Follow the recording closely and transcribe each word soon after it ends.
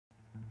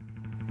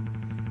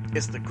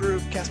It's the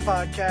Groovecast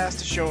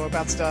podcast, a show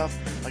about stuff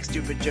like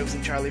stupid jokes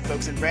and Charlie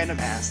folks and random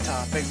ass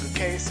topics with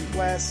Case and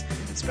Wes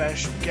and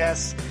special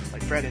guests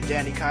like Fred and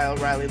Danny, Kyle,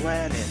 Riley,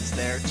 LYNX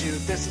there too.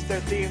 This is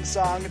their theme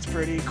song, it's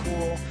pretty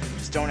cool.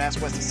 Just don't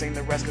ask Wes to sing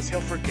the rest cause he'll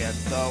forget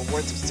the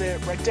words, so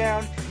sit right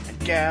down and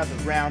gather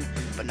round,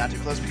 but not too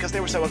close because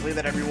they were so ugly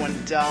that everyone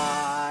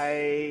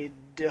died.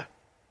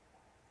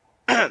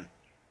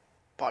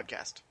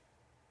 Podcast.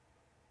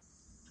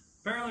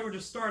 Apparently we're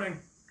just starting.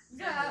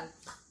 Yeah.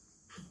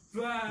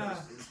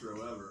 Best intro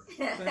ever.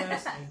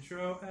 Best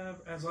intro ever.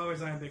 As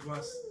always, I am Big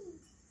Wes.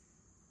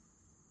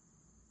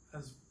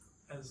 As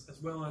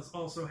well as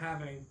also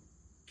having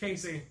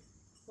Casey.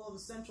 Full of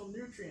essential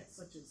nutrients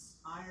such as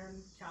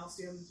iron,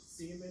 calcium,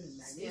 semen, and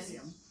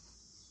magnesium.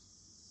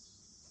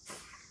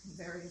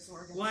 Various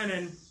organs.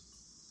 Lennon.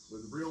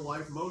 With real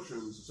life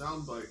motions,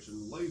 sound bites,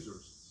 and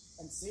lasers.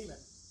 And semen.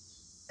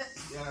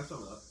 Yeah, I saw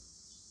that.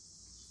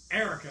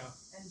 Erica.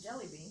 And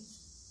jelly beans.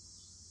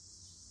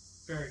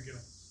 Very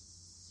good.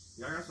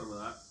 Yeah, I got some of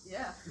that.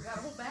 Yeah, we got a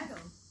whole bag of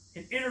them.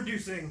 And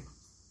introducing.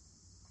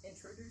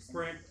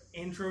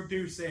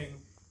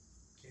 Introducing?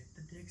 Get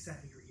the dicks out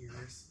of your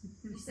ears.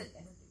 You said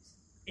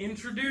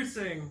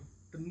Introducing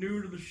the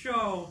new to the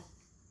show,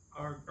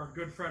 our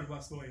good friend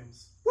Wes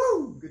Williams.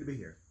 Woo! Good to be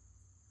here.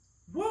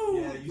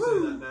 Woo! Yeah, you say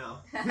that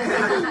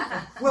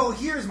now. Well,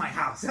 here's my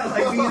house. I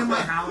like being in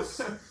my house.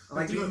 I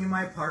like being in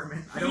my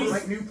apartment. I don't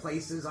like new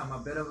places. I'm a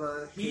bit of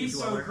a He's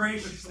so dweller.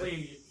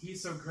 graciously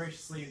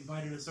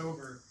invited us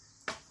over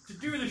to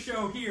do the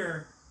show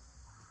here.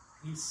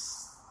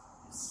 He's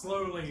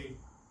slowly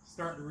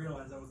starting to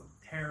realize that was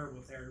a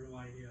terrible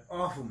idea.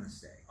 Awful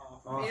mistake.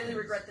 Awful. Really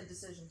regret the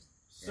decision.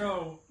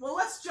 So, Well,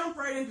 let's jump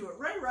right into it.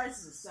 Ray Rice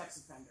is a sex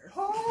offender.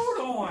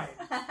 hold on.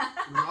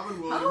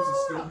 Robin Williams is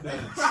still dead.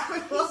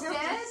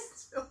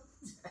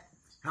 He's dead?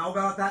 How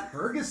about that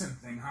Ferguson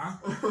thing, huh?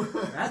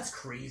 That's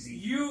crazy.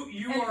 You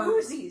And are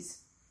Uzis.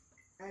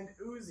 And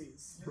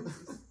Uzis.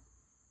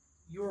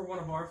 you are one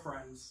of our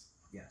friends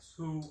Yes.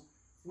 who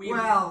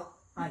Well,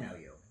 I know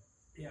you.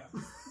 yeah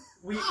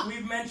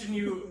we've mentioned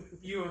you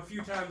a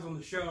few times on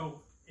the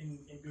show in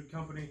good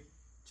company.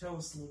 Tell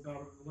us a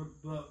little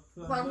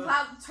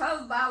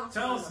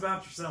Tell us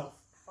about yourself.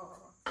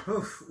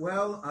 Oof.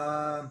 Well,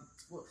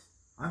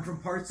 I'm from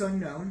parts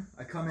unknown.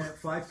 I come in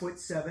at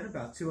 5'7",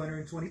 about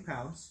 220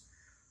 pounds.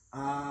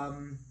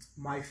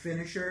 My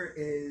finisher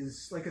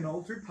is like an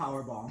altered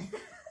power bomb,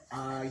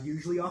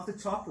 usually off the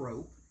top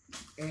rope.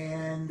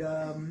 And,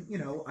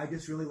 I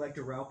just really like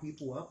to rile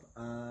people up.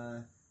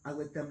 I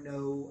let them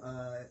know,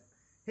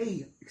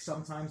 hey,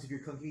 sometimes if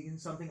you're cooking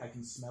something, I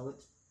can smell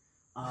it.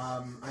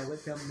 I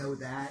let them know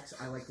that.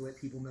 I like to let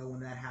people know when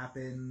that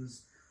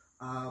happens.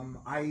 When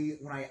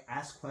I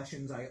ask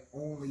questions, I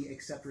only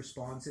accept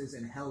responses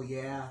in hell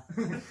yeah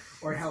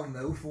or hell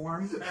no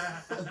form.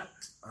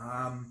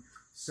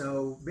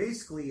 So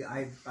basically,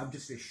 I'm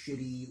just a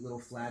shitty little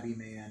flabby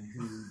man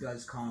who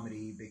does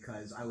comedy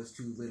because I was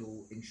too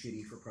little and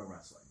shitty for pro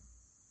wrestling.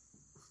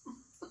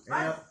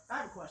 I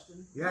have a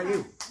question. Yeah,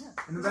 you.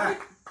 In the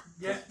back.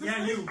 Yeah,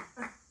 you.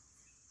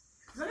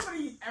 Does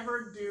anybody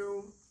ever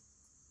do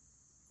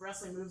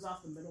wrestling moves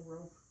off the middle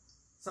rope?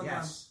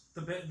 Sometimes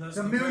Yes. the It's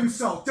a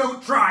moonsault.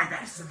 Don't try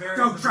this.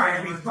 Don't try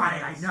to be very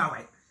funny. I know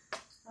it.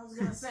 I was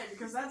gonna say,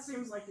 because that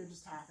seems like you're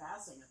just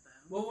half-assing it then.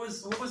 What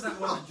was that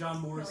one that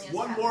John Morrison? Really?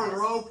 One more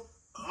rope.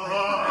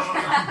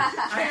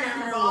 I can't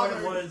remember what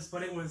it was,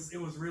 but it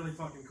was really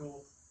fucking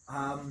cool.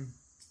 I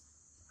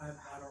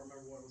don't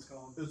remember what it was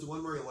called. It's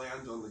one where he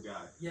lands on the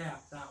guy. Yeah,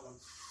 that one.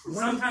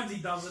 Sometimes he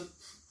doesn't.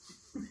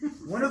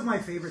 One of my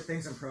favorite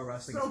things in pro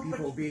wrestling So is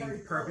people much being very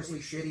purposely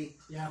shitty.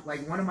 Yeah.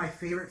 Like, one of my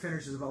favorite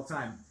finishers of all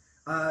time.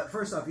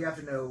 First off, you have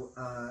to know,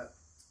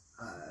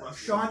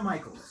 Shawn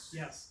Michaels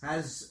Yes.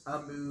 has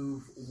a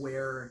move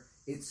where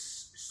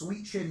it's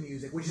sweet chin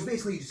music, which is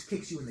basically just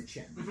kicks you in the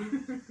chin.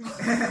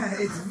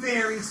 It's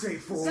very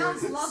straightforward.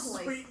 Sounds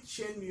lovely. Sweet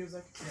chin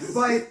music.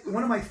 But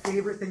one of my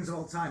favorite things of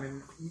all time,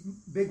 and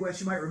Big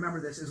West, you might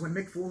remember this, is when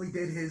Mick Foley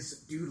did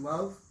his Dude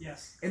Love.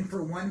 Yes. And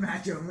for one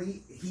match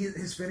only,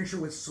 his finisher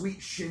was sweet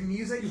shin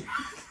music.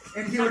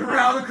 And he would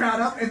rile the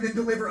crowd up and then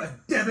deliver a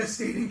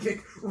devastating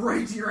kick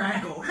right to your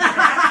ankle.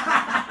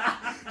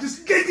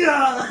 Just get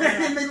ya!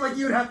 And then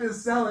you would have to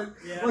sell it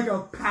like a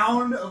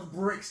pound of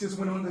bricks just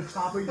went on the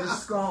top of your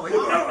skull. Like,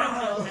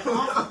 Off the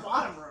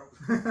bottom rope.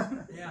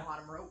 Yeah.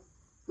 Bottom rope.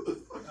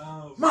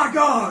 Oh. my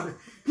God!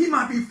 He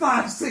might be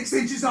 5-6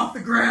 inches off the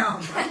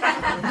ground!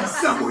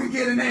 Someone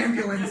get an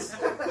ambulance!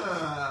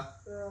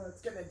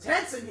 It's getting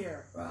intense in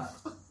here.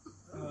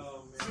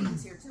 Oh man.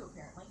 Satan's here too,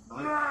 apparently.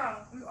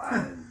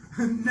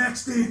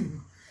 Next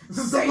in,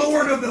 the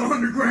Lord of the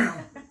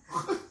Underground!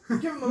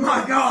 Give him a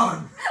My little,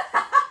 God!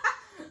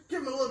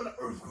 give him a little bit of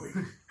earthquake.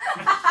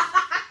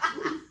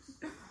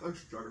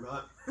 Thanks,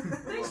 Juggernaut.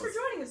 Thanks for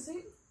joining us,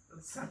 Satan.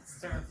 That's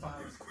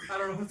terrifying. I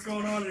don't know what's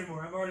going on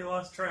anymore. I've already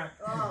lost track.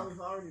 Oh, we've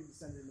already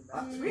descended into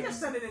madness. We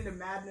descended into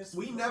madness.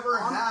 We never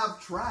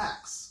have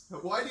tracks.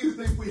 Why do you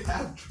think we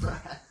have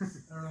tracks?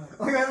 I don't know.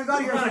 Like, I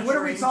got here, I was like, what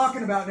are we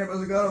talking about? And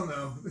everybody's like, I don't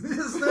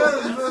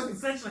know.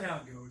 Since usually how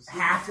it goes.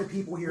 half the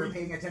people here are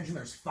paying attention.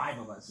 There's 5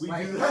 of us. We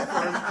Like- do that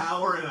for an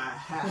hour and a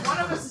half. One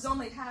of us is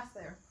only half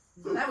there.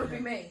 That would be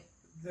me.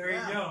 There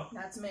you go.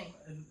 That's me.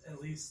 At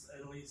least.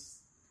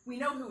 We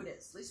know who it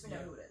is. At least we know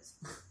who it is.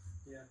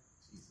 Yeah.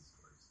 Jesus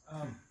Christ.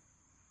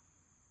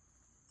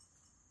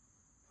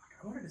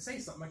 I wanted to say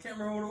something. I can't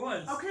remember what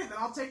it was. Okay, then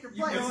I'll take your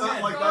You place. go It's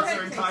ahead. not like Go that's ahead,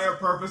 your Casey. entire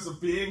purpose of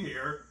being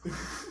here.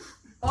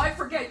 Oh, I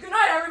forget. Good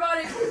night,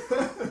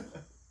 everybody.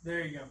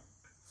 There you go.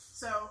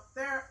 So,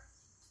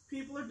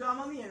 people are dumb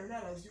on the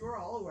internet, as you are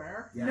all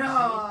aware. Yes.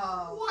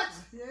 No. What?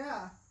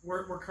 Yeah.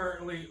 We're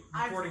currently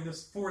recording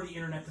this for the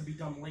internet to be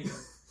dumb later.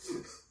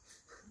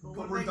 But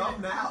But we're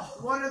dumb now.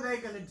 What are they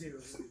gonna do?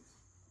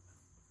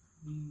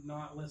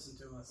 Not listen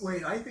to us.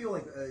 Wait, I feel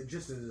like,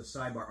 just as a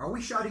sidebar, are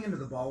we shouting into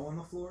the ball on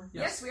the floor?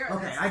 Yes, we are.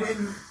 Okay,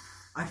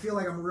 I feel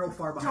like I'm real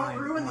far behind.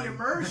 Don't ruin the on-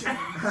 immersion.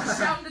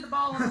 Shouting to the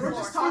ball on the We're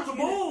floor. just talking.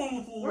 Ball on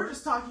the floor. We're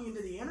just talking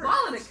into the internet.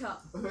 Ball in a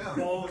cup. Yeah.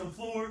 Ball on the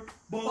floor.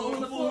 Ball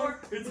on the floor.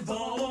 It's a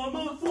ball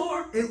on the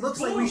floor. It looks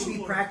like we should be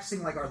Ball.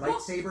 practicing like our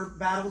lightsaber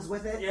battles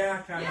with it.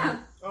 Yeah, kind Yeah. of.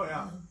 Oh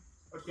yeah.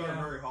 It's got Yeah.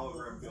 a very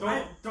hologram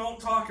feel. Don't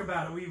talk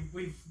about it.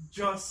 We've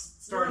just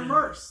We're started.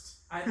 immersed.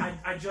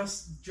 I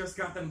just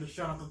got them to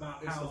shut up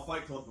about It's the how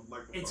Fight Club of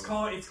microphones. it's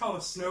called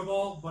a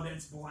snowball, but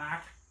it's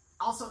black.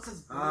 Also, it says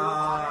blue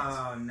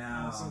on Oh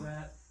no. So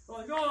that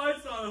like, oh,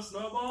 it's not a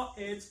snowball,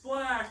 it's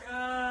black.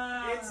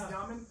 it. It's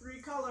dumb in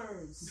 3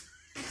 colors.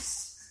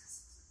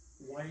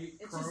 White,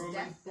 It's chrome, just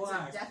death. and It's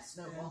black. a death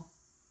snowball.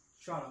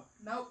 Shut up.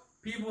 Nope.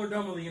 People are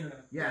dumb with the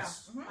internet.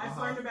 Yes. Mhm. I've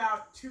learned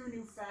about 2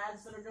 new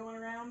fads that are going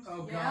around.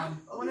 Oh Yeah. god.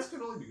 Oh, this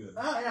could only be good.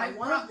 Yeah,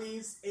 one of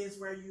these is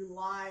where you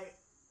lie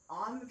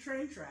on the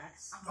train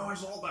tracks Oh, I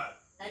saw that.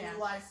 and Yeah. you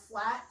lie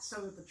flat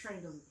so that the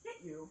train doesn't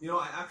hit you. You know,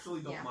 I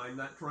actually don't Yeah. mind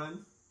that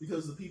trend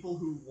because the people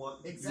who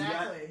want to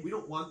Exactly. do that, we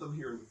don't want them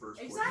here in the first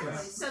Exactly.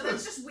 place. So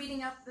that's just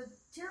weeding out the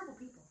terrible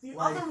people. The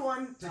Like, other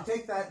one. To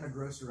take that in a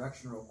gross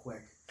direction real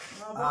quick.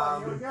 Oh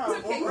boy, here we go.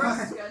 It's okay. Gross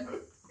is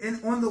good.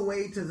 On the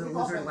way to the We've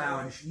all Lizard been there.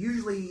 Lounge,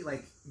 usually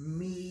like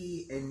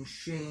me and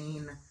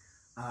Shane,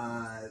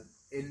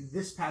 in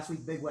this past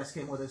week, Big West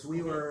came with us.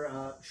 We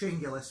were Shane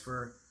Gillis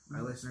for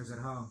our listeners at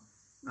home.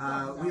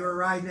 We were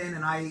riding in,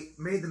 and I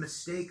made the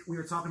mistake. We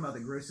were talking about the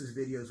grossest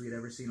videos we'd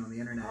ever seen on the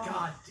internet.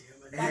 God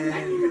damn it.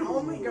 And you can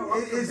only go up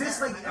Is from this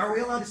there. like? Are we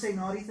allowed to say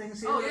naughty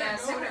things here? Oh yeah, Yeah,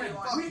 say go whatever you ahead.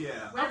 want. Fuck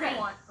yeah. Whatever Okay. you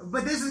want.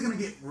 But this is gonna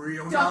get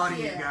real Duck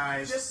naughty, yeah. you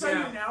guys. Just so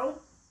Yeah. you know,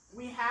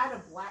 we had a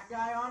black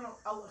guy on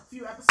a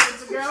few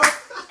episodes ago,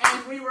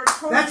 and we were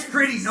totally... That's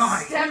pretty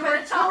naughty. Step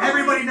it up.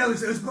 Everybody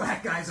knows those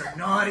black guys are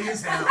naughty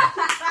as hell.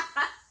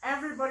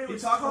 Everybody He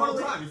was talked totally...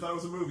 the whole time. You thought it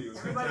was a movie. It was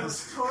Everybody was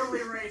fantastic.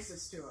 totally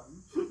racist to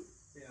him.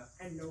 Yeah.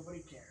 And nobody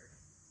cared.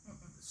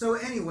 So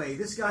anyway,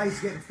 this guy's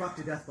getting fucked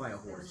to death by a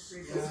horse.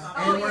 Yeah.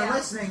 And Oh, we're yeah.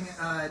 listening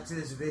to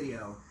this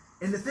video.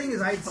 And the thing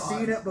is, I'd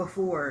seen it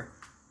before,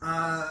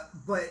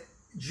 but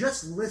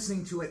just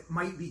listening to it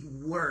might be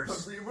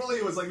worse. Really,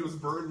 it was like it was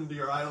burned into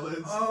your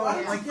eyelids. Oh,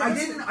 Yeah. like Give I us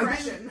didn't,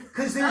 depression.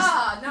 because there's,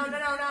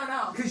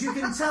 No. because you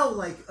can tell,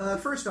 like,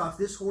 first off,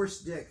 this horse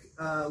dick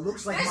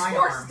looks like This my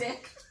horse arm.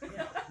 dick.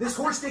 This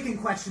horse dick in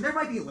question, there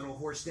might be little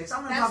horse dicks.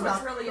 I'm going to That's talk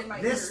what's about really in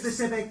my this ears.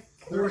 specific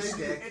horse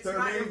dick. It's There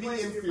not may your be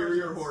place to be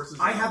inferior prejudiced. horses.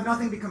 I have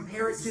nothing to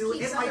compare it to.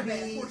 Keep It some might of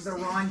it, be horse the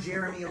dick. Ron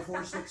Jeremy of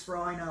horse dicks for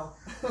all I know.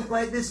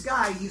 But this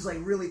guy, he's like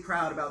really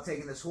proud about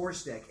taking this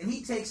horse dick. And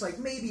he takes like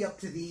maybe up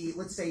to the,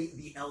 let's say,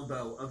 the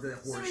elbow of the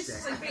So horse he's dick.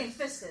 just like being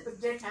fisted. The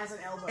dick has an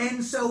elbow.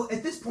 And so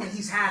at this point,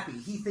 he's happy.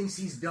 He thinks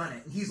he's done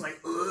it. And he's like,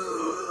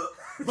 ugh.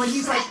 But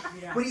he's like,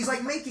 Yeah. but he's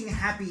like making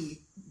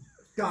happy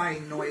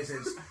dying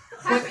noises.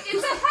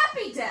 It's a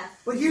happy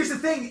death. But here's the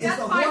thing: is Death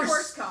the by horse,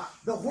 horse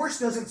cock. the horse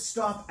doesn't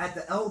stop at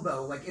the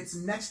elbow. Like its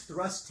next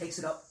thrust takes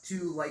it up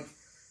to like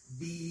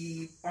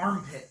the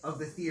armpit of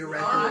the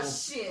theoretical. Oh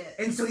shit.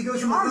 And so he goes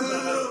The from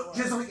armpit.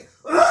 just like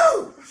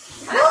ooh,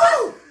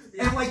 ooh,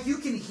 and like you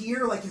can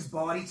hear like his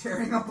body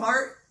tearing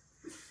apart,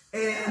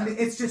 and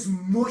it's just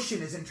mushing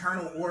his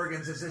internal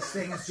organs as this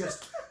thing is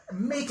just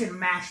making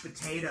mashed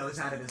potatoes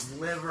out of his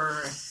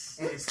liver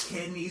and his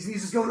kidneys, and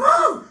he's just going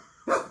woo,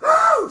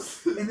 woo,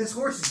 and this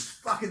horse is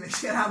fucking the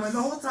shit out of him. And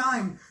the whole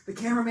time the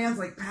cameraman's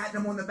like patting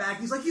him on the back.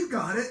 He's like, "You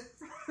got it,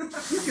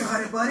 you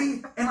got it,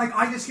 buddy." And like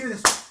I just hear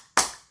this.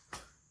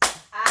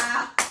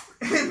 Ah.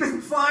 And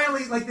then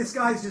finally, like, this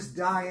guy's just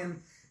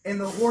dying, and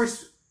the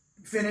horse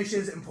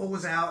finishes and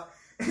pulls out,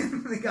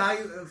 and the guy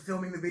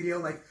filming the video,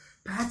 like,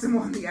 pats him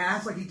on the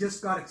ass like he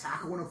just got a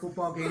tackle in a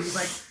football game. He's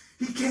like,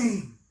 he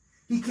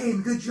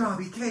came, good job,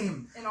 he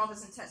came. And all of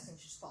his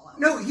intestines just fall out.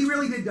 No, he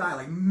really did die,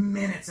 like,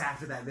 minutes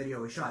after that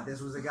video was shot. This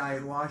was a guy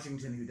in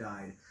Washington who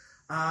died.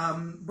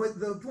 But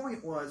the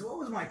point was, what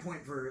was my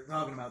point for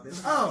talking about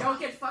this? Oh, Don't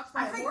get fucked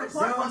by I a think the horse.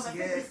 point Don't was, I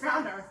think get- we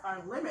found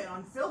our limit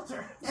on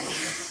filter.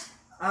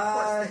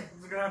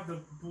 We're gonna have to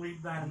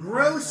bleep that. in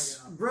gross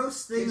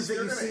things that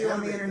You're you gonna see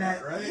on the animate internet.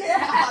 that, right?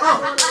 Yeah.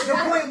 Oh,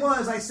 the point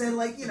was, I said,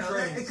 like, you know,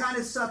 Trains. it kind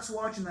of sucks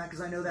watching that because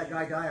I know that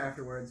guy died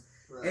afterwards.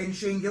 Right. And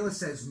Shane Gillis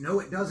says,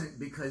 no, it doesn't,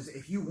 because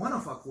if you want to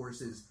fuck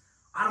horses,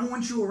 I don't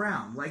want you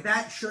around. Like,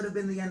 that should have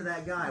been the end of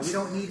that guy. We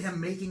don't need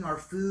him making our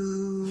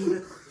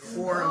food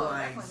or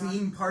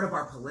being part of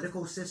our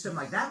political system.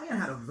 Like, that man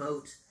had a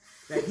vote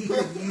that he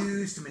could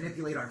use to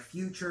manipulate our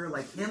future.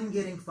 Like, him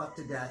getting fucked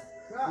to death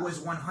was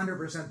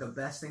 100% the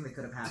best thing that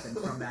could have happened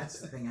from that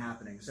thing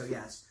happening. So,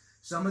 yes,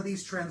 some of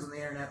these trends on the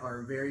internet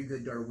are a very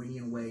good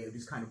Darwinian way of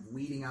just kind of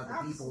weeding out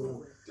the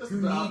people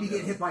who need to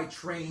get hit by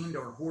trained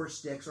or horse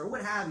sticks or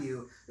what have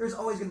you. There's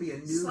always going to be a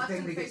new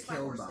thing to get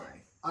killed by.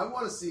 I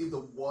want to see the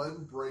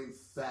one brave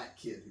fat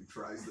kid who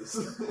tries this.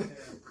 Because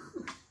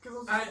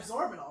it'll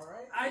absorb it all,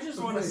 right? I just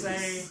want to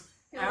say,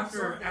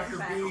 after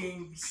battle.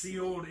 being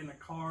sealed in a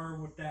car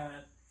with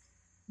that,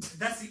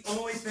 that's the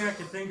only thing I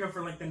could think of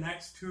for like the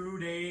next 2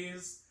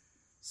 days.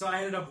 So I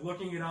ended up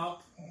looking it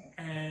up,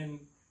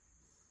 and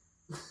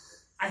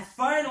I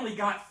finally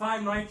got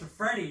Five Nights at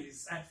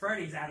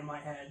Freddy's out of my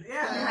head.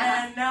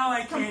 Yeah. And now I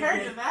can't Compared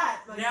get, to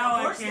that, like, now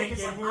I horse can't stick is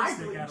get like horse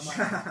stick out of my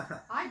head.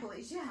 Eye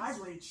bleach, yes. eye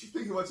bleach.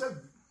 Speaking of which,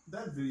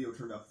 that video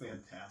turned out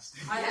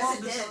fantastic.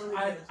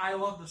 I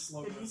love the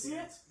slow. Did you see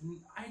it?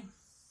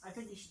 I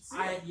think you should see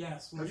it.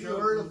 Yes. Have you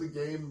heard of the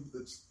game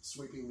that's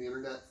sweeping the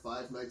internet,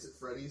 Five Nights at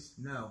Freddy's?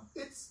 No.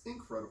 It's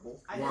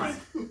incredible. Why?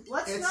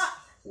 Let's It's not.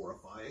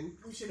 horrifying.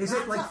 We should Is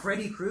not it like talk-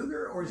 Freddy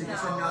Krueger, or is it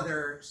just No.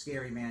 another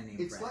scary man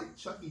named It's Freddy? like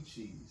Chuck E.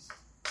 Cheese,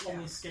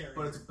 Only scary.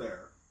 but it's a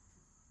bear.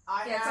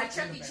 Yeah, it's like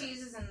had- Chuck E.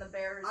 Cheese's and the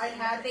bears. I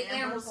had the Amber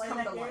animals play come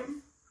that to life.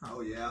 game.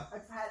 Oh yeah.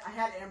 I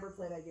had Amber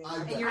play that game.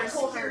 And And you're I a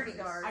told security her,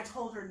 guard. I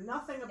told her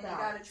nothing And you about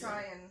gotta it.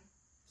 try and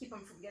keep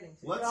them from getting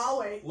to you. Let's I'll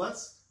wait.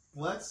 Let's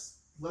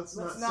Let's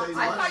not not- say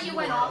I much thought you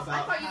went more off. I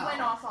about thought you how.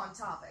 went off on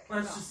topic.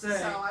 Let's just say,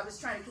 So I was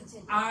trying to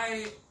continue.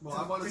 Well,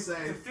 I want to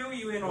say, to fill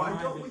you in why on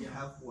my don't we video.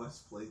 have Wes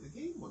play the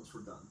game once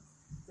we're done?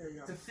 There you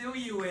go. To fill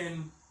you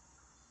in,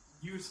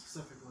 you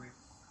specifically,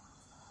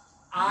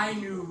 I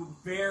knew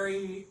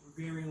very,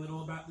 very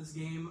little about this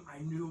game. I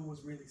knew it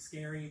was really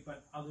scary,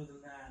 but other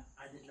than that,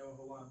 I didn't know a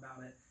whole lot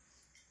about it.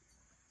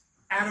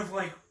 Out of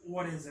like,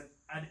 what is it,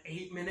 an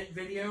 8-minute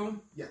video?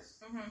 Yes.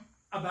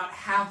 About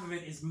half of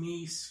it is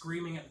me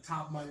screaming at the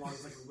top of my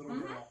lungs like a little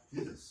girl.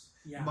 Yes.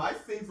 Yeah. My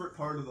favorite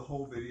part of the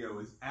whole video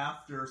is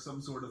after some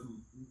sort of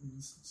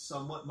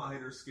somewhat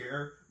minor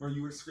scare where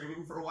you were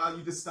screaming for a while,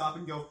 you just stop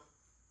and go,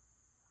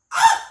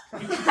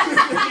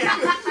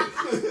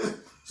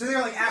 So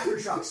they're like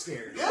aftershock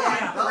scares.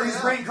 yeah. Or his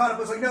brain caught up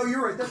and was like, no,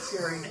 you're right, that's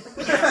scary.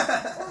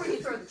 Or when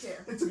you throw the chair.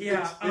 It's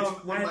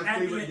one of my at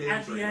favorite the, games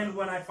at the right end, now.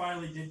 when I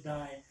finally did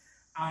die,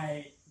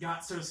 I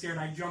got so scared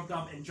I jumped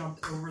up and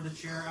jumped over the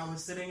chair I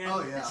was sitting in.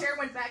 Oh yeah. The chair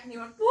went back and you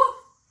went, whoop!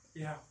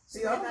 Yeah.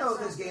 See, I don't know if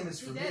this That's game is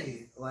for what he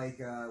me. Like,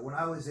 when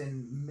I was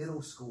in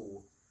middle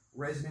school,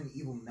 Resident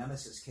Evil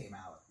Nemesis came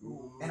out.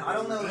 And I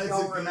don't know if That's a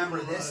y'all good remember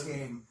one. this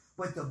game,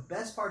 but the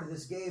best part of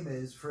this game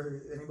is,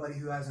 for anybody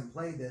who hasn't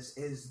played this,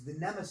 is the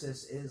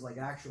Nemesis is like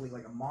actually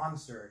like a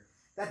monster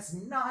that's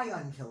nigh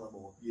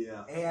unkillable.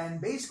 Yeah. And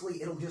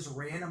basically it'll just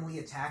randomly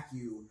attack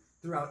you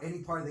throughout any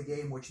part of the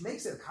game, which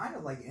makes it kind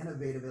of like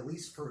innovative, at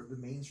least for the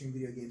mainstream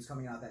video games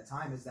coming out at that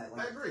time, is that I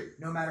like agree.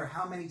 no matter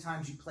how many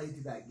times you played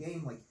through that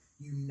game, like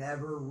you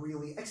never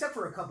really, except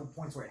for a couple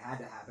points where it had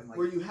to happen, like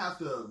Where you have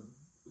to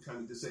kind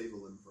of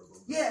disable him for a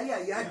little bit. yeah,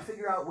 you had to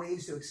figure out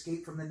ways to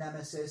escape from the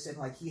Nemesis, and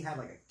like he had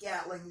like a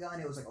Gatling gun.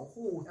 It was like a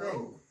whole thing.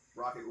 Oh.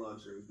 Rocket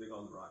launcher. He was big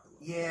on the rocket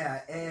launcher.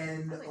 Yeah,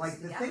 and I like like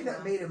to the see thing that that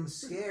one. made him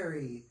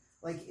scary,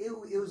 like it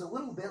was a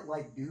little bit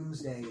like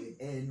Doomsday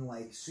in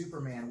like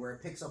Superman, where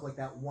it picks up like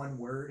that one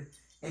word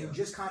and Yeah.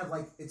 just kind of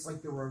like it's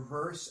like the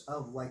reverse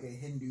of like a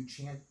Hindu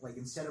chant. Like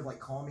instead of like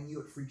calming you,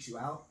 it freaks you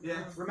out.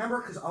 Yeah.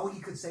 Remember, because all he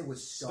could say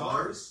was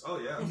stars. Oh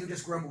yeah. And you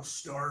just grumble,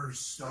 stars,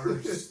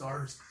 stars,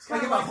 stars. It's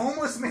Like kinda if a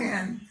homeless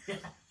man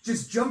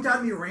just jumped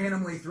at me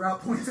randomly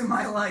throughout points in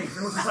my life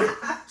and was just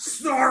like,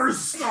 stars,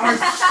 stars.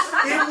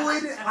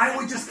 I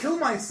would just kill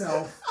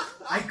myself.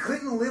 I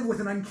couldn't live with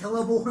an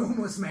unkillable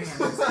homeless man. It's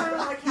kind of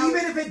like how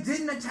Even if it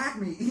didn't attack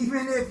me,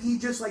 even if he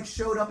just like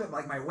showed up at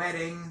like my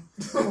wedding,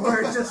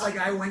 or just like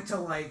I went to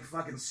like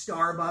fucking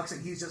Starbucks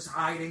and he's just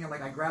hiding and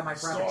like I grab my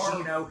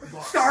Frappuccino,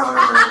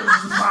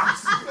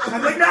 Starbucks.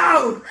 I'm like,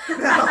 no,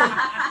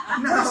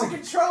 there's a no.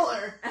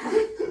 controller.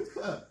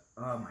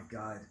 Oh my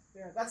god.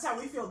 Yeah, that's how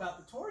we feel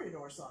about the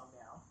Toreador song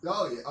now.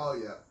 Oh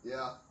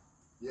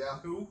yeah.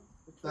 Who?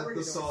 That's Toreador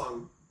the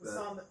song. The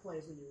song that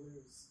plays when you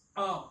lose.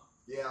 Oh.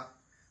 Yeah.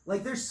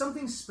 Like, there's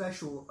something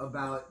special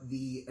about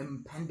the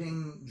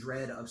impending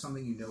dread of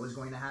something you know is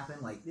going to happen.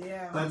 Like,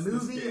 Yeah. a That's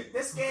movie.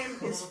 This game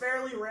is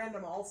fairly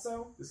random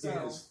also. This so,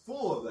 game is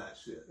full of that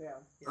shit.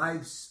 Yeah.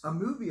 A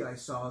movie I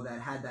saw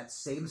that had that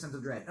same sense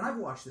of dread, and I've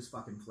watched this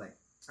fucking flick.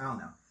 I don't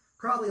know,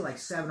 probably like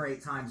 7 or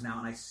 8 times now,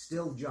 and I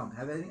still jump.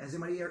 Has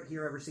anybody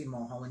here ever seen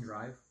Mulholland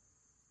Drive?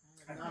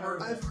 I've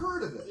heard of I've it.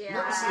 heard of it. Yeah,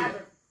 Never I seen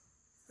haven't. it.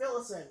 Fill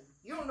us in.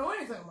 You don't know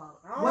anything about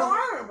it. I don't Well,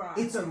 know about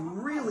it. It's a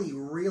really,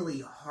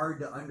 really hard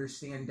to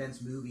understand dense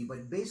movie,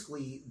 but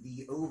basically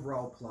the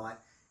overall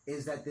plot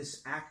is that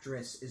this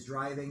actress is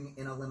driving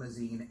in a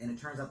limousine, and it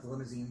turns out the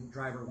limousine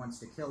driver wants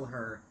to kill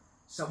her.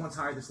 Someone's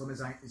hired this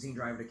limousine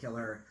driver to kill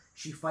her.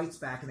 She fights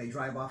back, and they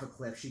drive off a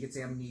cliff. She gets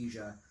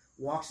amnesia,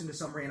 walks into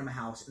some random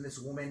house, and this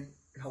woman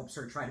helps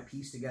her try to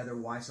piece together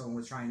why someone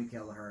was trying to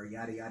kill her,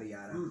 yada, yada,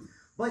 yada.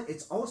 But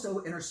it's also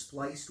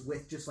interspliced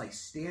with just like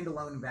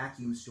standalone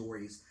vacuum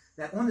stories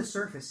that on the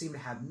surface seem to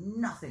have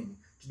nothing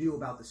to do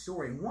about the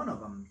story. And one of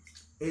them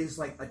is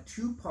like a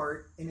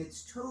 2-part, and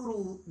it's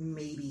total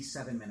maybe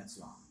 7 minutes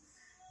long.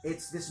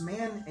 It's this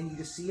man, and you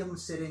just see him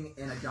sitting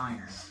in a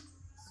diner. It's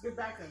good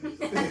background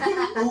music.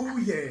 Oh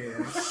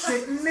yeah,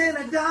 sitting in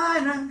a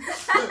diner.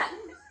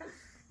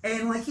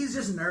 And like he's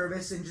just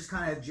nervous and just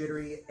kind of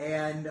jittery,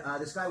 and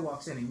this guy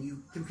walks in, and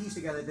you can piece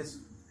together this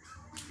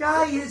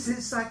guy is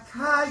his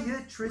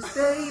psychiatrist,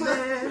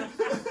 baby.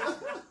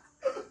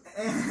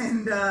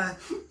 And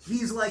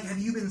he's like, have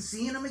you been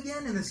seeing him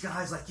again? And this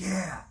guy's like,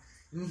 yeah.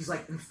 And he's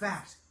like, in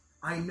fact,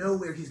 I know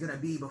where he's going to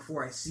be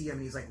before I see him.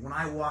 And he's like, when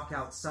I walk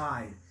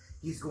outside,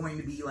 he's going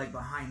to be like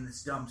behind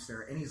this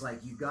dumpster. And he's like,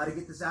 you've got to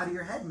get this out of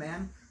your head,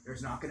 man.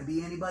 There's not going to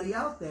be anybody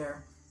out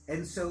there.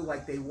 And so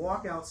like they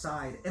walk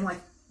outside, and like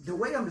the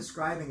way I'm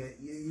describing it,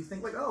 you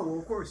think like, oh, well,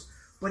 of course.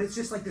 But it's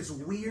just like this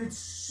weird,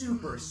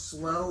 super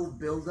slow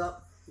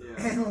build-up.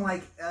 Yeah. And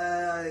like,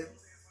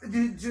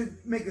 to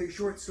make a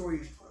short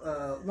story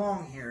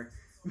long here,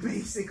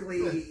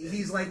 basically,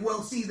 he's like,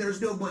 well, see,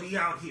 there's nobody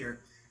out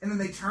here. And then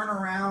they turn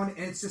around, and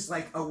it's just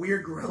like a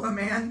weird gorilla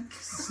man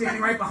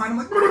standing right behind him,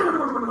 like,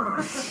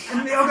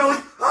 and they all go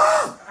like,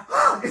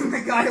 ah! And the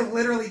guy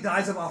literally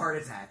dies of a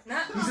heart attack.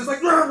 He's just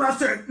like,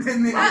 that's it! And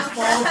then he just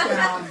falls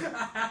down,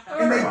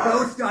 and they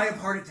both die of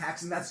heart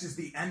attacks, and that's just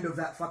the end of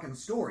that fucking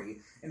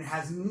story. And it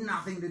has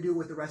nothing to do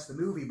with the rest of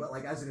the movie, but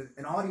like, as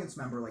an audience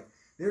member, like,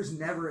 there's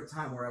never a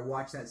time where I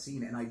watch that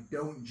scene and I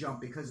don't jump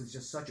because it's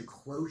just such a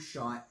close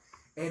shot,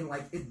 and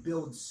like, it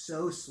builds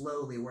so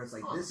slowly where it's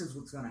like, this is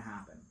what's gonna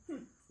happen.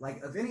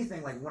 Like, if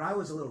anything, like, when I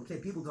was a little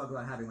kid, people talk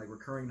about having, like,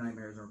 recurring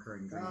nightmares and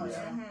recurring dreams. Oh,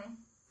 yeah.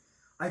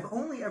 I've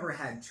only ever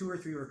had 2 or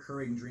 3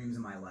 recurring dreams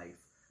in my life.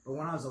 But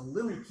when I was a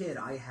little kid,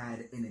 I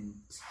had an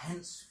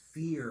intense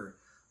fear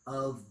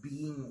of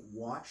being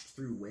watched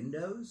through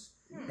windows.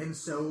 And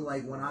so,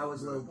 like, when I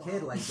was a little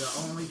kid, like, the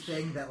only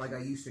thing that, like, I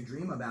used to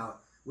dream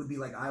about would be,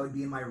 like, I would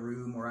be in my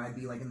room, or I'd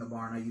be, like, in the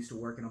barn. I used to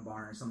work in a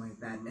barn or something like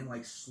that. And,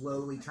 like,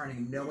 slowly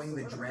turning, knowing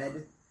the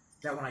dread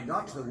that when I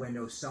got to the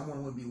window,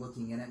 someone would be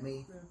looking in at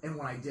me, and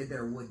when I did,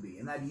 there would be.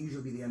 And that'd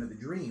usually be the end of the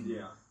dream.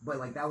 Yeah. But,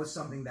 like, that was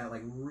something that,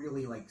 like,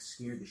 really, like,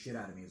 scared the shit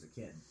out of me as a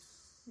kid.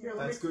 Here,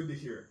 That's good to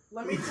hear.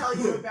 Let me tell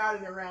you about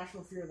an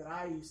irrational fear that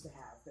I used to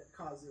have that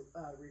caused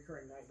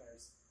recurring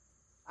nightmares.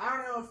 I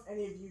don't know if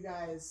any of you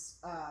guys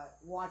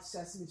watched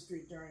Sesame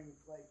Street during,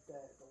 like,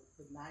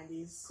 the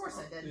 90s. Of course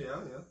I did. Yeah.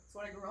 That's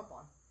what I grew up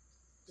on.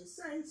 Just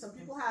saying, some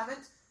people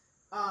haven't.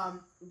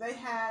 They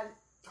had...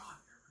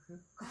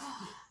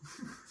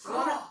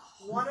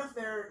 one of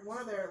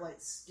their like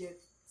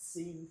skit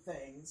scene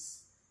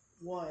things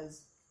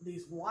was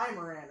these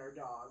Weimaraner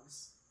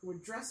dogs who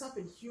would dress up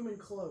in human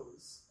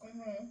clothes. You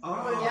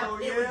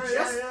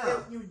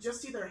would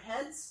just see their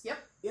heads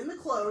in the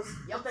clothes,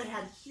 but they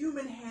had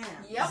human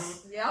hands.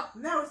 Yep.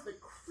 And that was the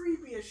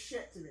creepiest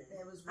shit to me.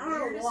 It was I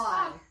don't weird know as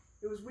why. fuck.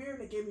 It was weird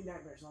and it gave me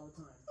nightmares all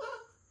the time.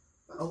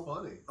 That's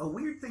funny. A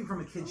weird thing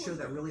from a kid's show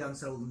that really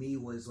unsettled me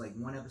was, like,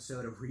 one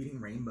episode of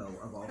Reading Rainbow,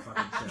 of all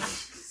fucking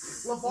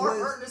shows. LeVar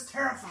Burton is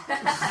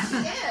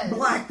terrifying. He is.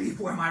 Black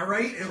people, am I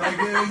right? Like,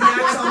 he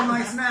acts all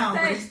nice now,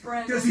 Thanks, but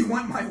Brendan. does he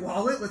want my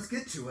wallet? Let's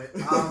get to it.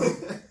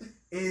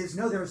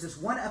 There was this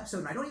one episode,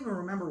 and I don't even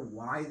remember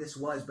why this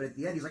was, but at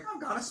the end he's like, I've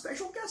got a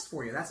special guest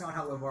for you. That's not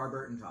how LeVar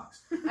Burton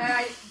talks.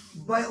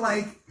 But,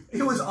 like,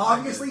 it was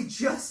obviously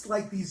just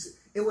like these,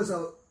 it was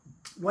a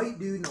white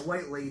dude and a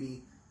white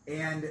lady,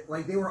 and,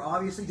 like, they were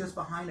obviously just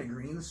behind a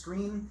green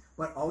screen,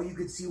 but all you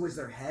could see was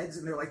their heads,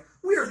 and they're like,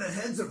 we're the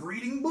heads of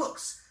reading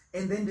books.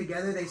 And then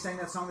together they sang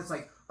that song that's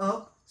like,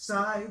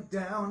 upside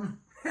down,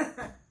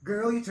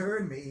 girl, you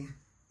turned me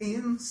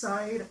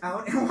inside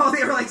out. And while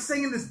they were, like,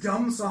 singing this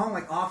dumb song,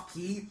 like,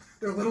 off-key,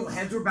 their little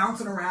heads were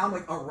bouncing around,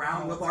 like,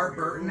 around LeVar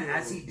Burton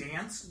as he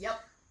danced. Yep.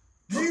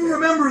 Do you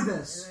remember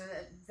this?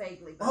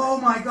 Vaguely. Oh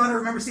my god, I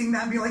remember seeing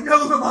that and being like,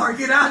 no, LeVar,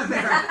 get out of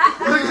there.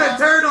 They're gonna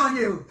turn on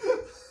you.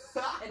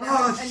 And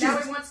now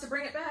he wants to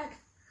bring it back.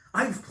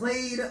 I've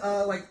played,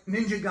 like,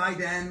 Ninja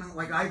Gaiden.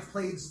 Like, I've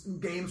played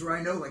games where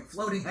I know, like,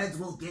 floating heads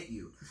will get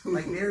you.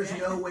 Like, there's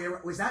no way...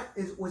 Was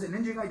it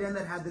Ninja Gaiden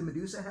that had the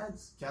Medusa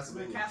heads?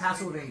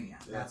 Castlevania.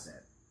 That's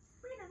it.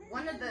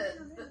 One of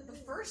the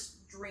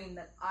first dream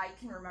that I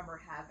can remember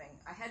having,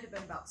 I had to have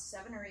been about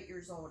 7 or 8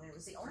 years old, and it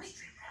was the only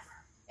dream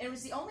ever. And it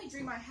was the only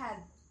dream I had,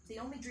 the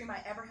only dream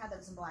I ever had that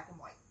was in black and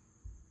white.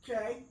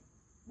 Okay.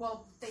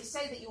 Well, they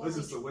say that you What only...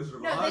 is this, the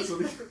Wizard of Oz?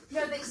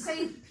 No, they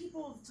say,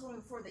 people have told me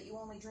before that you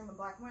only dream in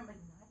black and white. I'm like,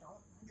 no, I don't.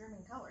 I dream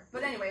in color.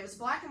 But anyway, it was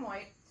black and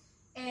white,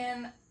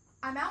 and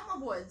I'm out in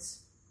the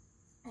woods,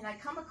 and I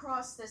come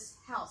across this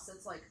house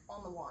that's, like,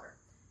 on the water.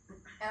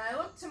 And I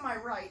look to my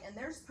right, and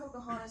there's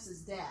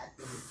Pocahontas' dad.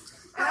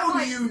 How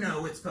do you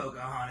know it's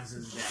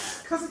Pocahontas'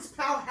 dad? Because it's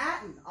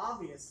Powhatan,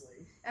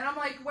 obviously. And I'm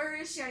like, where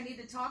is she? I need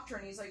to talk to her.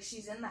 And he's like,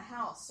 she's in the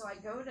house. So I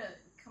go to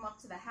come up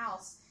to the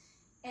house,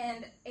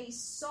 and a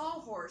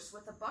sawhorse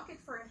with a bucket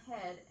for a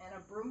head and a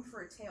broom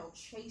for a tail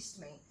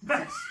chased me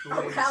around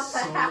the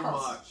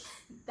house.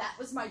 That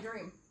was my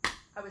dream.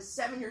 I was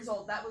 7 years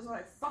old. That was what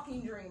I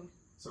fucking dreamed.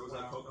 So was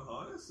that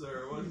Pocahontas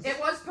or what? It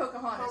was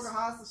Pocahontas.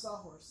 Pocahontas the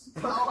Sawhorse.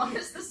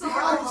 Pocahontas the The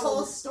Sawhorse.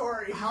 whole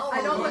story. How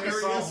I don't look at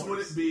hilarious sawhorse. would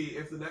it be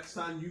if the next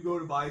time you go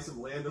to buy some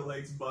Land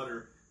O'Lakes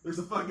butter, there's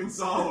a fucking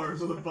sawhorse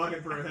with a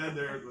bucket for a head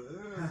there? And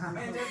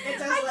it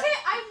does I like,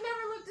 can't. I've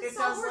never looked at it does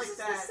sawhorses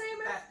like the same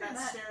that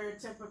after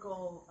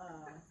stereotypical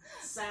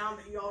sound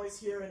that you always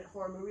hear in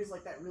horror movies,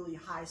 like that really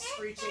high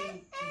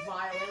screeching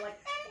violin, like.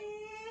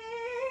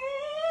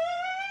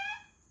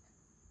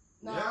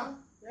 No. Yeah.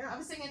 Yeah. I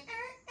was singing.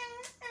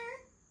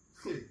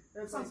 It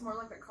It's sounds like, more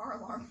like a car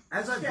alarm.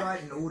 As I've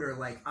gotten older,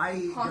 like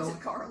I Haunted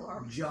don't car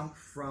alarm. jump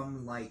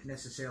from like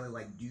necessarily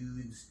like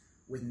dudes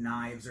with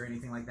knives or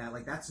anything like that.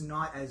 Like that's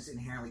not as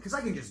inherently because I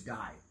can just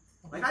die.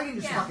 Like I can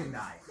just Yeah. fucking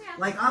die. Yeah.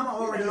 Like I'm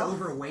already You know?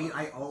 overweight.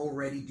 I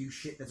already do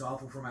shit that's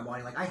awful for my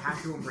body. Like I have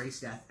to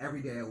embrace death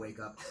every day I wake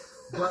up.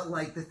 But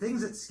like the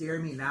things that scare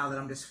me now that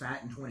I'm just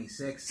fat and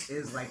 26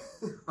 is like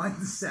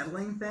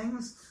unsettling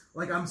things.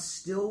 Like I'm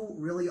still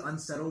really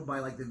unsettled by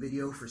like the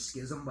video for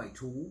Schism by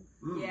Tool.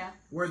 Yeah.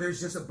 Where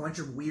there's just a bunch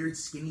of weird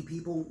skinny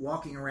people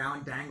walking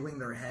around dangling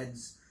their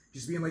heads,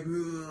 just being like,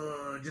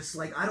 ugh, just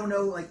like, I don't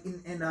know, like,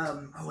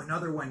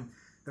 another one,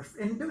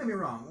 and don't get me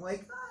wrong,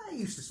 like, I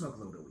used to smoke a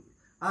little bit of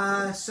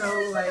weed. So,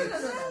 like,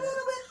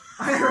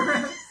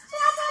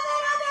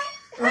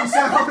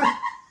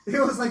 it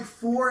was like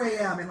 4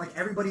 a.m. and like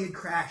everybody had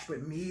crashed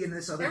but me and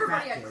this other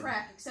Everybody fat had kid.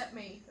 crack except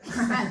me.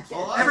 Fat kid.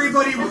 Well,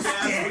 Everybody was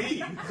Ass dead.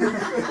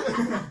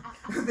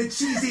 weed. The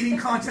cheese eating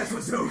contest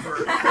was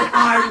over.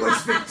 I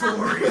was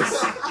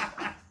victorious.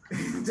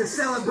 To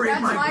celebrate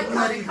That's my my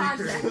bloody kind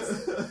of victory.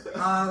 contest.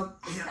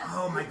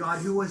 Oh my god,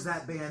 who was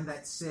that band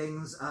that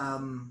sings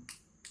All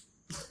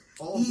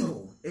of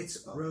Evil?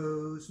 It's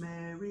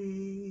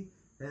Rosemary,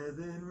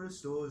 heaven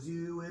restores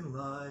you in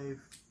life.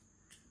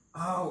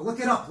 Oh, look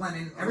it up,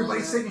 Lennon.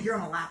 Everybody's sitting here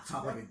on a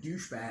laptop like a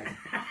douchebag.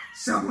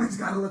 Someone's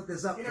got to look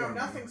this up you for know, me.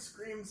 nothing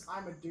screams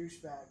 "I'm a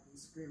douchebag" than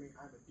screaming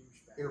 "I'm a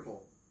douchebag."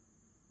 Interpol.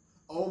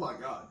 Oh my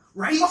god.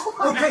 Right?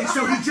 Okay,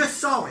 so he just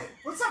saw it.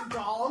 What's up,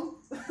 Gollum?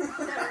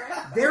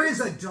 There is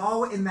a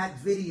doll in that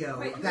video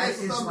Wait, that It's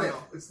the is thumbnail.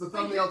 like... It's the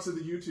thumbnail to the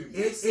YouTube.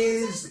 It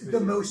is the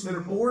most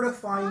Interpol.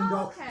 mortifying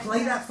doll. Okay.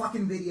 Play that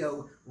fucking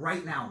video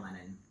right now,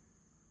 Lennon.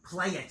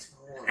 Play it.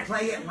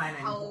 Play it,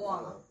 Lennon.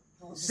 Oh,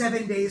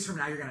 7 days from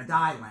now, you're gonna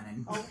die,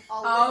 Lennon.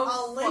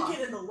 I'll link fuck.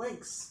 it in the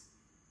links.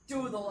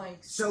 do the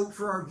links. So,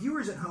 for our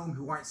viewers at home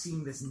who aren't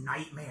seeing this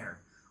nightmare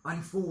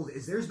unfold,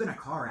 is there's been a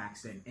car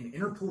accident, and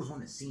Interpol's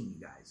on the scene,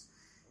 you guys.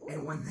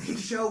 And when they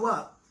show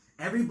up,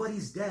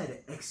 everybody's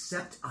dead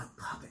except a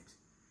puppet.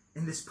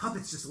 And this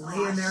puppet's just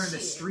laying there in the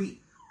shit.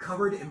 street,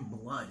 covered in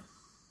blood.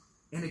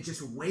 And it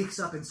just wakes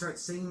up and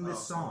starts singing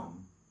this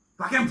song.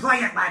 Fucking play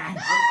it, Lennon!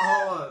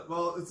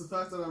 Well, it's the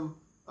fact that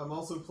I'm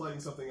also playing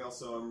something else,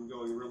 so I'm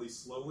going really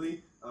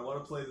slowly. I want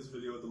to play this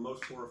video at the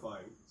most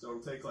horrifying, so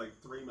it'll take like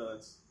 3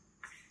 minutes.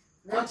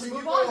 Let's Until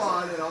you move go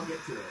on. on, and I'll get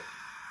to it.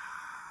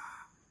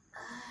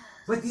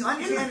 But the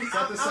uncanny... Is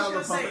that the sound I the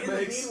was gonna puppet say, in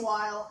makes? the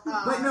meanwhile,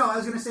 But no, I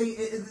was going to say,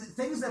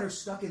 things that are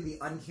stuck in the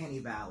uncanny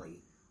valley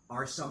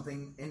are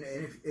something, and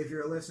if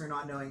you're a listener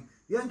not knowing,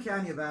 the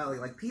uncanny valley,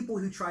 like people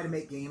who try to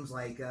make games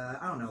like, I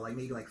don't know, like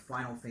maybe like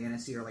Final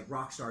Fantasy or like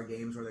Rockstar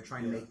games where they're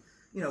trying to make,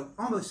 you know,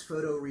 almost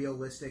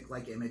photorealistic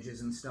like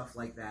images and stuff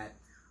like that,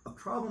 a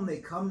problem they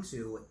come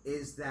to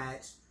is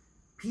that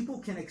people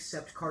can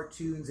accept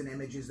cartoons and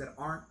images that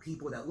aren't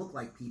people that look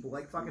like people,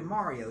 like fucking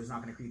Mario is not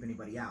going to creep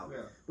anybody out.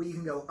 Yeah. But you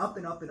can go up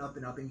and up and up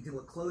and up, and you can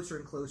look closer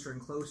and closer and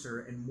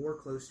closer and more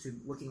close to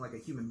looking like a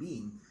human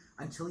being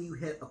until you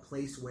hit a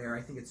place where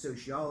I think it's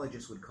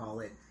sociologists would call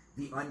it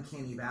the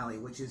uncanny valley,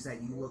 which is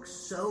that you look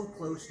so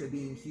close to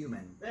being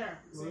human. there.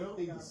 Well, you don't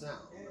need the sound,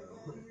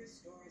 though.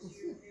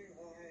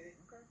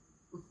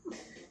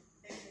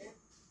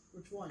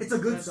 Which one? It's a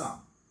good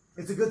song.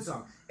 It's a good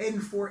song.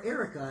 And for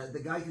Erica, the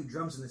guy who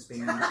drums in this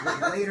band,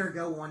 would later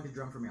go on to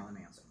drum for Marilyn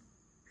Manson.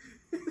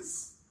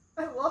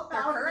 I love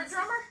Our how current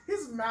drummer?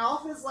 his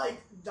mouth is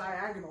like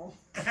diagonal.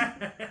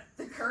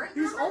 The current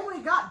He's drummer?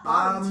 only got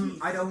bottom teeth.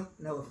 I don't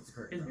know if it's a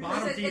curtain. His drum.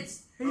 bottom Because teeth.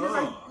 it's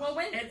Oh. well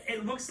when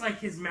It looks like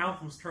his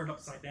mouth was turned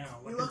upside down.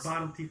 Like looks- his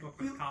bottom teeth look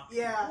like top.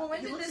 Yeah. Well, when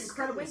he did looks this-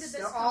 incredibly when did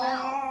this stoned. come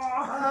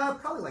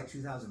out? Probably like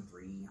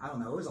 2003. I don't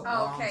know. It was a oh,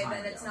 long okay, time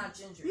then ago. it's not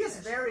Ginger. He is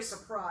Fish. very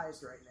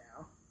surprised right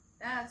now.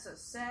 That's a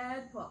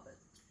sad puppet.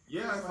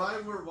 Yeah, if I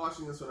were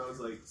watching this when I was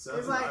like 7,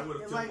 It's like- I would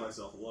have it's killed like-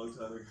 myself a long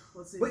time ago.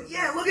 Let's see. But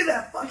yeah, look at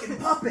that fucking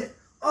puppet.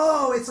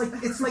 Oh, it's the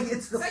It's like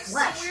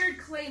flesh. some weird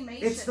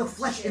claymation. It's the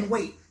flesh. shit. And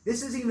wait,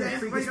 this isn't even Yeah, the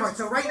everybody freakiest part. goes,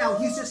 So right now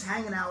he's just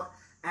hanging out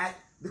at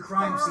the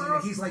crime scene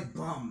and he's like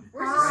bummed.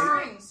 Where's the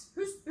right? strings?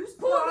 Who's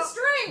pulling the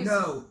strings?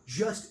 No,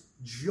 just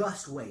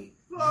wait.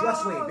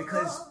 Just wait,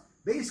 because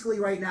basically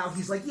right now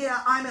he's like,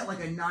 yeah, I'm at like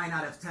a 9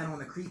 out of 10 on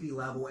the creepy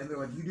level, and they're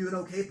like, you doing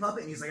okay,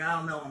 puppet? And he's like, I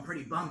don't know, I'm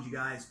pretty bummed, you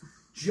guys.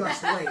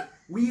 Just wait.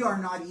 We are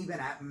not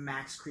even at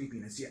max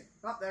creepiness yet.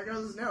 Oh, there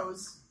goes his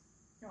nose.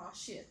 Oh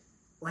shit.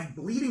 Like,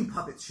 bleeding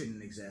puppets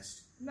shouldn't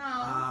exist.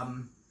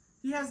 No.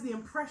 He has the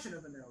impression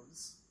of a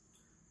nose.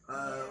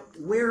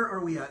 Where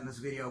are we at in this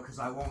video? Because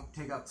I won't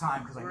take up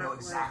time because I know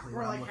exactly we're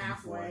what I'm like looking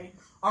halfway.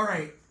 for. All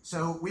right,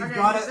 so we've Okay,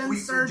 got he's to. in We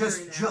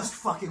surgery now. just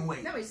fucking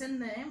wait. No, he's in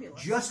the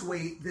ambulance. Just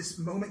wait. This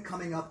moment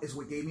coming up is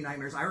what gave me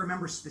nightmares. I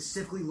remember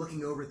specifically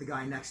looking over at the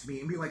guy next to me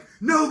and being like,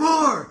 "No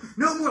more,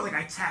 no more!" Like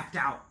I tapped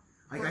out.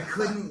 Like I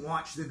couldn't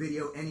watch the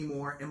video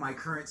anymore in my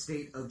current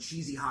state of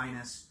cheesy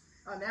highness.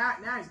 Oh, now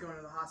he's going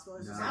to the hospital.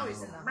 He's just Now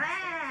he's in the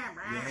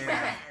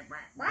Yeah.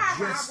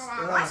 Just,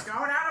 what's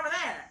going on over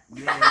there?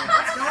 Yeah.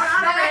 What's going on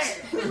over That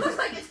there? actually looks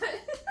like it's...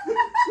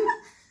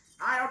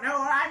 I don't know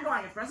where I'm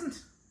going at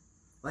present.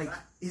 Like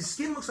his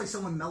skin looks like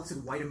someone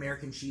melted white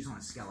American cheese on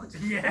a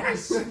skeleton.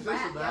 Yes. Just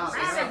I about. was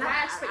gonna say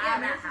wax, but yeah,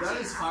 American That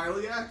cheese. is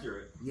highly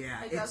accurate.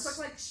 Yeah, It does it's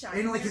look like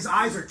shiny. and like his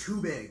eyes are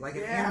too big. Like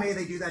in Yeah. anime,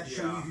 they do that to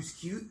show Yeah. you who's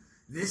cute.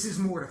 This is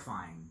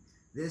mortifying.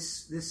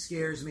 This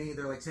scares me.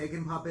 They're like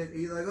taking Puppet.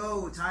 He's like,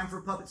 "Oh, time for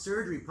puppet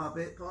surgery,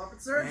 Puppet." Pull up at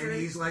And surgery.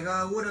 he's like,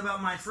 "What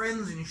about my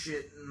friends and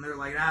shit?" And they're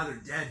like, "They're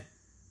dead.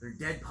 They're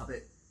dead,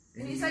 Puppet."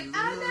 And he's like,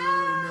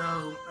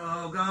 "Oh, no,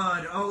 oh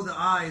god, oh the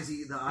eyes,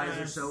 the eyes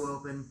are Yes. so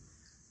open."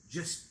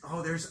 Just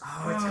it's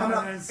Oh, coming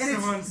up, it's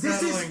and so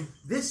unsettling.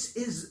 this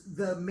is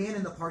the man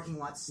in the parking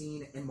lot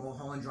scene in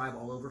Mulholland Drive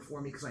all over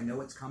for me because I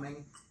know it's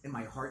coming, and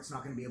my heart's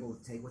not going to be able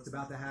to take what's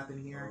about to happen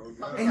here. Oh,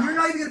 God. And you're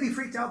not even going to be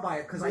freaked out by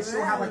it because I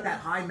still have like that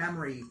high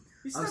memory.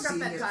 He's still of got seeing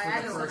that it for the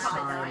diagonal first puppet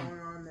time.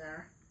 going on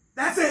there.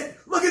 That's it.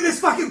 Look at this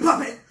fucking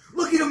puppet.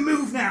 Look at him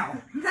move now.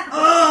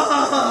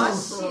 Oh,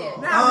 Oh, shit.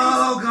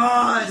 oh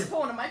god. He's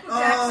pulling a Michael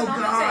Jackson Oh on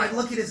the god. table.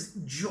 Look at his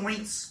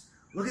joints.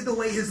 Look at the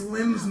way his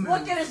limbs move.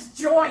 Look at his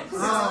joints.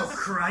 Oh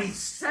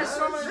Christ. That's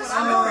normally what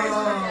I'm afraid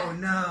Oh of.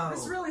 no.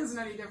 This really isn't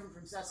any different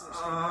from Sesame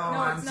Street. Oh, No,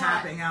 I'm it's not.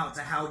 tapping out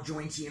to how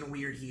jointy and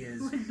weird he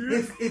is.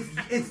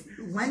 If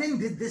Lennon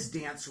did this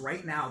dance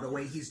right now the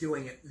way he's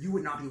doing it, you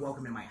would not be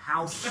welcome in my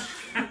house.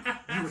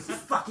 You would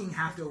fucking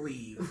have to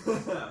leave.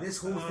 This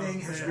whole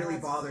thing has man. really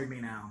bothered me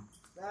now.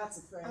 That's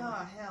a thing.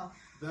 Oh, hell.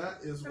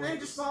 That is And then he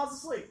just falls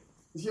asleep.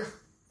 Yeah.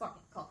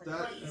 Fucking puppet.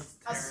 That- please.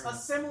 A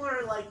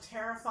similar, like,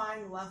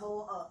 terrifying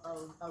level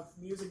of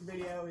music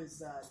video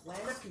is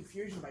Land of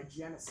Confusion by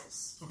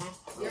Genesis.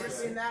 You ever Okay.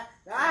 seen that?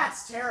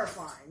 That's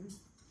terrifying.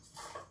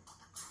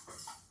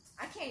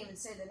 I can't even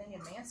say that any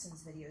of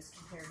Manson's videos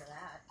compare to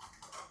that.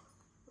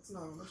 What's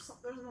another one? There's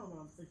another one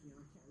I'm thinking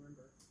of. I can't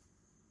remember.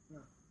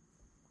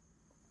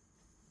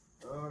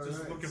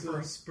 Just looking for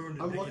a spoon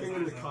to I'm dig looking his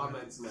in the eyes out with.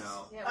 comments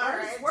now. Yeah,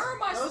 Alright. where are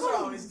my Those spoons? are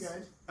always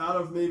good. Out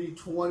of maybe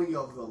 20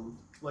 of them,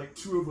 like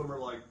 2 of them are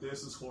like,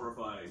 "This is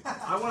horrifying."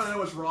 I want to know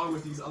what's wrong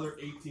with these other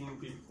 18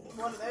 people.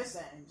 What are they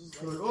saying? Just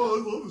They're like, "Oh,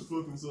 I love this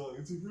fucking song.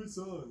 It's a great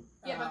song."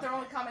 Yeah, but they're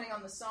only commenting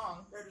on the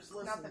song. they're just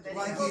Not listening. the to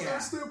video. it. Like, Well, yeah. they're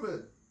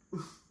stupid.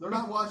 They're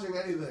not watching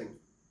anything.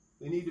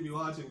 They need to be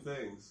watching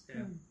things.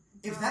 Yeah.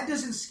 If that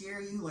doesn't scare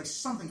you, like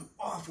something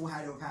awful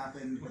had to have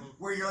happened,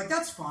 where you're like,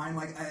 that's fine.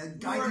 Like a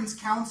guidance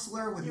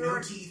counselor with no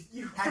you're- teeth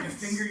you- had to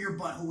finger your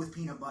butthole with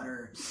peanut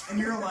butter, and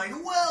you're like,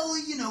 well,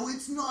 you know,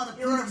 it's not a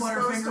You're peanut butter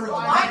exposed finger. to with a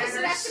wide Why button. does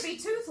it have to be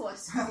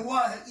toothless?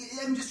 What?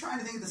 I'm just trying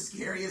to think of the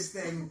scariest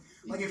thing.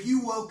 Like if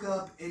you woke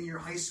up and your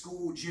high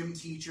school gym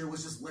teacher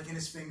was just licking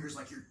his fingers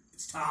like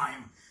it's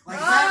time. Like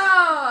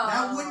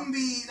that wouldn't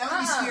be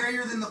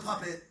scarier than the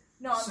puppet.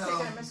 No, I'm So-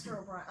 thinking of Mr.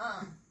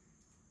 O'Brien.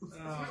 You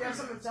have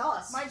something to tell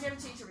us. My gym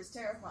teacher was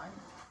terrifying.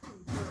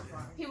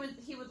 He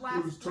would laugh.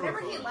 He was Whenever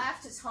he terrifying.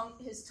 laughed,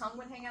 his tongue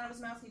would hang out of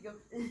his mouth. He'd go.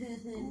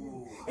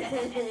 Ooh.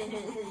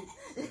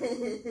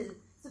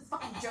 It's a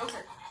fucking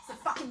Joker. It's a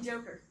fucking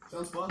Joker.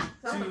 Sounds fun.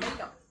 Tell him to make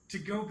him. To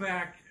go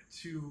back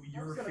to I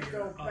your was gonna fear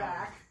go of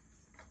back.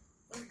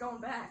 We're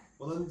going back.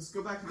 Well, then let's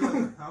go back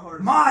together. How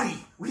hard? Marty,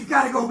 we've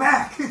got to go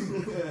back.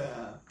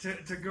 Yeah.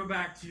 to go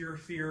back to your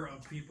fear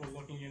of people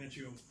looking in at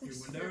you through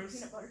windows.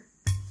 Peanut butter.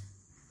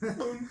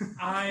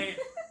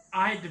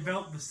 I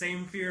developed the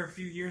same fear a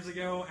few years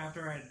ago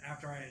after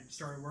I had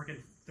started working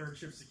third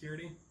shift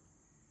security.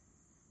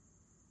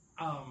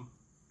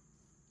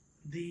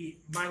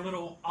 My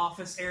little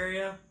office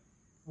area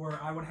where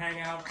I would hang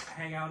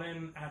out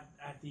in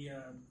at the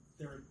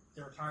their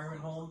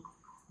retirement home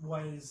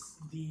was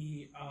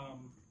the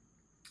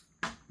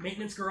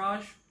maintenance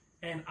garage,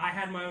 and I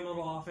had my own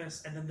little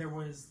office, and then there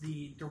was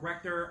the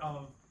director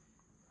of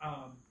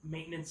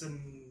maintenance and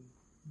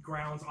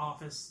grounds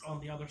office on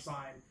the other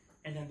side,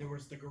 and then there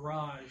was the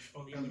garage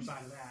on the other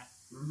side of that,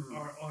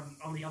 or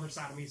on the other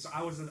side of me. So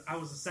I was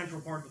a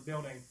central part of the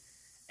building,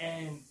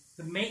 and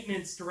the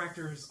maintenance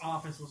director's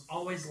office was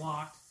always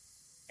locked,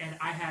 and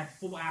I had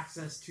full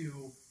access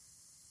to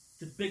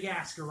the big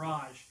ass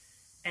garage,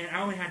 and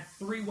I only had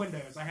 3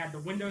 windows. I had the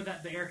window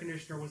that the air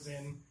conditioner was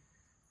in,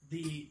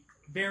 the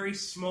very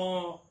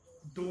small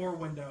door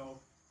window,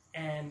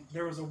 and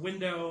there was a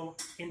window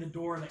in the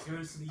door that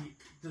goes to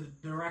the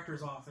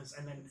director's office,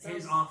 and then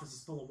his office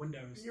is full of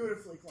windows.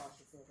 Beautifully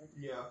claustrophobic.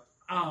 Yeah.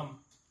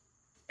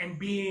 And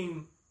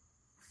being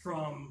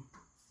from,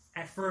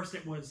 at first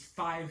it was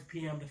 5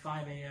 p.m. to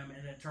 5 a.m.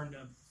 and it turned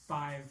to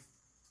 5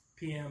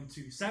 p.m.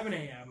 to 7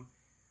 a.m.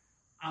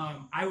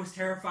 I was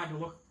terrified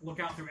to look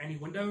out through any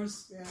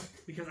windows Yeah.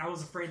 because I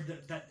was afraid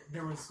that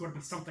there was going to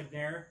be something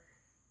there.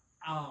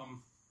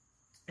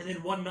 And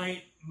then one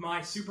night,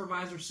 my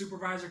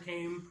supervisor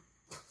came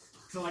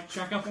to like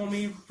check up on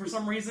me for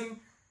some reason,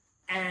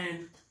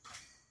 and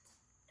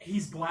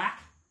he's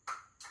black.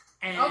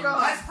 And Oh,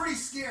 God. That's pretty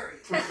scary.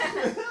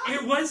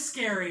 it was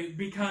scary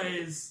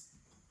because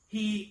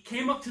he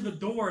came up to the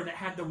door that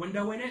had the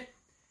window in it,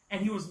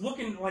 and he was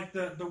looking like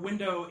the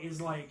window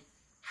is like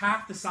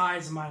half the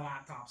size of my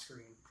laptop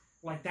screen.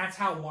 Like, that's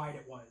how wide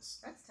it was.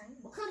 That's tiny.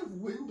 What kind of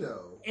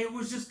window? It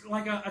was just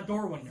like a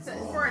door window. So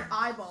for an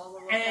eyeball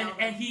to look And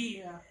out. he,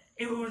 Yeah.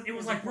 it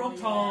was like real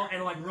tall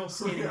and like real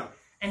skinny. Yeah.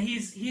 And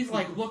he's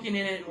like looking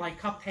in it, like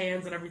cupped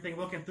hands and everything,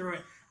 looking through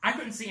it. I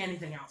couldn't see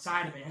anything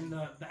outside of it, and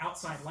the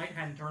outside light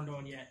hadn't turned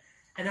on yet.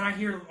 And then I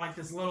hear like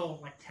this little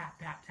like tap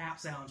tap tap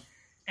sound,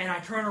 and I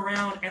turn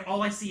around and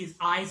all I see is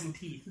eyes and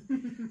teeth.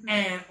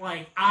 And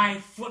like I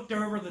flipped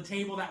over the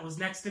table that was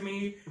next to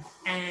me,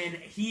 and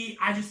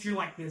I just hear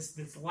like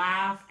this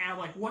laugh, and I'm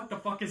like, what the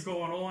fuck is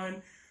going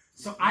on?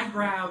 So I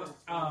grab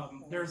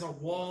there's a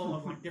wall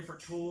of like different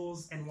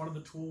tools, and one of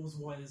the tools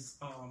was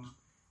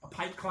a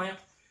pipe clamp.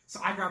 So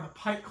I grab a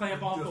pipe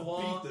clamp off the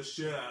wall, Beat the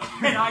shit out of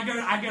and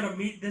I go to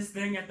meet this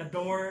thing at the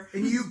door,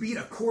 And you beat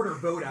a quarter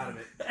boat out of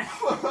it.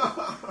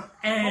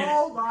 and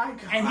Oh my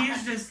god. and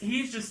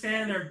he's just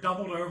standing there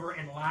doubled over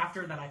in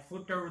laughter that I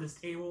flipped over this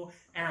table,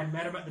 and I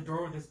met him at the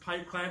door with his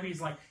pipe clamp.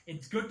 He's like,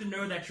 "It's good to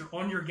know that you're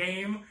on your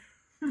game,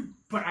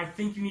 but I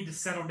think you need to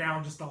settle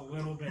down just a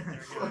little bit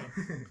there, guy."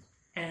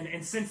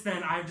 And since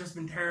then, I've just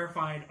been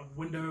terrified of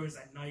windows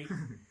at night.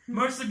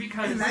 Mostly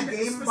because... And that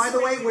game, by the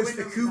way, was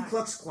the Ku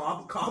Klux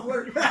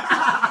Cobbler.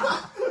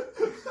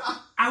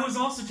 I was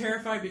also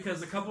terrified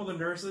because a couple of the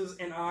nurses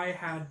and I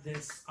had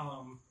this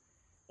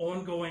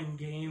ongoing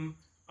game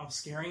of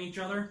scaring each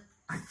other.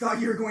 I thought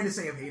you were going to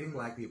say of hating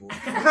black people.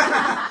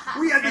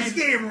 We had this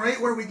game, right,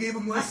 where we gave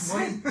them less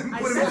money and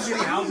put them in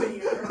shitty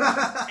housing.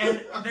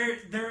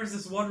 And there was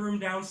this one room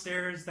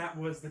downstairs that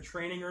was the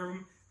training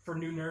room for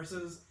new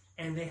nurses,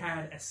 and they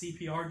had a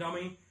CPR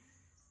dummy,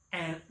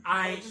 and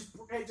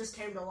It just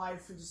came to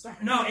life and just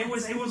started. No, it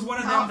was one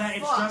of them Oh, that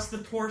it's fuck. just the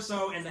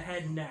torso and the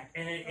head and neck,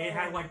 and it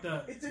had like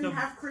the. It didn't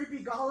have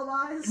creepy gollum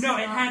eyes. No,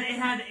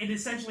 it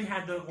essentially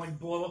had the like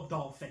blow up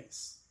doll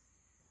face,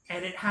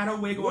 and it had a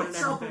wig on and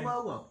What's a everything.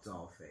 blow-up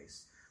doll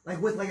face?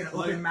 Like with like an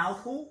open mouth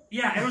hole?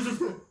 Yeah, it was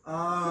just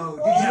Oh,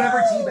 did you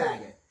ever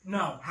teabag it?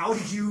 no. How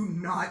did you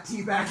not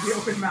teabag the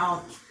open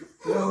mouth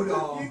blow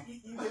doll? You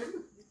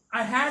didn't?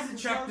 I had to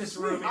check this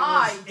room.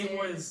 I It did.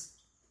 was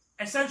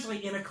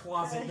essentially in a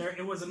closet.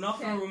 It was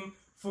enough Okay. room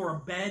for a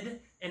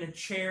bed and a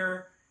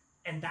chair,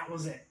 and that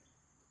was it.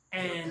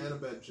 And a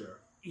bed chair.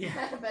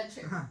 yeah. I bet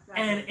you.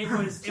 And it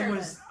was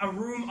Sure a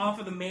room off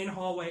of the main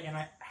hallway, and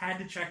I had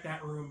to check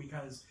that room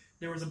because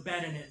there was a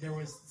bed in it. There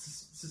was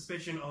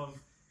suspicion of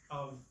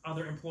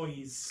other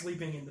employees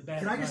sleeping in the bed.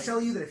 Can I at just night.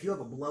 tell you that if you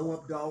have a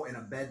blow-up doll in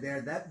a bed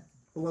there, that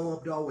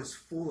blow-up doll was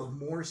full of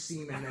more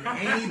semen than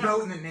any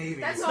boat in the Navy.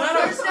 That's It's all. not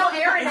a- There's no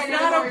air in it It's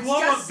anymore. not a It's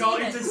blow-up just doll.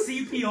 semen. It's a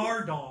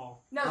CPR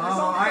doll. No, there's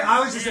Oh, only I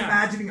was just Yeah.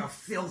 imagining a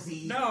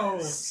filthy, No.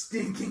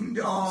 stinking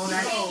doll You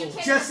that can't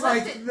just even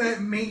like lift it. the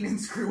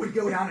maintenance crew would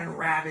go down and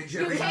ravage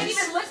You everything. can't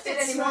even lift it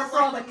It anymore smells for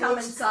all like the the cum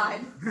most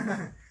inside.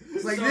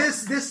 It's like So-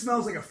 this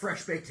smells like a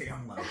fresh baked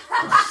ham loaf.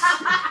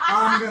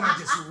 I'm gonna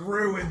just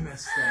ruin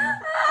this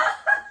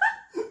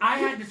thing. I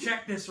had to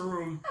check this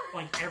room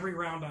like every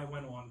round I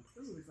went on.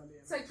 This will be fun to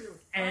It's like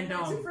And, Five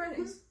Nights at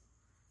Freddy's.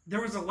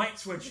 There was a light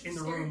switch in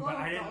the Scary room, but I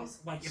blow-up didn't dolls.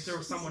 like if there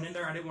was someone in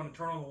there. I didn't want to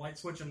turn on the light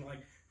switch and like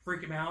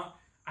freak him out.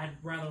 I'd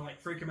rather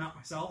like freak him out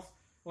myself,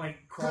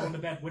 like crawl into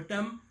bed with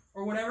them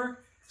or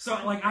whatever. So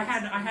like I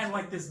had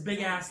like this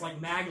big ass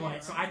like mag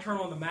light, so I turn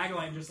on the mag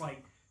light and just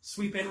like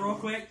sweep in real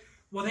quick.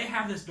 Well, they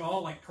have this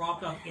doll like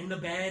propped up in the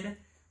bed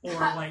or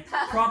like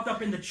propped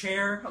up in the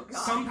chair. Oh, God.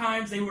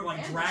 Sometimes they would like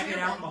And the drag it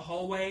chair out bed. in the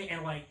hallway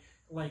and like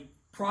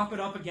prop it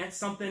up against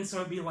something, so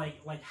it'd be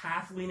like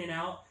half leaning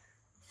out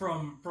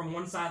from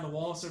one side of the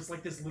wall. So it's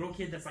like this little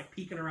kid that's like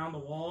peeking around the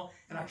wall,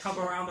 and I come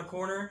around the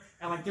corner,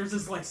 and like there's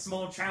this like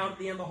small child at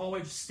the end of the hallway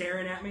just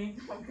staring at me.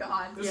 Oh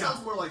God. This Yeah.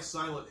 sounds more like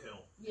Silent Hill.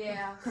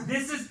 Yeah.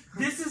 This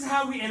is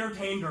how we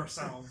entertained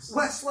ourselves.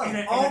 Let's slow. In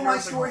a All my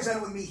nursing stories home.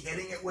 end with me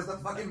hitting it with a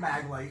fucking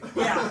mag light.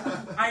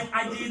 Yeah,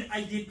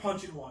 I did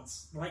punch it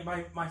once. Like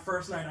my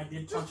first night, I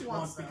did punch Just it once,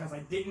 once though. because I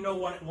didn't know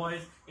what it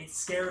was. It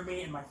scared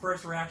me, and my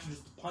first reaction was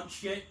to punch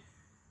shit.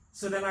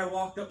 So then I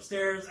walked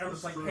upstairs, and I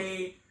was That's like, true.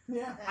 "Hey,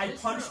 Yeah. I That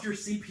is punched true. your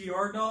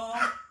CPR doll.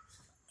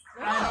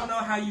 I don't know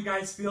how you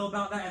guys feel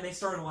about that." And they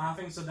started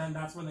laughing. So then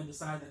that's when they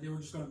decided that they were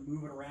just going to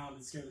move it around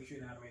and scare the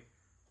shit out of me.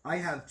 I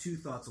have two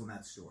thoughts on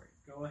that story.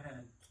 Go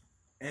ahead.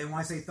 And when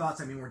I say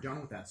thoughts, I mean we're done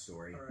with that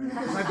story. All right.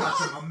 'Cause I've got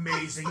some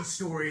amazing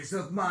stories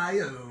of my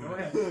own. Go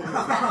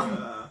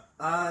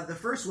ahead. The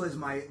first was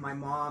my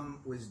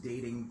mom was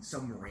dating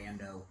some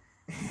rando,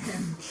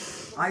 and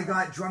I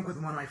got drunk with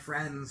one of my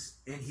friends,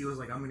 and he was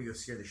like, "I'm gonna go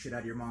scare the shit out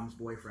of your mom's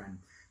boyfriend,"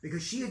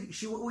 because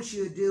what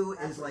she would do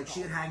is like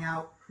she'd hang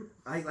out.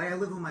 I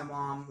lived with my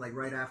mom like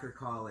right after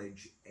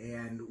college,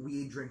 and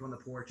we'd drink on the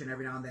porch, and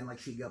every now and then like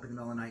she'd go up in the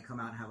middle of the night, come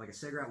out and have like a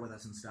cigarette with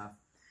us and stuff.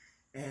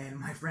 And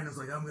my friend was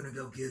like, "I'm gonna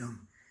go get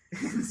him,"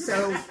 And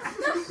so my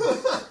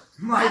That's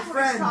what it's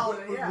friend called,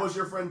 yeah. Was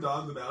your friend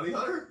Dog the Bounty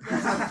Hunter?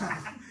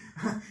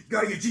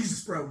 gotta get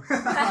Jesus, bro.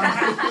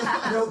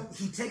 No,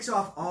 he takes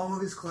off all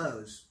of his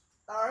clothes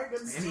Alright,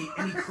 good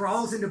and he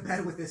crawls into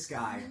bed with this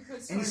guy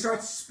and he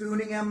starts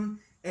spooning him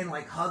and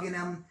like hugging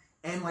him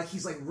and like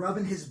he's like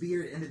rubbing his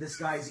beard into this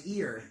guy's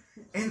ear.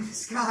 And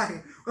this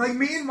guy, like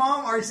me and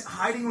mom are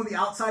hiding on the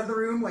outside of the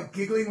room, like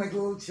giggling like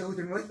little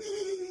children, like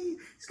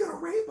he's gonna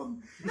rape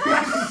him.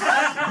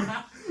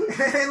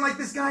 And like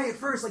this guy at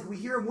first, like we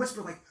hear him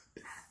whisper like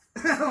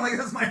Beth. Like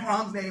that's my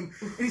mom's name.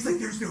 And he's like,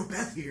 there's no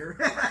Beth here.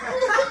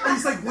 And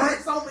he's like, what?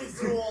 It's only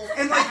Zool.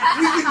 And like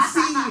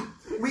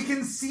we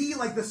can see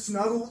like the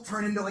snuggle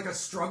turn into like a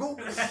struggle.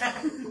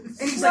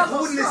 And he's like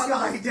holding this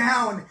guy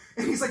down.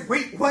 And he's like,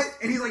 wait, what?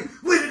 And he's like,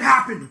 let it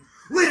happen.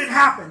 Let it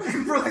happen.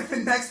 And for like the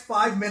next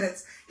 5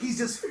 minutes, he's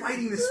just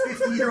fighting this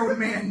 50-year-old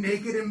man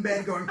naked in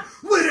bed going,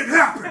 let it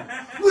happen.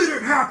 Let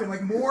it happen.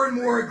 Like more and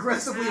more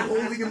aggressively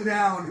holding him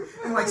down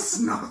and like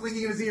snuggling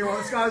in his ear while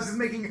this guy was just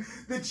making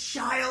the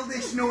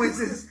childish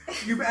noises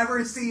you've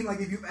ever seen.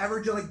 Like if you've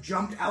ever just like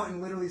jumped out and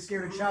literally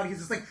scared a child, he's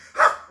just like,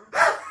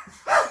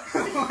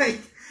 like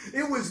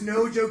it was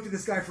no joke to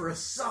this guy for a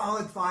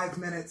solid 5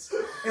 minutes.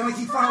 And like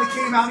he finally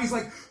came out and he's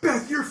like,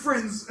 Beth, your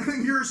son's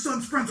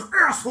friends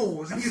are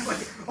assholes. And he's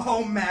like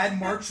all mad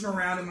marching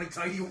around in like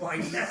tidy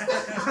white.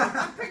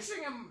 I'm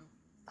picturing him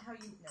how you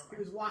know. He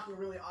was walking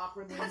really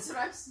awkwardly. That's what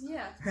I've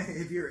yeah.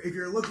 If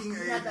you're looking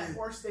He had that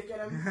horse stick in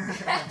him.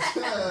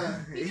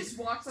 He just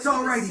walks like it's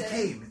all he right, was he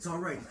sitting. came. It's all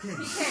right, he came.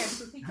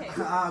 He came.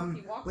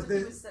 He walked But like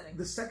he was sitting.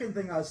 the second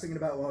thing I was thinking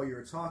about while you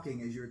were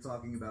talking is you were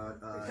talking about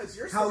Because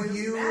your how story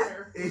doesn't you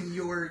matter. and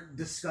your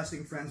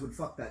disgusting friends would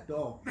fuck that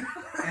doll.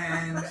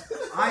 And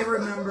I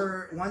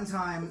remember one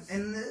time,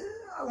 and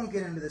I won't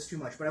get into this too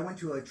much, but I went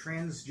to a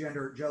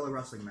transgender Jello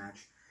wrestling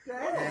match. Good.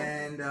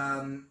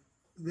 And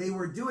they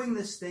were doing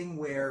this thing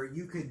where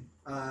you could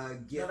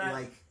get So that-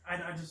 like... I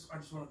just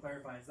want to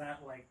clarify. Is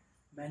that like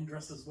men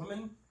dressed as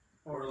women?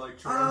 Or like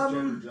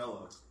transgender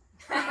Jello?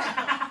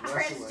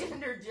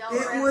 Transgender jello.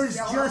 It was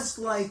just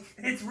like...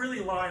 It's really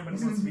lime, but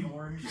it's supposed to be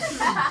orange.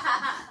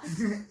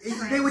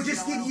 They would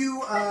just give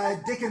you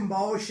dick and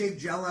ball shaped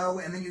Jello,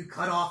 and then you'd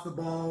cut off the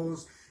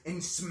balls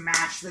and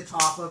smash the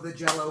top of the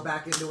Jello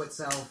back into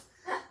itself.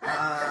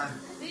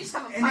 They just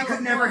have a And they pile could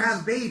of never balls.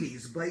 have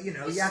babies, but you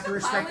know, you have to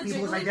respect Pile of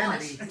people's jiggly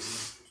identity.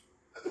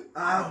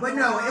 But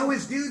no, it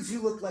was dudes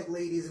who looked like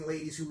ladies and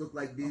ladies who looked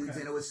like dudes,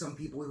 and it was some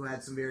people who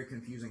had some very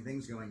confusing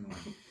things going on.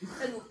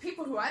 And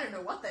people who I don't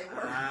know what they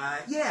were.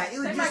 Yeah, it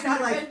would They just might be not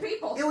have like been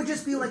people. it would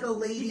just be like a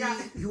lady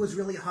who was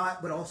really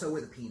hot, but also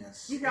with a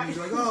penis. You got- and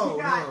you'd be like, oh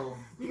you got- no.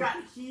 You got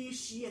he,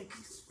 she, and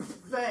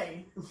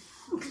they.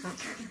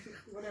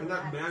 Whatever. And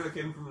that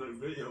mannequin from the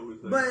video was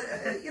there.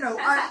 But you know,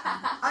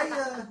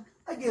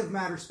 I give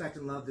mad respect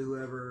and love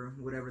to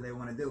whatever they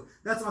want to do.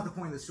 That's not the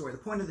point of the story. The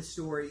point of the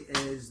story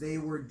is they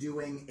were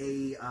doing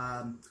a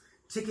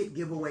ticket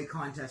giveaway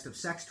contest of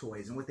sex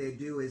toys, and what they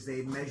do is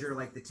they measure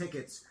like the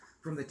tickets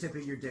from the tip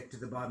of your dick to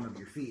the bottom of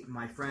your feet. And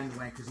my friend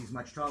went because he's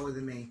much taller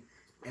than me,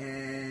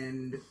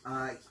 and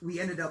we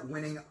ended up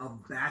winning a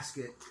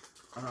basket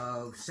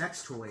of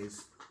sex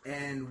toys,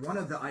 and one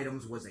of the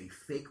items was a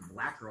fake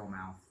black girl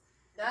mouth.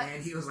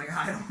 And he was like,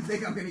 I don't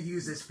think I'm going to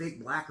use this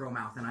fake black girl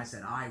mouth. And I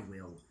said, I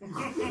will.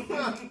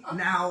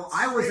 Now,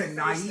 I was a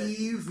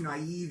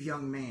naive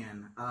young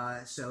man.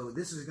 So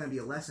this is going to be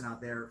a lesson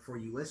out there for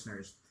you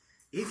listeners.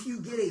 If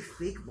you get a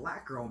fake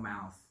black girl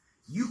mouth,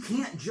 you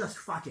can't just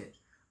fuck it.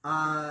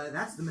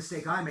 That's the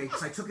mistake I made,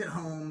 because I took it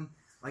home,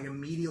 like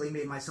immediately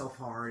made myself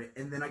hard,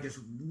 and then I just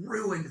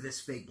ruined this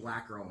fake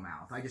black girl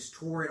mouth. I just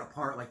tore it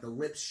apart, like the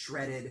lips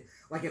shredded,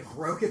 like it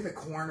broke at the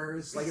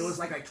corners, like it was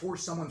like I tore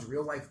someo's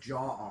real life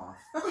jaw off.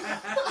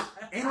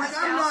 And like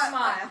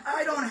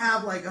I don't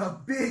have like a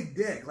big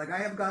dick, like I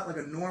have got like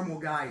a normal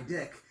guy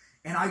dick,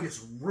 and I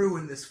just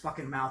ruined this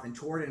fucking mouth and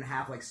tore it in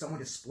half like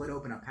someone just split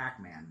open a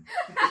Pac-Man.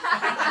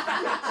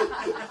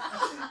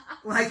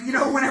 Like, you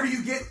know, whenever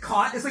you get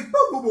caught, it's like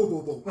boom, boom, boom,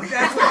 boom, boom. Like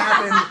that's what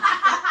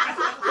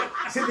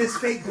happened to this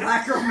fake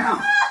black girl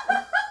mouth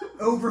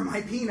over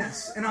my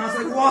penis. And I was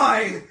like,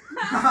 why?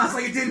 I was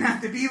like, it didn't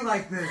have to be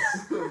like this.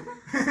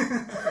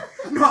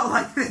 Not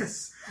like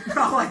this.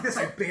 Not like this.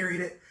 I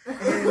buried it.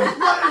 And what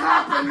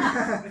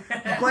happened?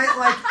 But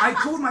like, I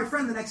told my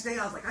friend the next day,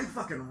 I was like, I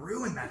fucking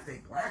ruined that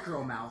fake black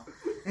girl mouth.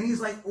 And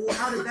he's like, well,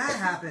 how did that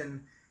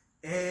happen?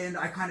 And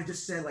I kind of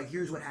just said, like,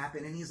 here's what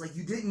happened. And he's like,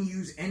 you didn't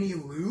use any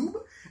lube?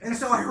 And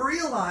so I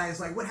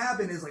realized, like, what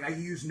happened is, like, I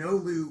used no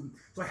lube.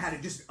 So I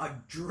had just a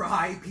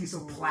dry piece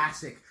of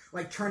plastic,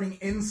 like, turning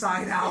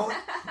inside out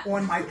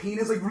on my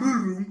penis, like, it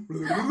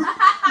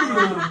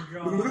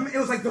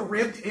was like the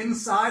ribbed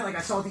inside. Like,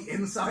 I saw the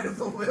inside of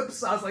the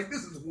lips. I was like,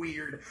 this is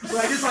weird. But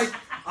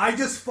I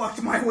just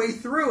fucked my way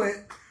through it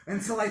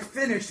until I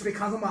finished,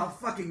 because I'm a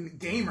fucking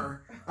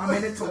gamer. I'm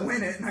in it to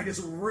win it, and I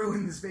just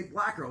ruined this big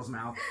black girl's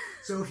mouth.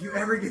 So if you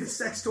ever get a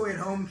sex toy at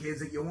home, kids,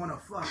 that you want to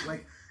fuck,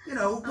 like, you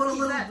know, put a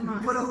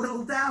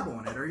little dab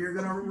on it, or you're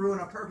gonna ruin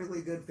a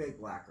perfectly good fake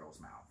black girl's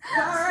mouth.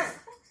 Alright.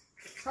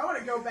 I want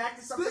to go back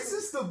to something. This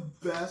is the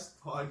best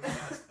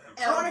podcast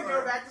ever. I want to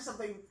go back to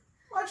something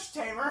much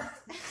tamer.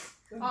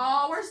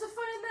 Oh, where's the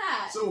fun in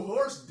that? So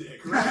horse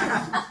dick, right?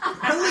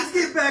 Now let's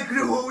get back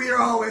to what we are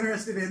all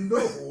interested in,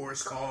 the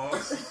horse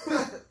cause.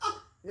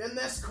 In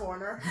this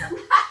corner.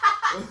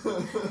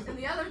 In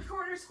the other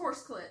corner's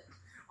horse clit.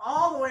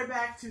 All the way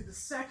back to the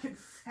second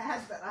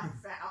fad that I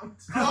found.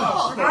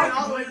 Oh, We're I going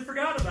all the way completely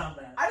forgot about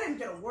that. I didn't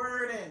get a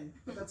word in,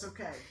 but that's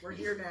okay. We're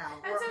here now.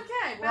 That's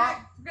okay.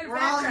 We're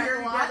all here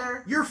backtrack a lot.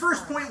 together. Your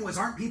first point was,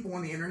 aren't people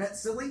on the internet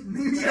silly?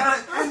 You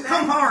gotta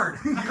come hard.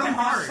 Come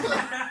hard.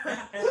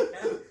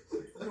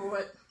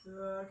 What?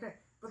 Okay.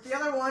 But the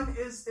other one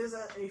is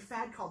a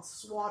fad called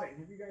swatting.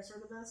 Have you guys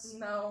heard of this?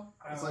 No.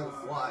 It's like with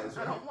flies,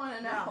 I right? don't want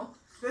to know.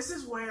 This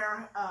is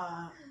where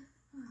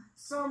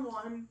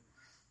someone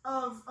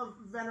of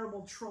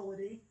venerable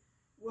trollity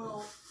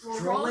will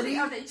Trollity?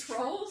 Are they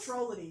trolls?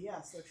 Trollity,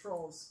 yes, they're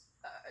trolls.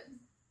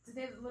 Do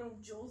they have little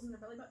jewels in their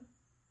belly button?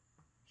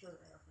 Sure.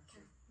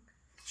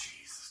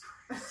 Jesus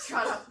Christ.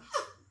 Shut up.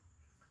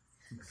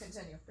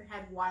 Continue. They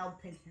had wild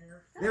pink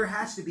hair. There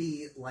has to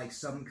be like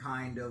some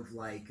kind of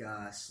like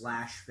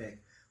slash fic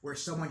where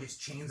someone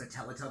just chains a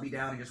Teletubby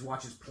down and just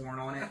watches porn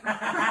on it. And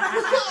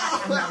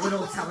that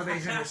little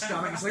television in their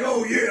stomach is like,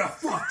 oh yeah,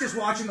 fuck, just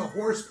watching the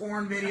horse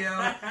porn video.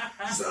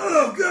 Just,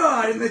 oh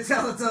god, and the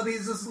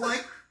Teletubby's just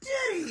like,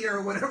 Diddy,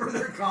 or whatever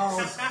they're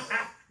called.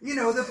 You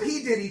know, the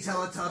P. Diddy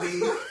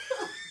Teletubby.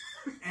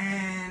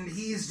 And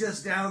he's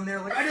just down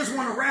there like, I just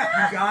want to rap,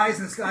 you guys.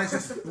 And this guy's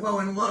just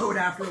blowing load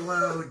after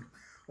load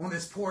on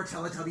this poor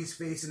Teletubby's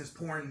face in his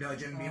porn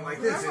dungeon, being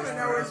like, this What I is want to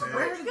know is, worth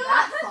where it. did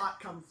that thought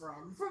come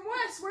from? From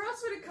Wes, where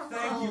else would it come from?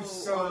 Thank you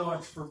so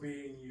much for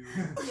being you.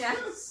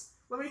 Yes.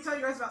 Let me tell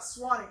you guys about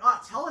swatting.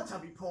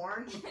 Teletubby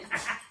porn.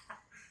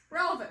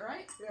 Relevant,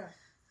 right? Yeah.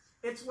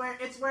 It's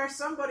where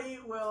somebody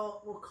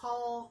will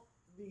call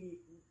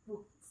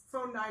will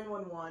phone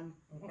 911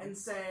 and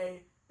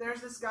say,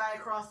 there's this guy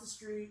across the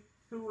street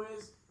who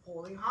is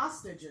holding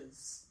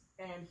hostages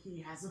and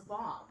he has a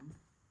bomb.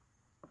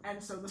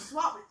 And so the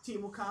SWAT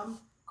team will come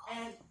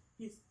and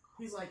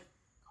he's like,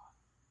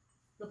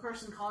 the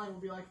person calling will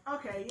be like,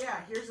 okay,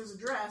 yeah, here's his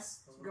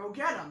address, go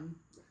get him.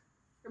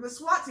 And the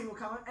SWAT team will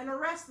come and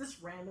arrest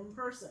this random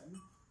person.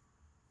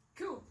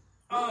 Cool.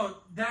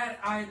 Oh, that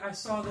I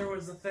saw there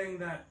was a thing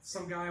that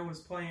some guy was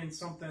playing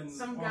something.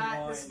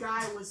 This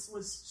guy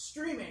was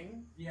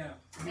streaming. Yeah.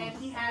 And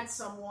he had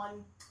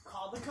someone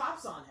call the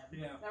cops on him.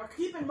 Yeah. Now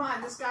keep in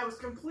mind, this guy was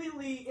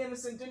completely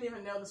innocent, didn't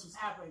even know this was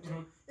happening to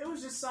him. It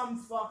was just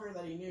some fucker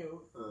that he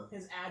knew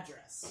his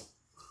address.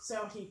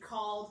 So he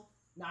called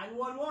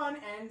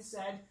 911 and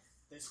said,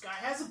 this guy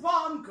has a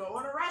bomb, go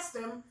and arrest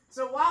him.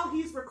 So while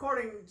he's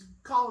recording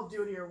Call of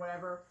Duty or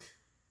whatever,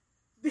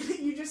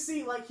 you just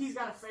see, like, he's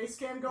got a face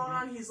cam going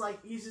on. He's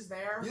just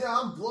there. Yeah,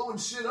 I'm blowing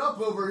shit up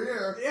over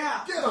here.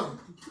 Yeah. Get him!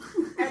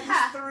 And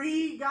these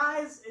three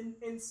guys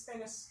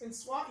in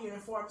SWAT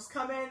uniforms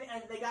come in,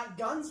 and they got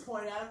guns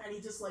pointed at him, and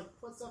he just, like,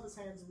 puts up his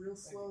hands real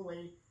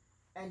slowly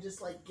and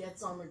just, like,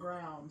 gets on the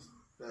ground.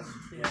 Best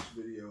Twitch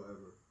video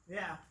ever.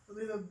 Yeah. It'll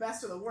be the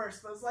best or the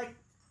worst, but it's like,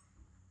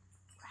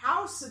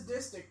 how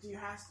sadistic do you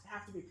have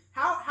to be?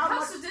 How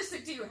much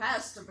sadistic do you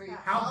have to be?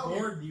 How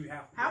bored do you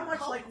have to be? How much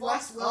How like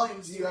Wes fucked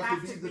Williams up do you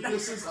have to be that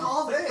this is a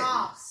call the thing?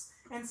 cops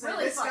and say,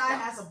 Really this fucked guy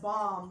up. has a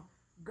bomb,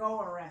 go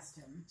arrest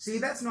him. See,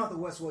 that's not the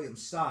Wes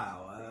Williams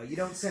style. You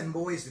don't send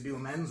boys to do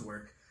men's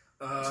work.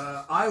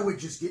 I would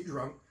just get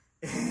drunk,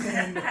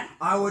 and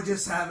I would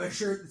just have a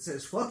shirt that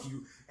says, fuck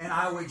you, and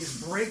I would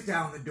just break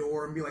down the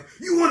door and be like,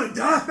 you want to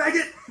die,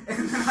 faggot?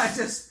 And then I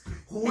just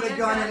hold a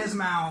gun in his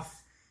mouth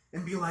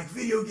and be like,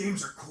 video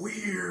games are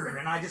queer,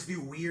 and I just do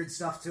weird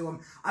stuff to him.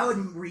 I would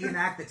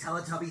reenact the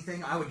Teletubby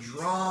thing. I would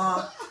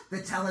draw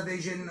the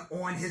television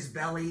on his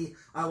belly.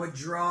 I would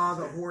draw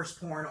the horse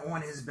porn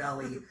on his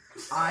belly.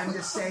 I'm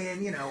just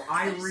saying, you know,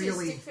 I just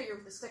really... see a stick figure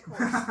with a stick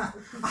horse.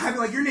 I'm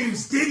like, your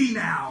name's Diddy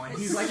now, and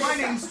he's like, my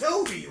name's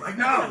Toby. Like,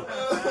 no.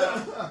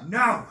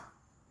 No.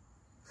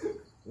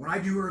 When I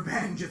do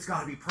revenge, it's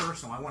gotta be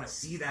personal. I want to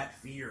see that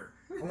fear.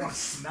 I want to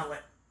smell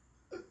it.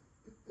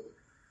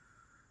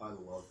 I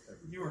love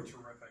everything. You are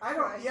terrific. I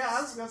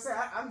was gonna say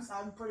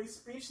I'm pretty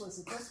speechless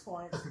at this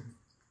point.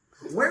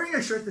 Wearing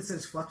a shirt that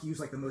says "fuck you" is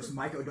like the most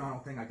Mike O'Donnell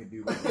thing I could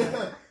do.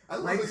 I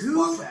love Like, this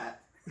who- fuck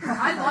hat.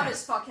 I love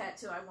his fuck hat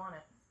too. I want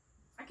it.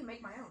 I can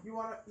make my own. You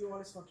want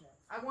his fuck hat?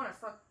 I want to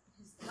fuck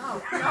his...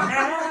 No.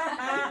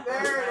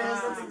 There it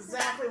is. That's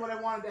exactly what I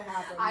wanted to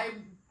happen. I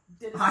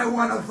did it. I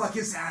want to fuck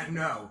his hat.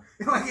 No,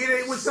 like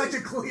it was such a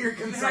clear, You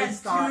concise had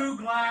thought. 2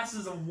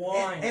 glasses of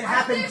wine. It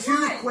happened did too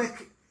one.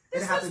 quick.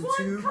 This It happened was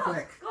one too cup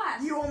quick.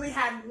 glass. You only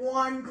had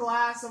one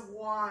glass of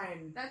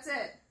wine. That's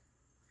it.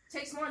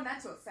 Takes more than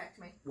that to affect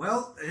me.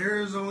 Well,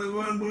 there's only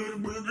one. No,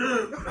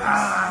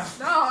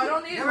 I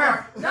don't need Come more.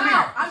 here. No, Come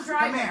here. I'm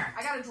driving. Come here.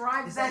 I gotta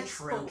drive. Is that these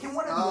true? fools. Can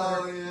one of the Oh,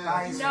 other yeah.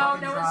 guys No,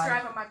 fucking no one's drive?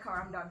 driving my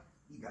car. I'm done.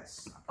 You guys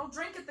suck. I'll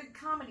drink at the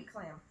comedy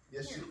clam.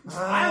 Yes, you.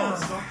 I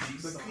always thought she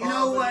The sucked. You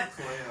know what?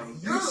 Clam. You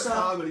You're the suck.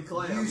 comedy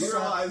clam. You You suck.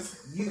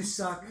 realize? You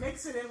suck.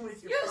 Mix it in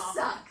with your You coffee.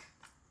 suck.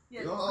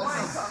 Yeah, Oh, wine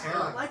that's talking.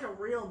 terrible. Like a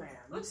real man.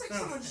 Looks like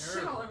Sounds someone shit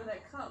terrible. all over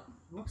that cup.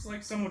 Looks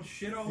like someone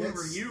shit all It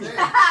over you.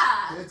 stinks.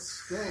 It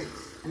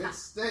stinks. It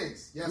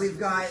stinks. Yes, We've Mr.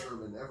 got-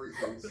 Sherman,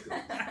 everything stinks.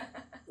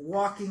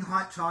 Walking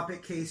Hot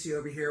Topic Casey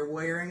over here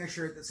wearing a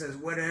shirt that says,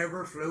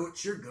 whatever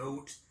floats your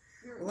goat.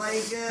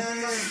 Like,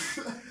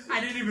 I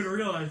didn't even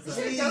realize that.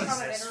 Shit, don't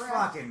have it Jesus in a wrap.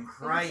 fucking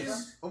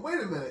Christ. Oh,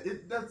 wait a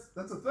minute. That's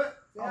a thing.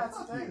 Yeah, that's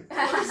fuck the thing.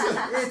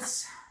 you.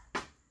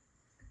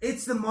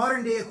 It's the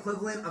modern day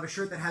equivalent of a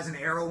shirt that has an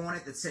arrow on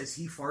it that says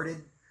he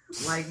farted.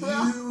 Like,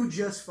 you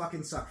just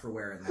fucking suck for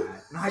wearing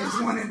that. And I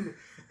just wanted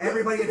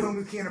everybody at home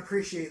who can't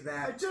appreciate I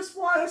that. just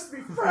want us to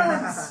be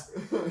friends.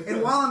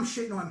 And while I'm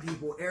shitting on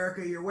people,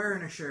 Erica, you're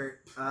wearing a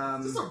shirt.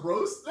 Is this a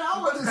roast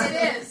now? What is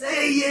It is.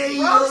 Hey,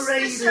 yeah, Roast you're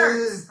the right.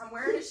 shirts. I'm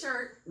wearing a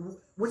shirt.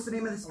 What's the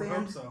name of this I hope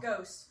band? so.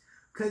 Ghost.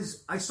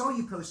 Because I saw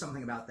you post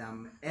something about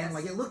them, and Yes.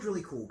 like it looked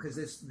really cool. Because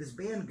this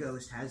band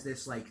Ghost has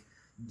this like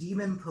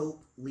demon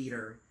pope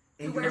leader,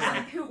 and you're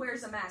like, Who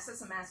wears a mask?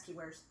 That's a mask he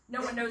wears. No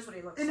one knows what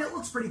he looks and like. it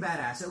looks pretty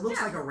badass. It looks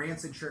Yeah. like a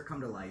rancid shirt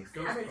come to life.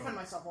 I made fun of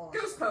myself all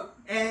Ghost Pope.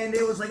 And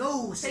it was like,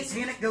 oh,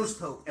 satanic Ghost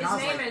Pope. And His I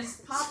was name like,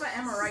 is Papa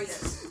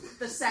Emeritus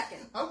the Second.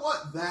 I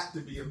want that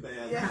to be a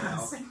band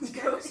now.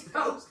 Ghost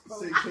Pope.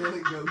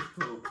 Satanic Ghost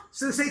Pope.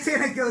 so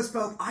satanic Ghost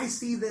Pope. I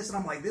see this, and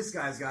I'm like, this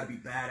guy's got to be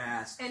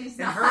badass. And he's And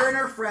not. her and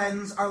her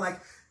friends are like,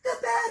 the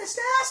baddest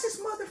ass is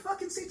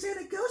motherfucking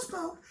satanic Ghost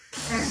Pope.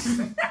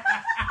 And,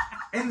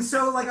 and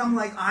so, like,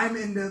 I'm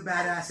into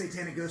badass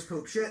satanic Ghost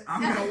Pope shit.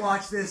 I'm gonna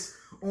watch this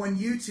on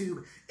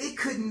YouTube. It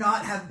could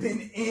not have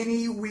been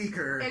any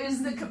weaker. It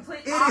is the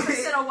complete It-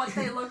 opposite of what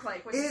they look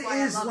like. Which is It why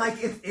I is love like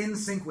it. if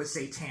NSYNC was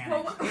satanic.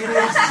 Well, what- It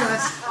is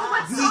just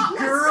What the song did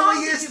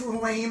girliest, you-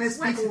 lamest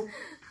what- people.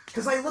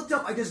 Because I looked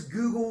up, I just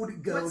Googled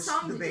What Ghost,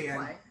 song the did you band,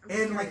 play? I'm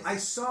just and like I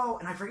curious. saw,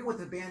 and I forget what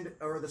the band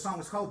or the song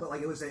was called, but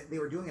like it was they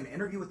were doing an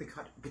interview with the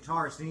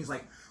guitarist, and he's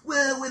like,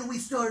 "Well, when we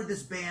started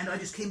this band, I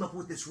just came up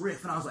with this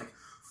riff," and I was like,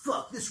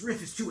 "Fuck, this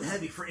riff is too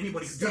heavy for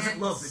anybody who doesn't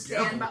love the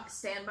devil."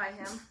 Stand by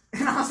him.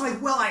 And I was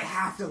like, "Well, I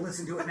have to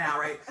listen to it now,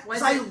 right?" Was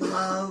Because I it-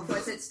 love.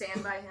 Was it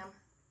Stand by Him?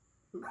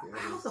 Who How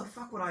cares? the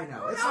fuck would I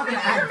know? It's No, not maybe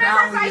gonna you add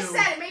remember value. if I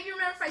said it. Maybe you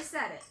remember if I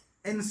said it.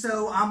 And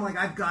so I'm like,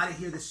 I've got to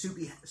hear the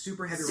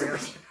super heavy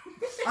riff.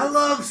 I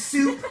love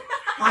soup.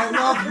 I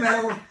love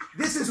metal.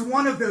 This is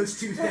one of those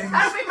two things.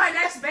 That'll be my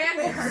next band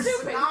name. It's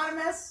Stupid.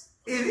 anonymous.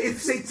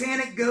 If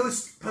Satanic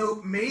Ghost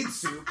Pope made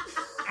soup,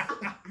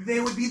 they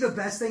would be the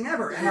best thing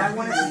ever. And I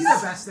want to see the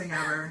best thing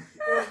ever.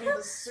 It would be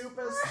the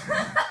soupest.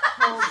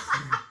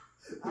 I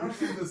Who would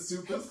be the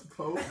soupest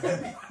Pope? He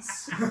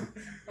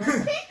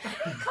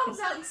comes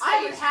out and I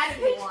haven't says, had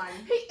any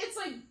wine.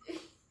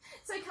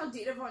 It's like how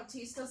Dita Von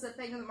Teese does that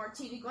thing in the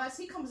martini glass.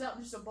 He comes out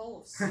with just a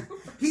bowl of soup.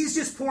 He's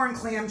just pouring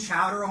clam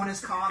chowder on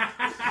his cock.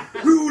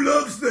 Who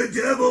loves the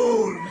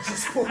devil?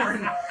 Just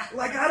pouring.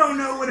 Like, I don't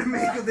know what to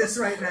make of this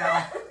right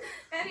now.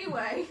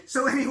 Anyway,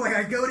 So anyway,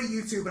 I go to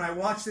YouTube and I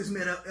watch this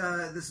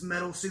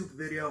metal soup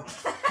video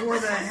for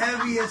the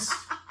heaviest,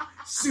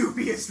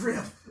 soupiest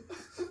riff.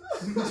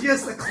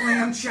 Just the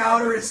clam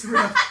chowderest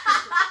riff.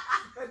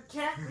 That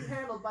can't be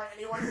handled by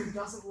anyone who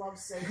doesn't love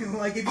Satan.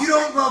 Like, if you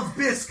don't love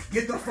bisque,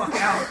 get the fuck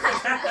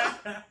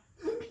out.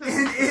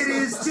 And it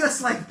is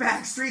just like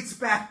Backstreet's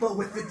Back, but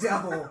with the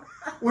devil.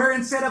 Where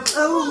instead of,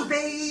 oh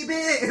baby,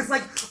 it's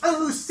like,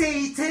 oh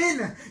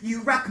Satan,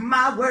 you rock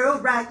my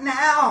world right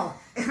now.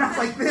 And I'm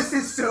like, this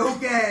is so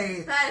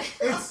gay.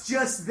 It's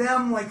just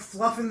them, like,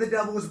 fluffing the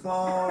devil's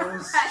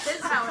balls. that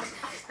is how it,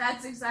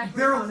 that's exactly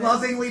They're how it is.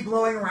 lovingly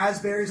blowing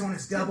raspberries on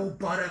his devil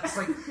buttocks,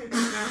 like,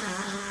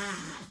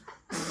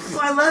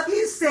 I love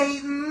you,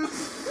 Satan.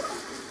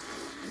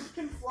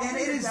 And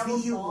it is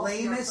the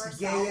lamest,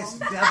 gayest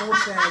devil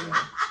thing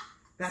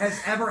that has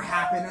ever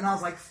happened. And I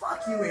was like,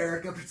 fuck you,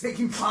 Erica, for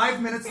taking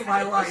 5 minutes of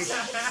my life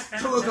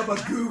to look up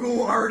a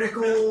Google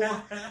article.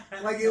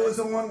 Like, it was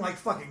on, like,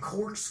 fucking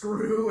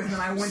Corkscrew. And then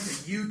I went to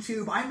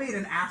YouTube. I made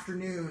an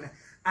afternoon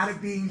out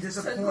of being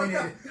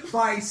disappointed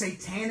by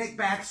satanic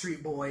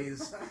Backstreet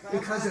Boys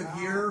because of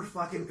your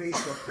fucking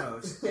Facebook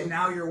post. And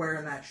now you're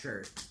wearing that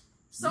shirt.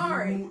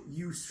 Sorry.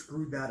 You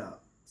screwed that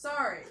up.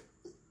 Sorry.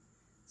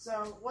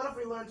 So, what have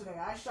we learned today?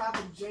 I shop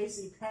at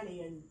J.C.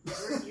 Penney, and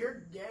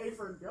you're gay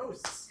for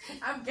ghosts.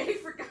 I'm gay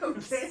for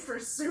ghosts. Gay for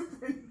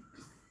soup and...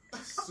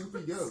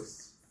 Soupy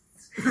ghosts.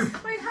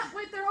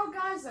 Wait, they're all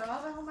guys though. How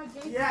the hell am I gay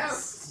for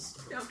Yes.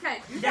 ghosts? Okay.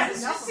 Yes.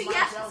 It's Enough just of a my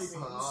yes. jelly beans.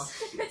 Aw,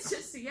 It's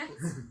just a yes.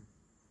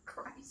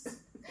 Christ.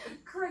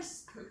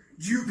 Christ.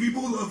 You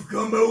people love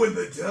gumbo and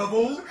the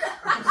devil?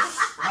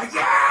 Like,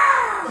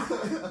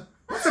 yeah!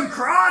 Put some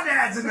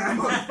crawdads in that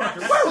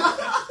motherfucker. Woo!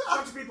 A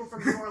bunch of people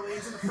from New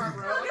Orleans in the front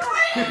row.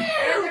 And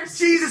they're,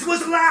 Jesus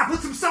was alive. Put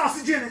some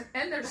sausage in it.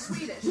 and they're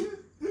Swedish.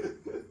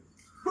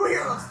 Who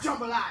here loves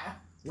jambalaya?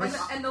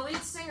 And the lead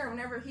singer,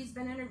 whenever he's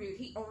been interviewed,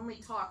 he only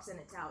talks in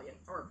Italian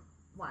or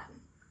Latin.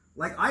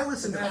 Like, I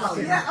listen to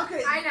fucking... Yeah,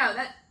 okay. I know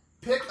that.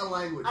 Pick a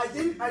language. I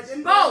didn't Both.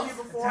 know you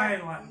before.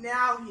 Italian Latin.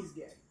 Now he's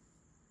gay.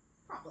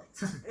 Probably.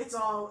 It's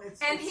all. It's.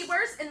 And it's, he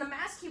wears, and the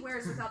mask he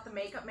wears without the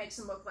makeup makes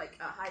him look like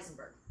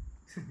Heisenberg.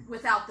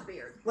 Without the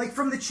beard. Like,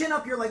 from the chin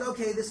up, you're like,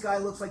 okay, this guy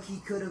looks like he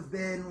could have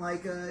been,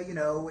 like,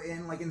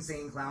 in, like,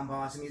 Insane Clown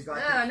Boss, and he's got...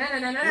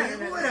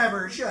 No.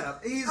 Whatever, shut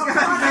up. He's Oh, got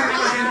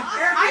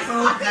I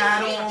bow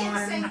hat fucking on.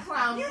 hate Insane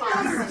Clown You're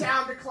Boss.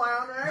 down to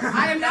clown, right?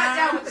 I am not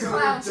down with the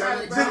clown,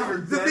 Charlie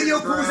Brown. The video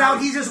pulls out,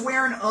 he's just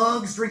wearing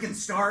Uggs, drinking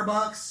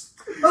Starbucks.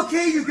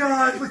 Okay, you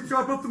guys, let's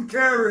chop up some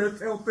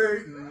carrots, help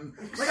Peyton.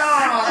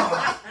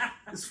 Like,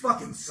 this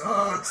fucking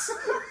sucks.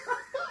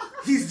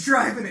 He's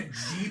driving a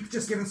Jeep,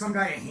 just giving some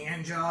guy a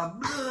hand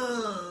job.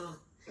 Ugh.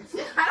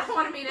 I don't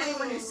want to meet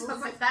anyone who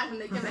sounds like that when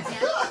they give a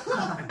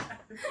hand.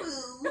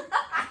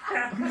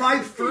 My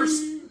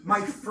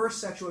first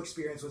sexual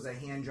experience was a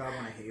hand job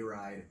on a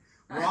hayride.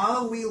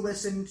 While we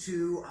listened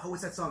to,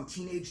 what's that song,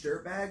 Teenage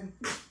Dirtbag?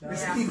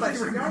 Does anybody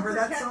remember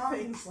that song?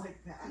 Things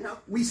like that.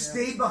 Nope. We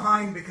stayed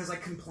behind because I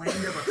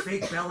complained of a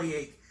fake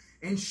bellyache,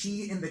 and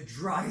she, in the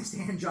driest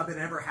hand job that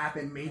ever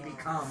happened, made me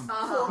come.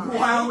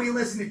 While we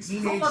listened to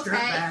Teenage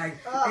Dirtbag,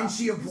 and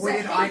she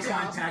avoided eye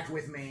contact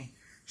with me.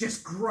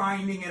 Just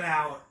grinding it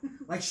out.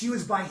 Like she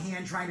was by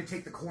hand trying to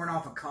take the corn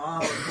off a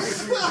cob.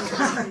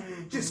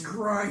 Just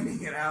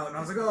grinding it out. And I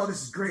was like, oh,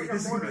 this is great.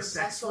 This is going to be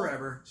sex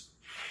forever.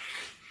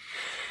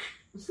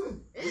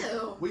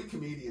 Ew. We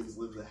comedians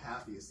live the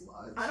happiest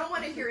lives. I don't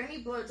want to hear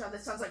any blowjob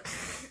that sounds like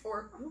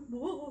or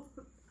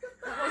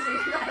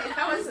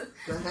that wasn't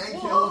The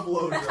Hank Hill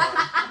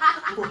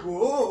blowjob.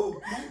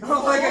 Whoa.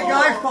 Like a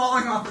guy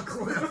falling off a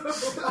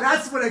cliff.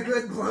 That's what a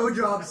good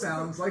blowjob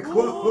sounds like.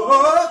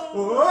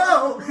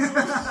 Whoa.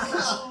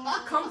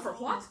 Come for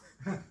what?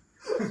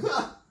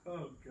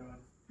 Oh god.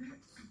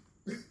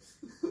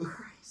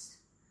 Christ.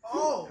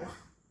 Oh.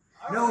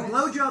 No, a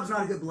blowjob's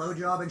not a good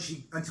blowjob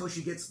until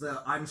she gets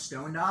the I'm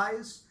stoned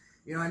eyes.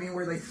 You know what I mean?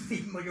 Where they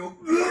go,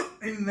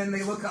 and then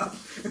they look up,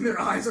 and their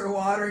eyes are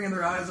watering, and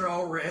their eyes are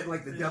all red,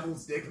 like the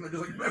devil's dick, and they're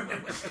just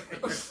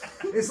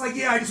like... It's like,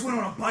 yeah, I just went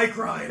on a bike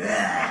ride.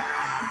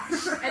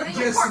 And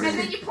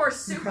then you pour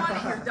soup on it,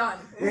 and you're done.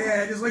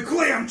 Yeah, just like,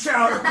 clam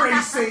chowder,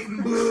 praise Satan.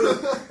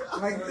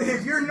 Like,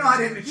 if you're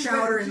not into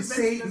chowder and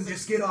Satan,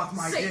 just get off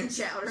my Satan dick.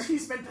 chowder.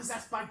 He's been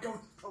possessed by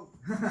ghost pope.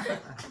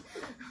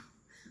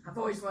 I've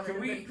always wanted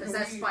to be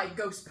possessed by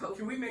Ghost Pope.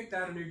 Can we make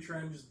that a new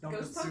trend? Just dumping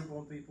Ghost Pope? soup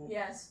on people?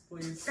 Yes.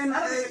 Please. And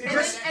And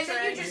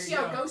then you just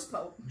yell Ghost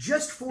Pope.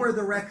 just for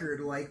the record,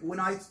 like, when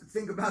I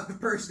think about the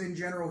person in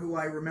general who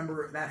I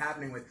remember that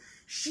happening with,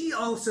 she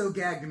also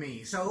gagged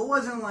me. So it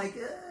wasn't like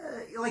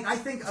I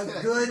think a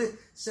good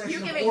session You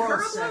of giving her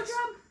oral a sex...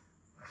 blowjob?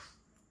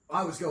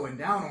 I was going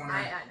down on her.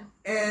 I know.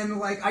 And,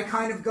 like, I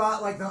kind of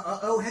got, like,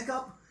 the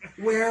hiccup,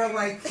 where,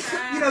 like,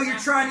 you're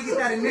trying to get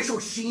that initial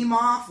sheem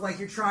off, like,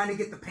 you're trying to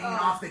get the paint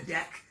off the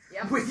deck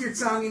with your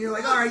tongue, and you're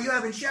like, alright, you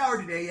haven't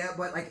showered today yet,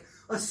 but, like,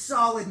 a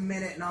solid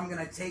minute, and I'm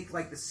gonna take,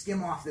 like, the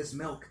skim off this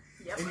milk.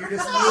 Yep. And you're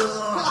just,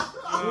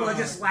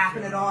 just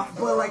lapping it off.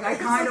 But, like, I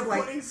kind of,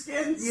 like... Pudding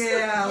skins.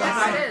 Yeah,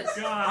 like, Yes, it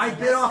is. I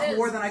bit off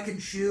more than I can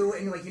chew,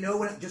 and, like,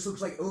 when it just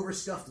looks like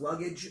overstuffed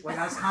luggage, like,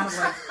 I was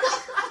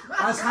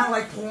kind of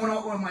like pulling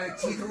out one of my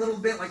teeth a little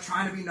bit, like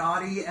trying to be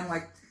naughty, and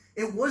like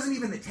it wasn't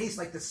even the taste,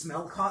 like the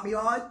smell caught me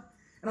odd,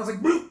 and I was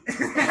like, boop!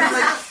 And,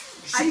 like,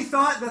 she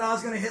thought that I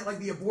was gonna hit like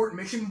the abort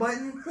mission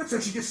button, so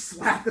she just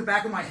slapped the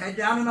back of my head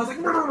down, and I was like,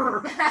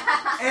 brrr.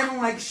 And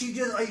like she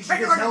just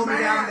held me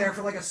down there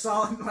for like a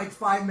solid like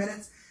 5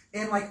 minutes.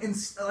 And I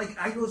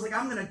was like,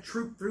 I'm gonna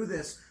troop through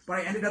this, but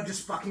I ended up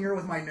just fucking her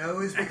with my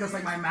nose because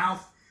like my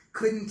mouth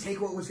couldn't take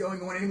what was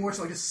going on anymore,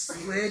 so I just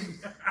slid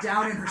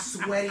down in her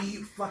sweaty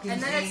fucking And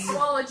then it vein.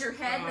 swallowed your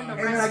head and the And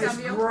then I rest just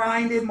of you.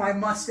 grinded my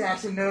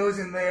mustache and nose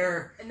in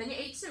there. And then you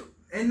ate soup.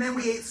 And then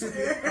we ate soup.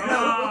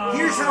 No,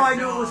 here's how I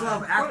knew it was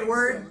love.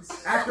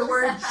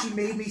 Afterward, she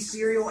made me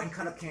cereal and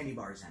cut up candy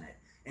bars in it.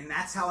 And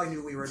that's how I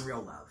knew we were in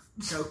real love.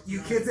 So,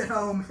 you kids at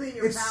home,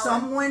 if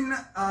someone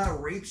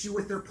rapes you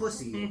with their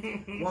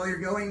pussy while you're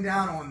going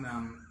down on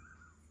them,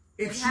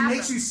 if she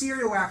makes you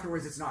cereal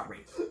afterwards, it's not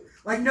rape.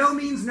 Like, no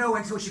means no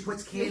until she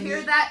puts candy... You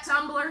hear that,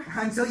 Tumblr?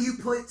 Until you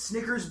put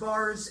Snickers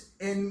bars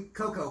in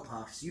Cocoa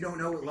Puffs. You don't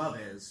know what love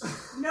is.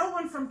 No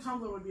one from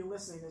Tumblr would be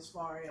listening this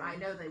far in. I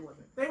know they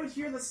wouldn't. They would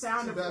hear the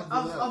sound Too bad for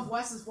them. of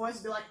Wes's voice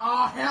and be like,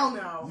 oh, hell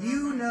no.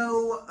 You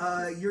know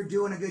you're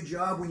doing a good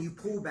job when you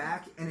pull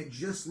back and it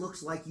just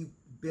looks like you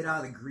bit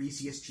out of the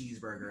greasiest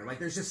cheeseburger. Like,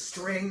 there's just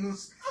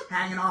strings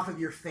hanging off of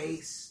your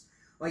face.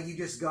 Like you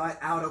just got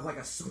out of like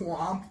a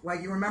swamp.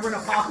 Like, you remember in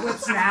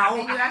Apocalypse Now?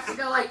 And you have to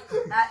go like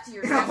that to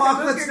your... In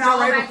Apocalypse Now,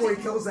 right before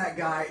he kills that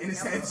guy and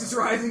his head's just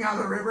rising out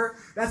of the river,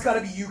 that's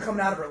gotta be you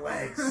coming out of her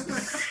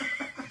legs.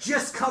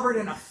 Just covered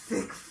in a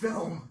thick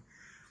film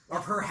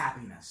of her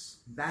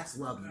happiness. That's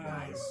love, you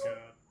guys.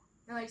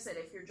 And like I said,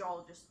 if your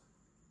jaw just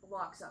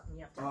locks up and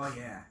you have to... Oh,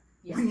 yeah.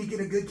 Yeah. When you get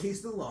a good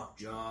case of the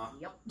lockjaw.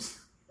 Yep.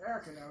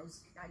 Erica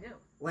knows. I do.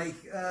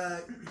 Like,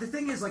 the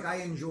thing is, like, I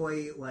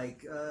enjoy,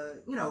 like,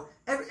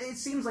 it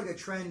seems like a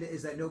trend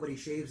is that nobody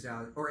shaves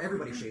down, or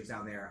everybody shaves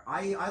down there.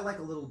 I like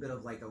a little bit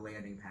of, like, a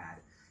landing pad.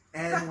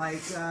 And,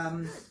 like,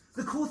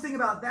 the cool thing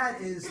about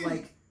that is,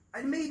 like,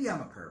 maybe I'm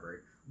a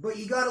pervert, but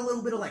you got a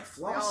little bit of like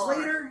floss all are.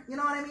 later, you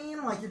know what I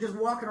mean? Like you're just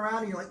walking around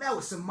and you're like, that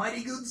was some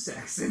mighty good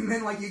sex. And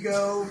then like you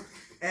go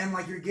and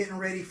like you're getting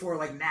ready for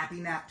like nappy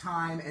nap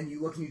time and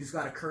you look and you just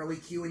got a curly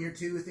Q in your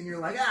tooth and you're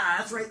like,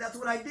 that's right, that's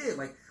what I did.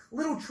 Like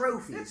little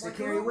trophies It's to like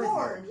a carry with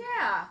reward. you.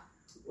 Yeah.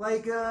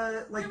 Like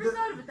Never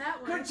thought of it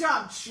that way. Good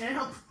job,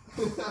 champ.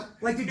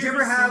 like did you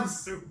ever have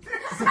soup?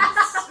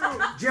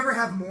 did you ever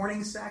have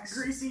morning sex?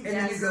 Greasy And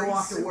then you go grease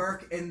off to soup.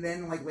 work and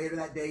then like later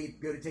that day you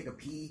go to take a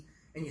pee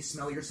and you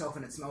smell yourself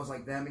and it smells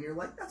like them and you're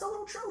like, that's a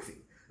little trophy.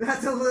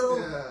 That's a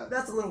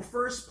little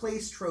first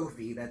place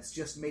trophy that's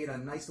just made a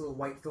nice little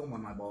white film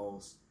on my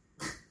balls.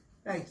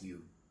 Thank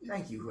you.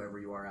 Thank you, whoever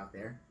you are out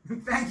there.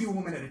 Thank you,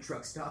 woman at a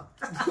truck stop.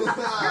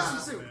 Here's some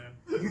soup.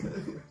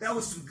 Man. That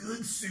was some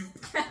good soup.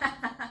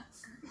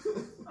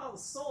 Oh, the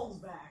soul's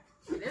back.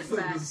 It is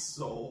back. The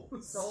soul.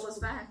 Soul is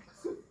back.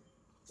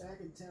 Back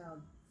in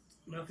town.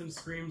 Nothing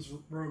screams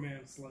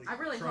romance like I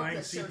really hope trying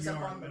this shows up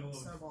CPR on in the the middle of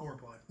snowball.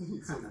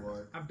 foreplay. So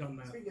what? I've done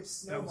that. Speaking of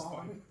That was snowball.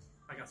 fun.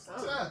 I got Oh.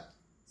 stuck. Yeah.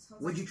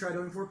 Sounds What'd you try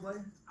doing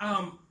foreplay?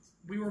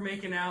 We were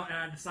making out, and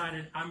I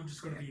decided I'm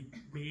just going to be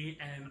me,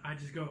 and I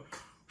just go,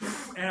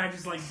 and I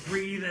just like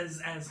breathe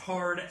as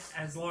hard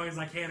as long as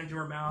I can into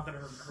her mouth, and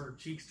her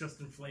cheeks just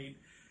inflate.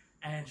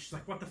 And she's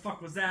like, "What the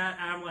fuck was that?"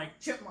 And I'm like,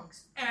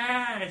 Chipmunks.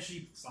 and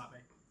she slapped me.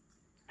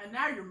 And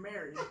now you're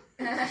married.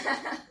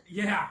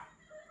 Yeah,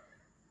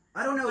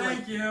 I don't know.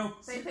 thank you.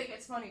 They think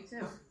it's funny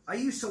too. I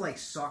used to like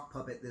sock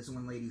puppet this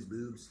one lady's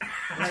boobs.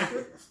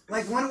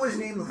 Like one was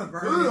named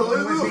Laverne, Ooh,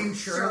 one was ooh. named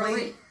Shirley.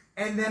 Shirley.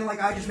 And then, like,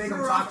 I just make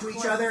them talk to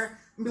each other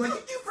and be like,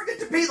 did you forget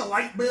to pay the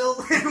light bill?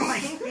 And,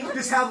 like,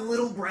 just have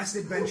little breast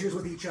adventures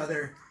with each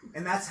other.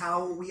 And that's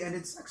how we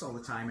ended sex all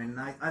the time. And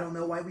I don't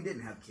know why we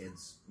didn't have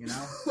kids, you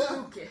know?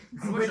 Soup kids.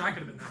 I wish I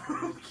could have been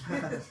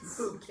that good.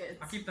 Soup kids.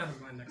 I'll keep that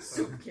in mind next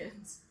time. Soup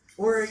kids.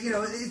 Or, you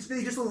know,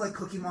 they just look like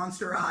Cookie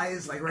Monster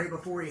eyes, like, right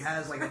before he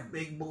has, like, a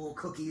big bowl of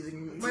cookies.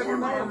 And My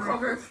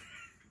motherfuckers.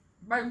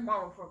 My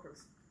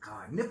motherfuckers.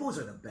 God, nipples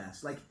are the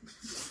best. Like,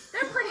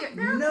 They're pretty.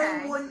 They're no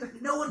okay.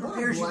 one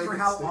prepares you for Blanket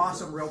how statement.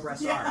 awesome real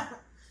breasts Yeah. are.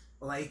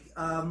 Like,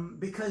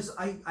 because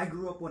I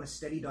grew up on a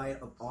steady diet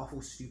of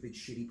awful, stupid,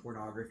 shitty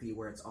pornography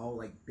where it's all,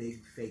 like,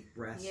 big, fake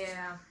breasts.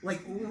 Yeah.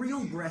 Like,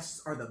 real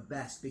breasts are the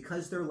best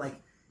because they're, like,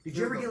 did you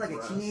They're ever the get, like,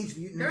 breasts. a Teenage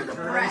Mutant They're Ninja the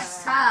Turtles?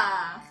 breasts.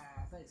 Ha.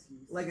 Thanks, Keith.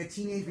 Like a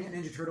Teenage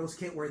Mutant Ninja Turtles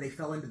kit where they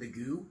fell into the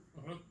goo?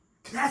 Uh-huh.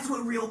 That's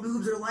what real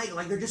boobs are like.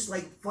 Like, they're just,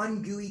 like,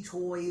 fun, gooey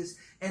toys.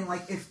 And,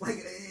 like, if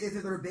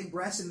they're big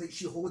breasts and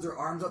she holds her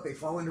arms up, they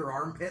fall into her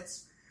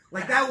armpits.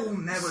 Like, that will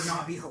never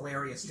not be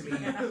hilarious to me,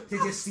 to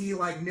just see,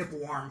 like,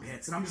 nipple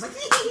armpits. And I'm just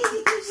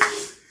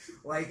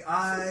like,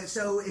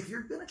 so if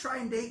you're going to try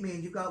and date me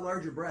and you've got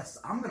larger breasts,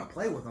 I'm going to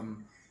play with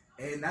them.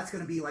 And that's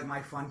going to be, like,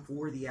 my fun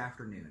for the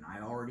afternoon. I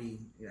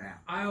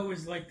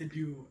always like to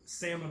do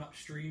salmon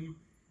upstream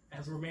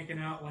as we're making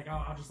out. Like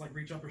I'll just like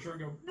reach up her shirt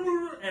and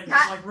go, and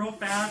just, like real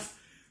fast.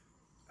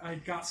 I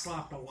got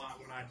slapped a lot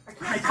when I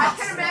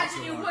can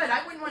imagine you would.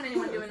 I wouldn't want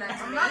anyone doing that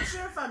to I'm me. not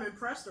sure if I'm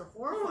impressed or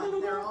horrified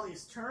that there are all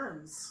these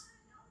terms.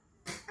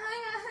 Well,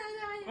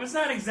 it's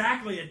not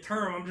exactly a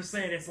term. I'm just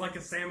saying it's like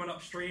a salmon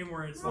upstream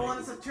where it's Well, like.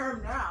 it's a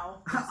term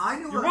now.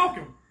 You're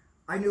welcome.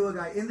 I knew a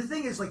guy, and the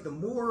thing is, like, the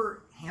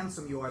more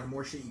handsome you are, the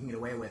more shit you can get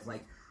away with.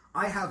 Like,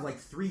 I have, like,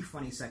 3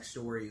 funny sex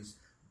stories,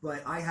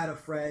 but I had a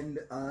friend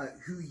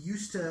who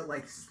used to,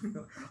 like,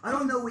 I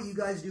don't know what you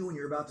guys do when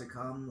you're about to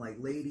come, like,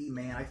 lady,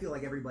 man, I feel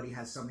like everybody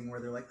has something where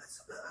they're like,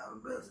 I'm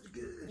about to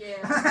good.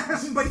 Yeah.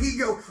 But he'd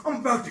go,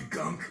 I'm about to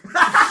gunk.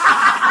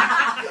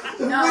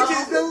 No. Which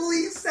is the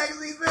least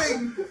sexy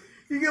thing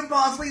you can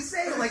possibly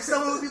say. Like,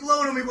 someone would be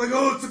blowing on me, like,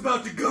 oh, it's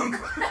about to gunk.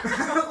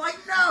 I'm like,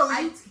 no,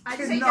 you I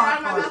take it cannot out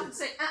of my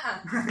possibly-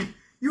 mouth and say,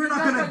 You are not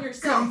Gunk going on to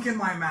yourself. gunk in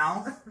my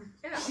mouth.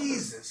 You know.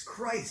 Jesus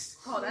Christ.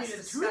 Oh, that's You need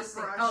a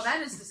disgusting. toothbrush. Oh,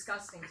 that is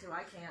disgusting too.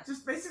 I can't.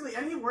 Just basically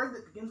any word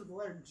that begins with the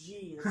letter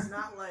G that's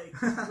not like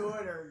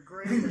good or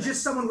great. Or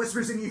Just someone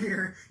whispers in your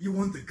ear, you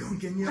want the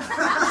gunk in you?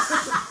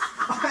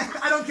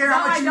 I don't care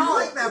how No, much I you don't.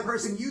 like that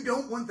person, you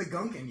don't want the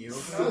gunk in you.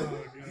 Oh,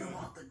 You God.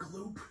 want the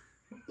gloop.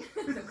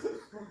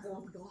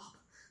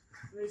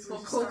 Basically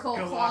just Cool, start- cool,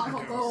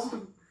 Galacticos. cool,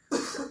 cool.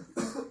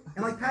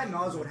 And like Patton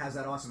Oswalt has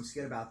that awesome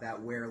skit about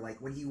that where like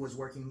when he was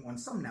working on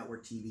some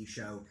network TV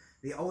show,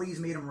 they always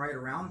made him write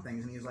around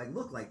things and he was like,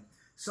 look, like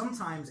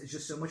sometimes it's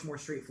just so much more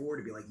straightforward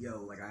to be like,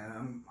 yo, like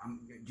I'm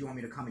do you want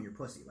me to come in your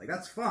pussy? Like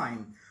that's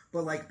fine.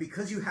 But like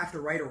because you have to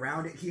write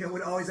around it, he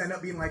would always end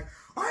up being like,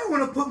 I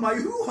want to put my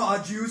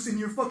hoo-ha juice in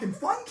your fucking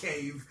fun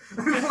cave.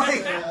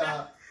 Like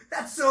Yeah.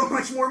 that's so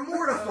much more Oh, you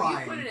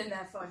mortifying. put it in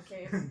that fun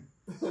cave.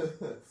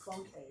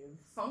 Funk Ave.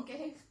 Fun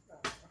cave?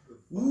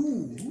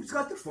 Ooh, who's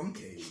got the fun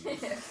cave?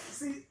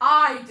 See,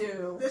 I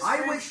do. this I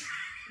tran- wish.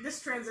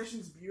 this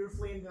transitions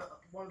beautifully into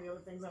one of the other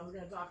things I was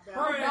going to talk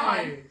about. Oh, God.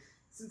 Hooray!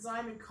 Since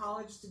I'm in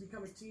college to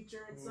become a teacher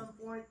at some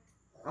point.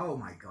 Oh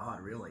my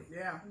God, really?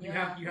 Yeah. You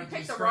have to picked the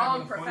describe wrong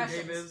what a fun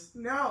cave professions. is.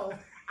 No,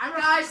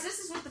 Guys, this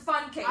is what the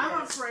fun cave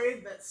I'm is.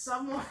 afraid that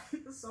someone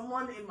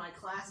in my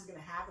class is going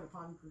to happen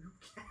upon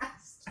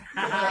Groupcast.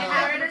 They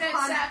have Uh, internet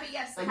fun- savvy,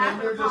 yes, they And then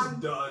have you're it just upon.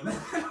 done.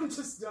 I'm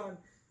just done.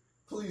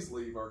 Please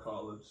leave our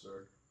college,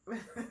 sir.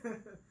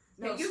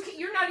 No,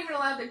 You're not even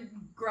allowed to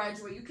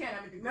graduate. You can't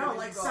have a degree. no,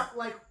 like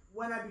like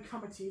when I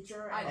become a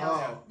teacher. I And, know.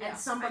 Oh. Yeah. and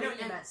somebody I know what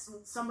you in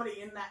meant. somebody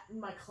in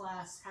my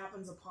class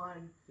happens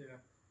upon. Yeah.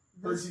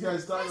 Heard you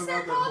guys talking Mr. about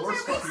that Coulter,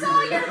 horse we cock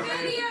saw you your did.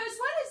 videos.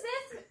 What is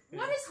this?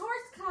 What is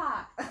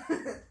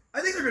horsecock? I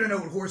think they're gonna know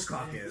what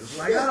horsecock is.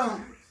 Like, I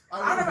don't. I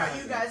don't know about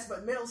you guys,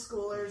 but middle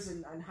schoolers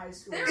and high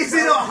schoolers. Is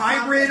it a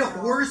hybrid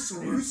horse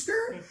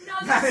rooster? No,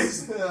 That that's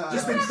is Yeah.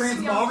 just been That's young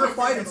kids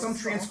transmogrified in in some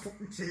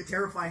middle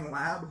terrifying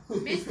lab.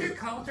 Mr.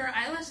 Coulter,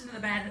 I listened to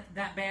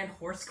that band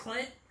Horse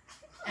Clit,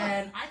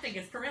 and I think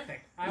it's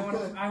terrific. I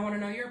want to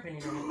know your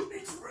opinion on it.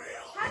 It's real.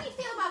 How do you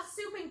feel about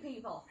souping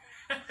people?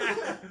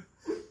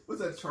 Was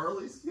that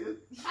Charlie's kid?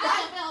 How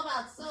do you feel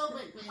about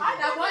sober people?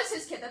 That was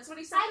his kid. That's what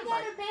he sounded I've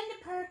like. never been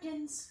to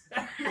Perkins.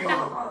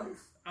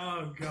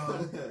 Oh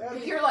god.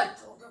 You're like,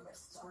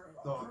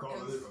 Oh, God,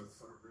 it is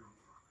so real.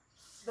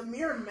 The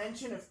mere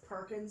mention of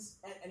Perkins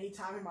at any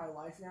time in my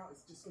life now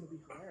is just going to be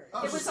hilarious. Oh,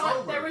 it was she's on.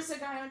 over. There was a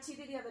guy on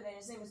TV the other day.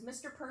 His name was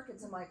Mr.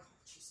 Perkins. I'm like, oh,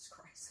 Jesus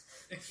Christ.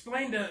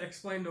 Explain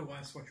to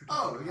Wes what you're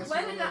Oh, talking I guess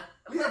about.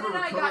 we have a Len and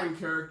I recurring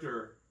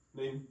character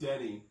named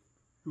Denny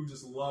who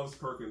just loves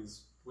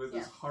Perkins with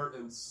his heart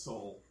and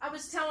soul. I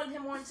was telling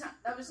him one time.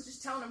 I was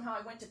just telling him how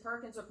I went to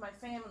Perkins with my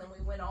family, and we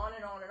went on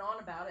and on and on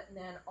about it. And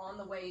then on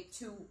the way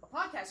to a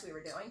podcast we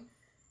were doing,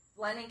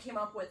 Lennon came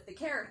up with the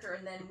character,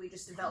 and then we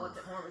just developed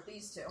it more with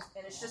these two.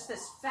 And it's just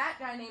this fat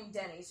guy named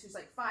Denny's who's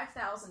like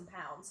 5,000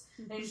 pounds,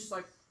 and he's just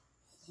like.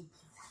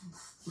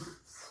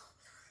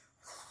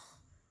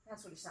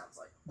 That's what he sounds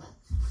like.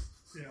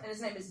 Yeah. And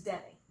his name is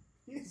Denny.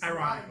 He's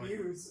Ironically. not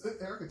amused.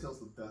 Erica tells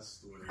the best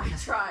story. I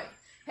tried.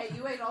 Hey,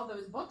 you ate all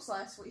those books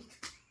last week.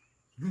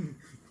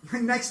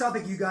 Next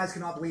topic, you guys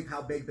cannot believe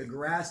how big the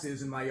grass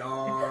is in my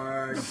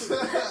yard.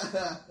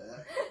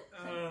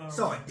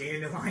 Saw a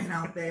dandelion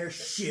out there.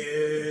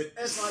 Shit.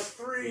 It's like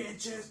 3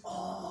 inches.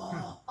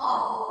 Oh.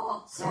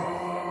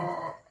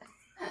 Oh,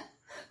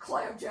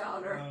 clam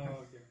chowder.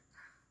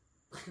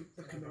 Okay.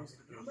 The canoe's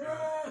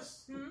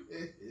Yes.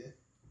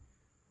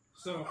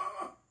 So,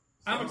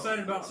 I'm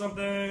excited about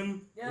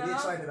something. Yeah. What are you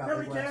excited about,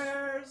 Nobody Big Wes?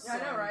 cares. Yeah, I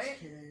know, right?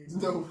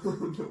 No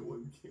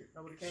one cares.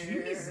 Nobody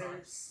cares.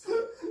 Jesus.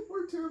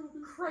 We're terrible.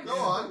 people. Christ. Go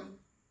on.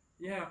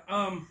 Yeah.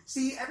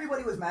 See,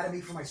 everybody was mad at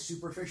me for my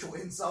superficial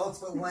insults,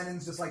 but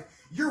Lennon's just like,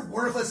 you're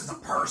worthless as a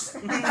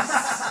person.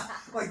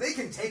 Like, they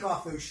can take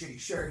off those shitty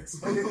shirts.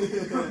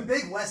 But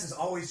Big Wes is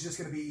always just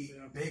going to be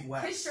Big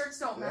Wes. His shirts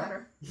don't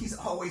matter. He's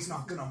always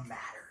not going to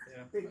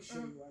matter. Big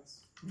shitty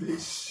Wes. Big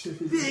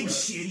shitty. Big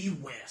shitty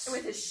Wes.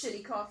 With his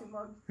shitty coffee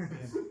mug.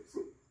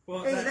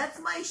 Well, Hey, that, that's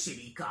my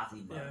shitty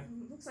coffee mug. yeah.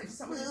 Looks like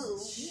someone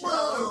just shit all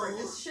over and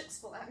just shit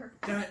splatter.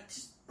 That,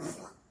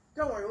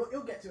 Don't worry,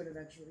 you'll get to it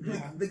eventually.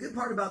 yeah. The good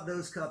part about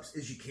those cups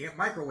is you can't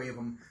microwave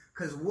them,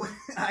 because what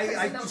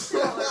They'll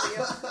shit all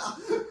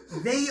over you.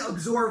 they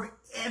absorb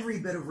every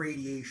bit of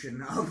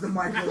radiation of the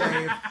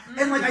microwave.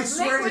 And like I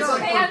swear Liquid it's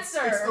like cancer.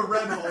 It's the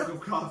Red Hulk of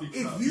coffee cups.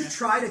 if you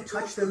try to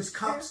touch those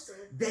cups,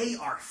 they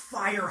are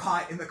fire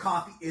hot and the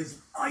coffee is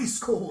ice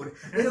cold.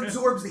 It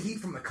absorbs the heat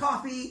from the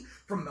coffee,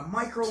 from the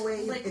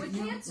microwave. Liquid If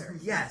you- cancer.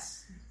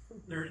 Yes.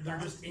 They're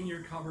just in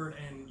your cupboard,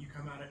 and you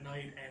come out at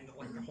night, and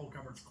like the whole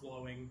cupboard's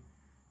glowing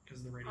because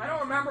of the radiation. I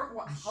don't remember.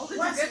 How did you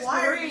Wes, get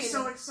why to are you green?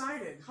 so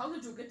excited? How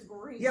did you get to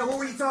green? Yeah, what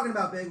were you talking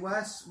about, Big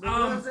Wes?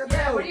 Um, was it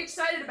Yeah, about? what are you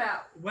excited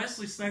about?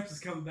 Wesley Snipes is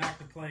coming back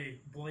to play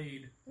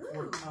Blade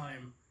for Ooh. a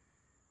time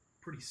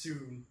pretty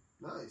soon,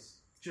 Nice.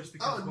 just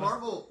because. Oh,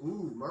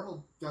 and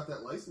Marvel got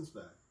that license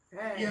back.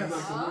 Hey. Yeah. Like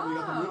the movie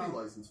got the Oh. movie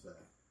license back.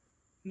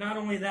 Not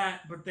only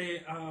that, but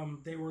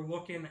they were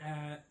looking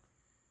at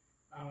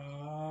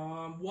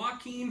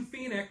Joaquin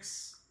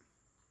Phoenix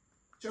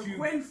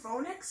Joaquin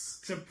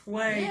Phoenix? to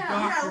play Yeah.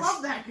 Yeah, Doctor I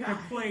love that to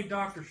guy. play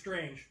Doctor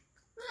Strange.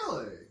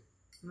 Really?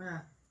 Nah.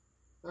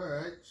 All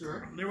right,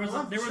 sure. There was I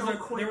love a Joaquin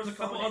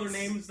couple Phoenix. other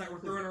names that were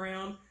thrown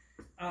around,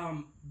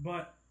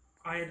 but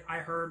I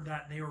heard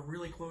that they were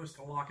really close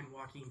to locking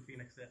Joaquin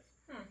Phoenix in.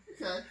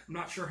 Okay. I'm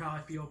not sure how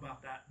I feel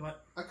about that,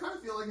 but I kind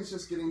of feel like it's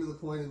just getting to the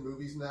point in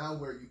movies now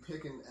where you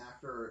pick an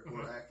actor or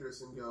Mhm. actress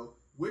and go,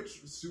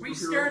 which staring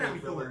superhero at or me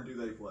villain for? do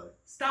they play?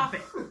 stop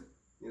it.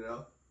 You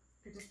know?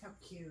 You're just how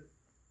cute.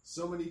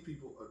 So many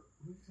people.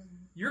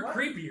 You're What?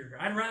 creepier.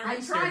 I'd rather I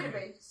be tried staring to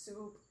at you. be.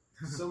 Soup.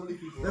 So many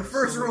people. The are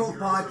first so rule of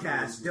heroes of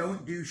podcast, movies.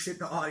 don't do shit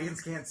the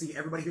audience can't see.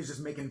 Everybody who's just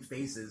making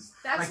faces.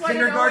 That's Like why you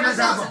know kindergartners it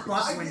out of doesn't- a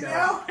bus I, window.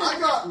 I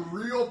got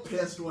real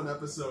pissed one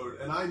episode,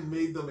 and I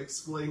made them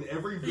explain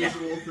every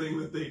visual thing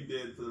that they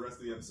did for the rest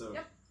of the episode.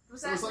 Yep.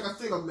 Was It that? was like a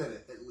thing a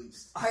minute, at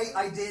least.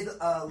 I did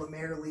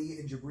Lemaire Lee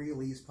and Jabri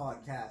Lee's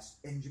podcast,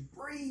 and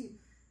Jabri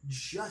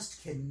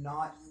just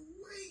cannot,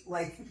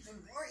 like,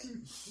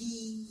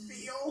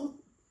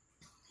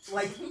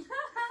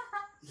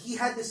 he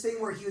had this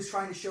thing where he was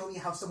trying to show me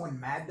how someone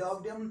mad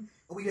dogged him,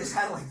 and we just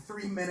had like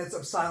 3 minutes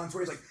of silence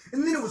where he's like,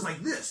 and then it was like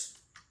this.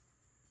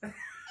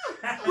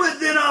 But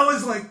then I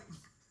was like,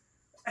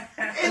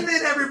 and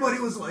then everybody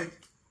was like,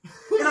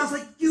 and I was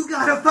like, you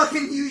gotta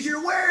fucking use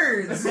your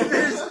words.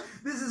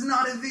 This is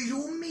not a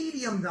visual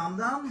medium,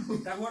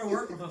 dum-dum. That would have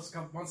worked with us a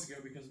couple months ago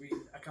because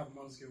a couple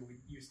months ago we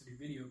used to do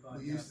video podcasts.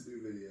 We used to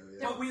do video,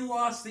 yeah. But we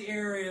lost the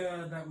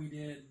area that we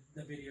did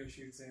the video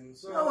shoots in.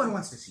 So No one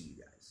wants to see you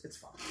guys. It's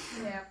fine.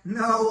 Yeah.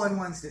 No one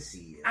wants to see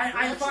you.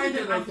 I find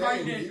it. I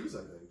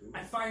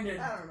find it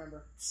I don't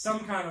remember. some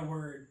kind of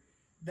word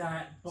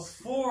that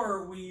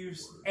before we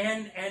used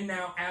and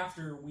now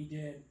after we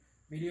did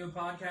video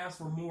podcasts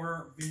were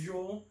more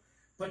visual,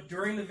 but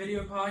during the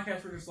video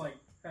podcast we're just like,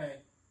 hey,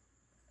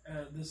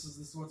 this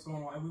is what's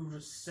going on, and we would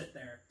just sit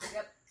there.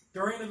 Yep.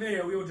 During the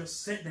video we would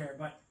just sit there,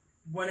 but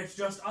when it's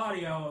just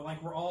audio,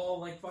 like we're all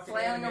like fucking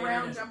Flailing animated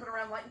around, and jumping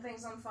around, lighting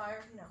things on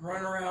fire. You know.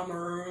 running around the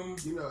room.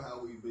 You know how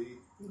we be.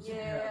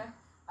 Yeah.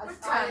 I,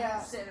 What time I,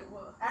 you said it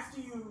was? after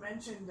you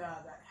mentioned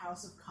that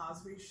House of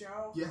Cosby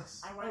show,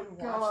 Yes. I went and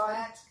God. watched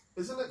that.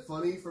 Isn't it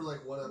funny for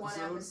like one episode?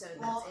 One episode,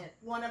 Well, that's it.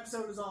 one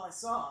episode is all I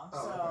saw,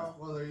 Oh, so okay.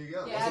 Well, there you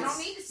go. Yeah, I don't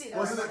need to see that.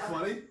 Wasn't it stuff.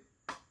 funny?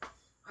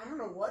 I don't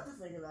know what to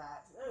think of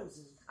that. It was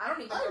just, I don't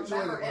even I enjoyed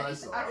remember it when I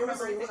anything. saw I it. don't it was,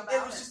 remember anything it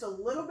about was it. just a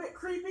little bit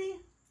creepy.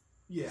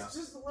 Yeah.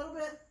 Just a little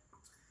bit.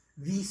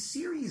 The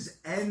series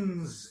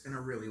ends in a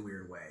really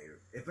weird way.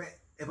 If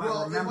I'm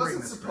Well, it remembering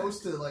wasn't this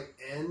supposed to like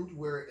end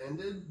where it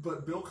ended,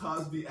 but Bill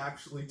Cosby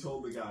actually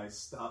told the guy,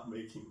 "Stop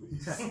making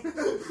these."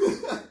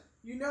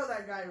 You know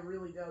that guy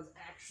really does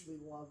actually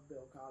love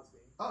Bill Cosby.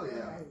 Oh, The yeah.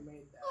 guy who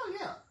made that. Oh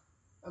yeah,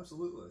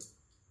 absolutely.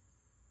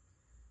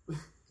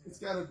 It's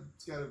gotta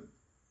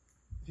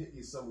hit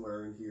you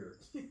somewhere in here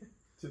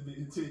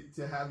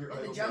to have your In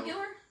the idol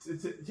jugular?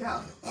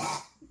 yeah,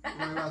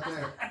 right out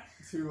there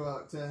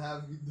to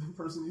have the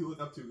person you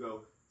look up to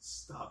go,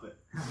 "Stop it."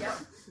 Yep.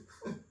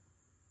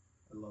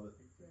 I love it.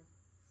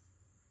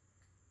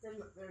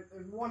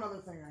 There's one other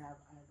thing I have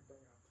to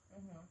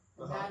bring up.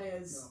 Mm-hmm. And that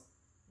is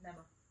Never.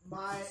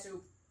 my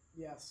Soup.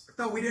 yes. I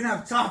thought we didn't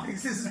have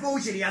topics. This is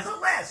bullshit. He has a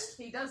list.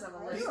 He does have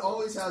a He list.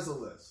 always has a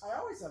list, I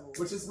always have a list.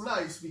 which is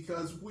nice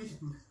because we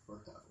never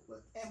have a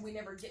list. And we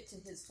never get to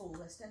his full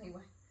list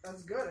anyway.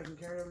 That's good. I can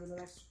carry it over to the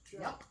next show.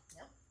 Yep.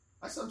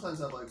 I sometimes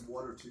have like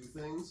one or two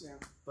things, Yeah.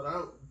 but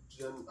I just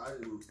didn't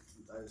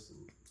enjoy it.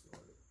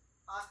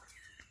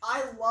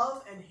 I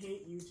love and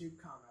hate YouTube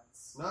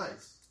comments.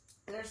 Nice.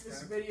 There's this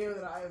Okay. video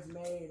that I have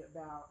made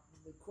about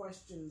the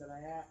question that I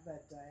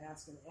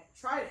ask and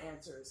try to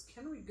answer is,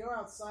 can we go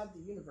outside the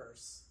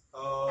universe?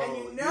 Oh, And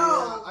you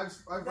know yeah,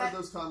 I've that- read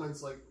those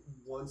comments like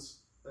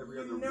once every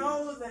other You week.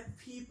 know that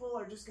people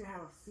are just going to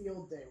have a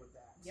field day with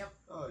that. Yep.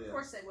 Oh yeah. Of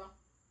course they will.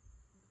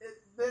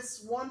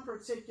 This one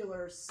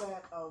particular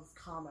set of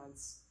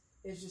comments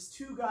is just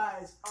two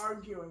guys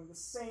arguing the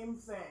same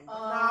thing,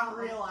 not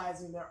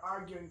realizing they're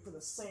arguing for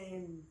the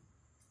same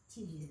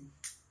team.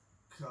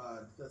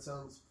 God, that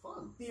sounds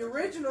fun. The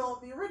original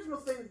thing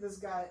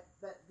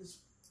that this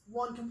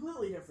one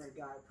completely different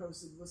guy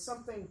posted was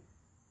something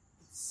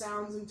that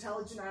sounds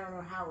intelligent. I don't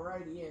know how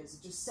right he is.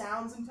 It just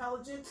sounds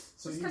intelligent.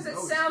 So Just you because it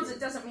know sounds, it's it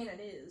doesn't mean it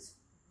is.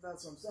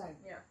 That's what I'm saying.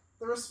 Yeah.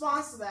 The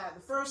response to that,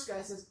 the first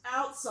guy says,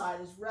 outside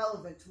is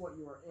relevant to what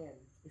you are in.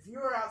 If you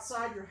are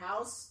outside your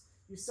house,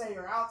 you say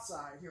you're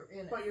outside, You're in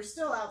it. but you're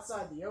still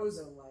outside the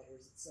ozone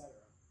layers, etc.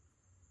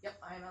 Yep,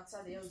 I am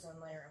outside the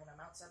ozone layer when I'm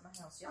outside my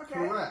house. Yep. Okay,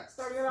 Correct.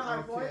 starting at a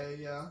high point. Okay,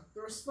 yeah.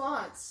 The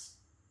response,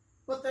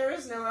 but there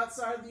is no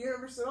outside of the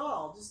universe at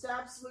all, just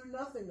absolute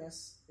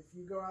nothingness. If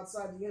you go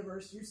outside the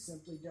universe, you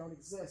simply don't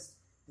exist.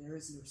 There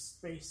is no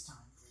space-time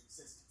for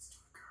existence to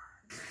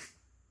occur.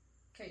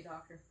 Okay,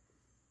 doctor.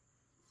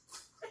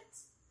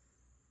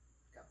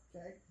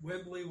 Okay?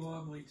 Wibbly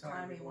wobbly,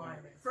 timey wimey.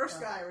 First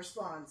guy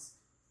responds,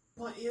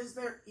 but is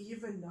there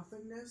even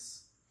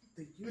nothingness?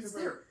 The universe, Is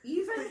there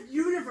even the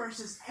universe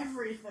is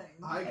everything.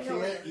 I can't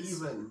Aliens.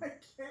 even. I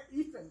can't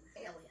even.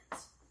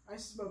 aliens? I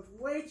smoked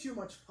way too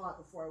much pot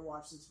before I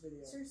watched this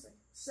video. Seriously.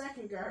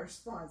 Second guy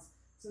responds,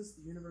 since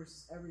the universe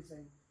is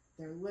everything,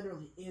 there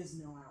literally is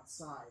no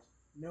outside,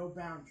 no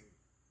boundary,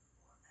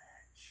 or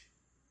edge.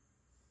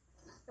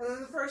 And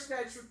then the first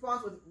guy just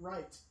responds with,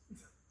 right.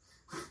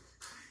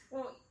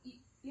 Well,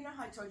 you know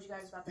how I told you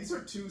guys about These this?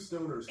 are two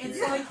stoners. It's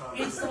can't like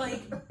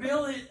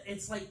comment.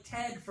 it's like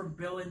Ted from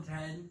Bill and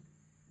Ted.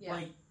 Yeah.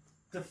 Like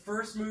the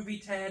first movie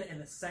Ted and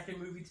the second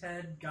movie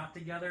Ted got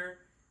together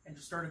and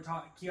just started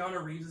talking.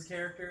 Keanu Reeves'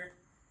 character,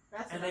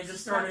 That's and what they I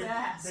just about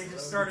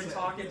started to ask.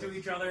 talking to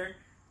each other.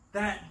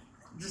 That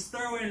just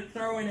throw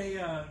in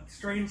a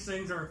Strange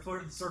Things or a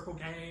Foot of the Circle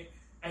K,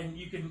 and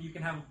you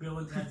can have Bill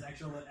and Ted's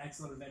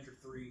Excellent Adventure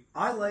 3.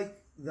 I like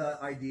the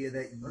idea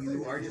that Are you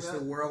they are making just that?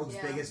 the world's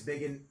Yeah. biggest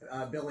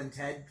Bill and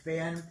Ted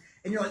fan,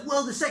 and you're like,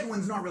 well, the second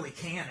one's not really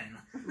canon,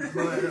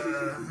 but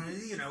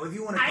you know, if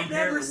you want to I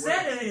compare never the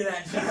said world- any of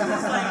that shit.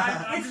 It's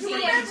like, I'm If just you He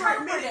forgetting- remember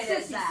interpreted minute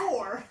it as that.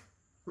 54,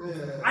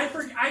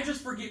 Yeah. I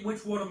just forget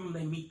which one of them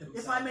they meet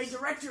themselves. if I may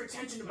direct your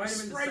attention to my Might have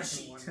been the second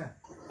spreadsheet.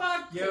 one.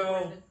 Fuck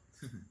yo.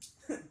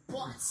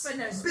 But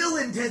no, Bill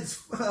and Ted's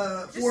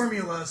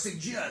formula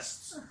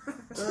suggests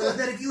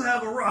that if you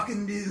have a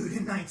rockin' dude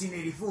in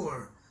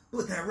 1984,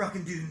 put that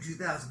rockin' dude in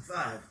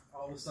 2005.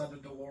 all of a sudden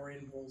a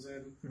DeLorean pulls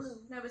in.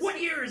 No, but What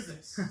year is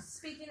this?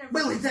 speaking of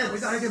Billy Ted, we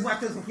ridiculous- gotta get back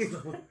to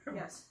the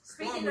Yes.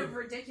 Speaking of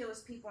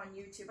ridiculous people on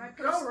YouTube,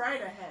 Go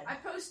right ahead. I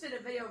posted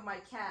a video of my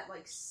cat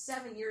like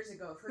 7 years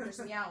ago of her just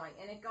meowing,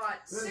 and it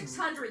got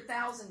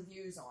 600,000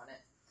 views on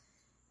it.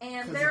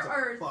 And there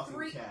are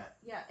three, cat.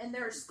 and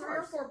there's 3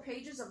 or 4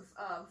 pages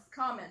of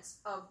comments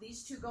of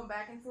these two going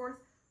back and forth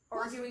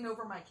arguing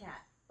over my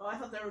cat. Oh, I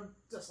thought they were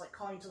just like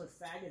calling each other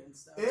faggot and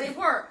stuff. They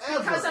were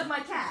because of my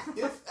cat.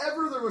 If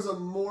ever there was a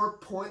more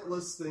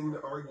pointless thing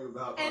to argue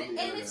about, on the And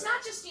internet. it's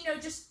not just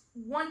just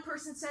one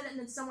person said it and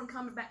then someone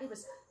commented back. It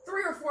was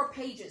 3 or 4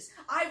 pages.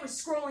 I was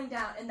scrolling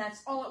down and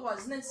that's all it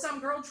was. And then some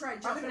girl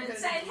tried jumping in and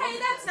saying, "Hey,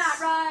 that's not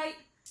right."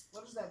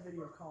 What is that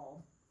video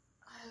called?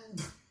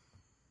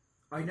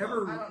 I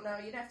never. I don't know.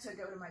 You'd have to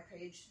go to my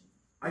page.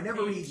 I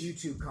never read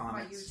YouTube My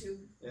comments. YouTube.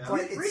 Yeah.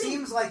 But it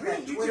seems like that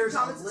reading YouTube Twitter's a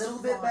comments is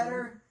little bit fun.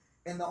 better,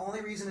 and the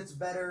only reason it's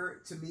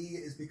better to me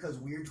is because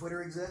Weird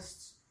Twitter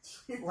exists.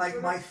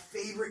 Like, my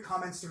favorite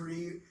comments to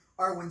read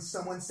are when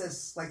someone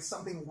says, like,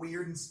 something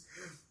weird and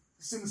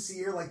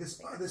sincere, like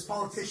this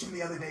politician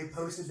the other day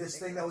posted this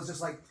thing that was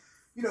just like,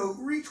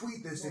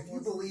 retweet this if you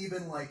believe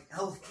in, like,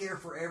 health care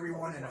for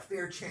everyone and a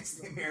fair chance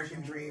at the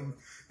American dream.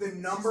 The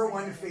number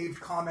one faved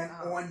comment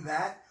on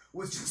that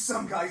was just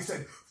some guy who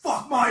said,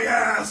 "Fuck my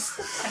ass!"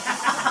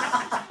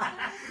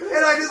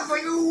 And I just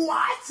like,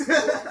 what?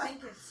 I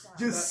think it's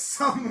Just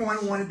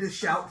someone wanted to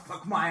shout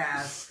 "fuck my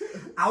ass"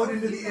 out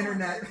into the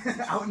internet,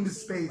 out into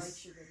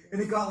space,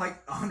 and it got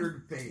like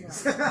 100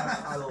 faves.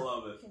 I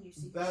love it. Can you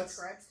see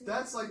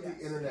That's like the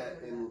internet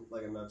in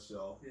like a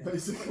nutshell, Yeah.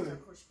 basically.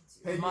 Of course you can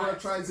see Hey, it. you want to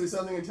try and say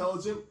something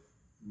intelligent?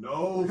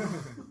 No.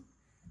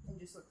 And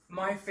just look.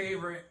 My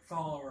favorite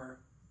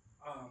follower,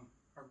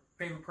 or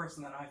favorite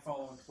person that I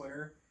follow on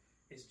Twitter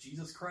is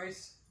Jesus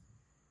Christ,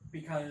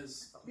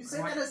 because You say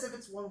that as if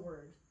it's one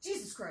word.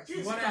 Jesus Christ.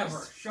 Jesus whatever,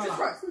 Christ. shut Jesus up.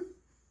 Christ.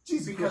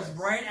 Jesus Because Christ.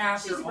 right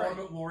after Jesus Christ.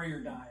 Ultimate Warrior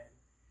died,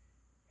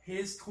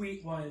 his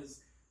tweet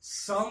was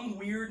some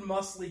weird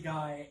muscly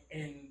guy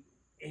in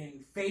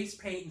face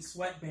paint and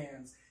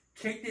sweatbands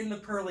kicked in the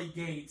pearly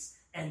gates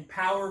and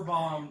power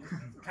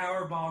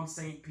bombed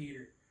St.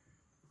 Peter.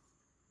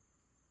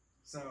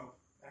 So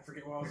I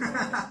forget what I was saying.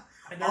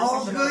 I never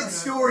All seen good that.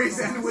 stories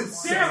end with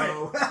Damn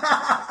it!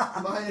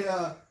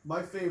 so.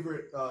 My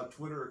favorite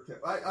Twitter account.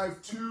 I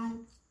have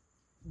 2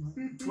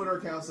 Twitter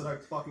accounts that I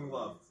fucking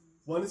love.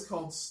 One is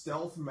called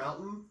Stealth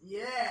Mountain,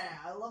 Yeah,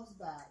 I love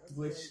that. That's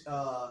which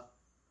good.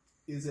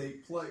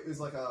 is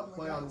like a Oh my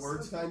play God, on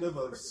words so kind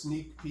of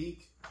sneak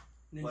peek,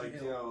 Ninja like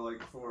Hill.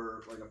 like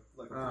for like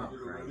a Oh, preview of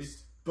a movie.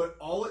 Christ. But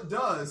all it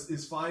does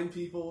is find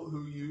people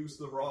who use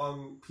the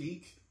wrong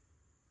peak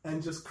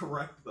and just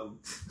correct them.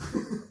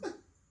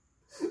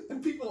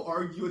 And people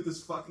argue with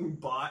this fucking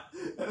bot,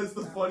 and it's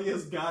the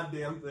funniest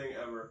goddamn thing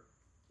ever.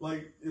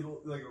 Like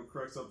it'll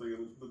correct something,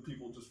 and the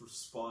people just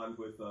respond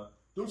with,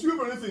 "Don't you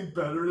have anything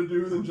better to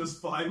do than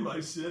just find my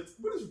shit?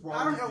 What is wrong?"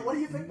 I don't with know. you, What do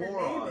you think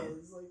moron? your name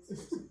is? Like,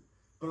 seriously.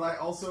 But I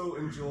also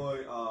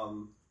enjoy.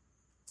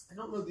 I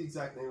don't know the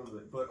exact name of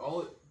it, but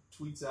all it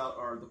tweets out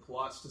are the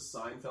plots to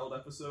Seinfeld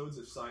episodes.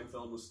 If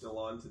Seinfeld was still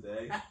on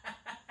today,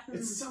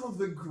 it's some of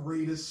the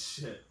greatest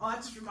shit. Oh, that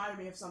just reminded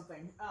me of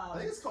something. I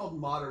think it's called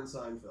Modern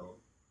Seinfeld.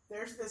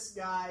 There's this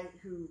guy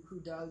who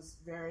does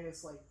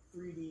various like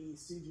 3D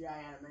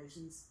CGI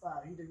animations.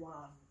 He did one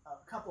on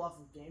a couple of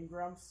Game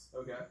Grumps.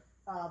 Okay.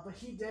 But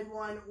he did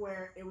one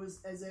where it was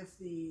as if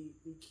the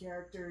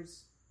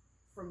characters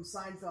from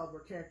Seinfeld were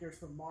characters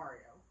from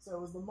Mario. So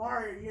it was the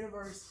Mario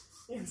universe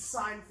in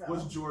Seinfeld.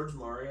 Was George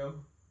Mario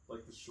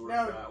like the short,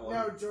 fat one?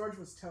 No, George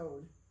was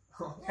Toad.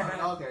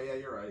 Okay, yeah,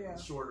 you're right. Yeah.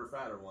 The shorter,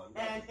 fatter one.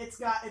 And it's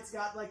got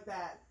like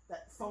that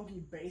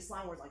funky bass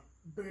line where it's like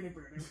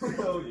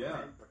Oh,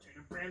 yeah.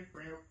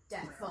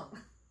 Dat funk.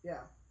 Yeah.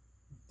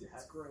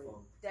 That's It's great.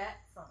 Dat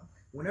funk.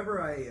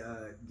 Whenever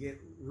I get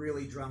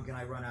really drunk and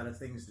I run out of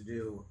things to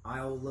do,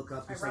 I'll look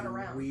up just I like run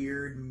around.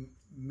 weird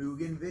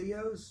Mugen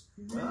videos.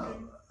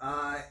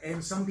 Wow.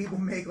 And some people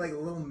make like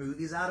little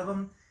movies out of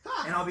them.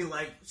 And I'll be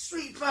like,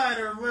 Street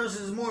Fighter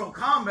versus Mortal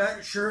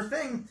Kombat, sure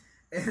thing.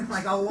 And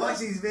like I'll watch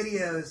these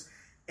videos,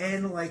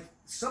 and like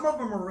some of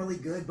them are really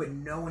good, but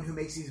no one who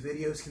makes these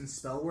videos can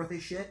spell worth a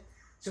shit.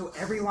 So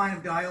every line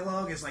of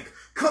dialogue is like,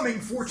 "Coming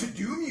for to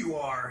doom you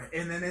are,"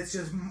 and then it's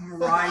just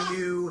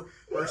Ryu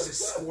versus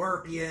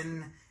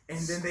Scorpion, and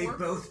then they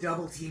both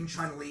double team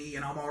Chun-Li,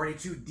 and I'm already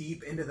too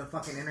deep into the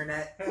fucking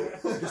internet,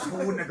 just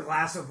holding a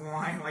glass of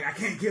wine, like I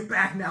can't get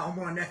back now. I'm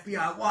on an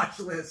FBI watch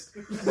list.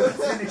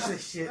 Finish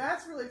this shit.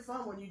 That's really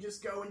fun when you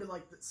just go into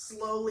like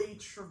slowly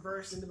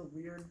traverse into the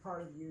weird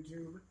part of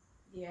YouTube.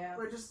 Yeah.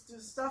 Where just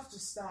stuff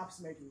just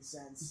stops making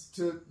sense.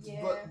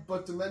 Yeah.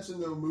 But to mention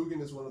though,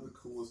 Mugen is one of the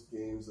coolest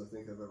games I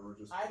think I've ever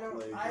just I don't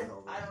played. I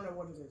don't know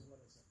what it is. What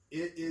is it?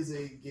 It is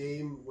a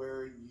game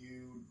where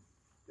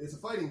it's a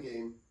fighting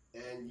game,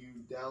 and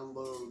you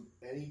download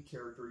any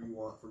character you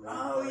want from any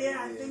Oh fighting yeah,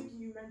 I game. think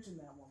you mentioned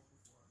that one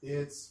before.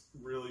 It's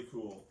really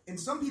cool. And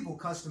some people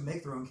custom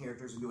make their own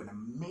characters and do an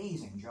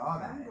amazing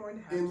job at I'm it. going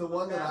to have In to the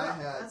one look that I up.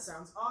 had, That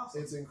sounds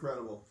awesome. It's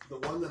incredible. The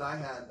one that I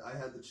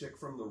had the chick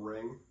from The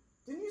Ring.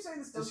 Didn't you say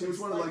this And doesn't? she was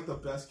one of like the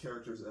best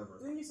characters ever.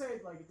 Didn't you say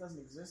like it doesn't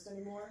exist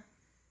anymore?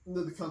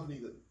 The company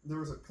that there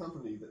was a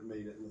company that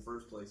made it in the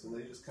first place, and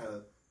they just kind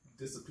of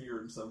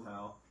disappeared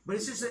somehow. But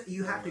it's just that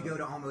you have to go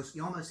to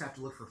you almost have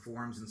to look for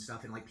forums and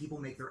stuff, and like people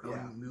make their own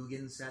Yeah.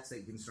 Mugen sets that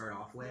you can start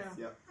off with.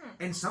 Yeah.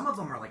 And some of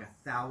them are like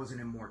 1,000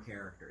 and more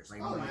characters.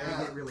 Like, Oh, yeah.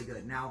 they get really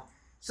good. Now,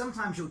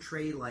 sometimes you'll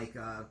trade like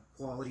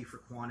quality for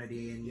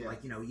quantity, and Yeah.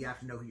 like you have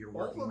to know who you're All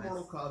working the with.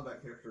 Mortal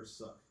Kombat characters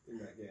suck in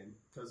that game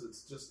because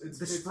it's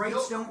The sprites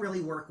built, don't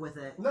really work with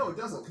it. No, it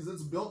doesn't because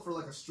it's built for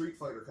like a Street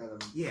Fighter kind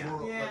of.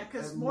 Yeah. Yeah,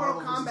 because and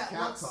Mortal Marvel versus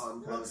Kombat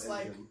Capcom kind looks of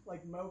like engine.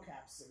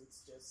 mocap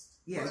suits. Just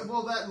Yeah,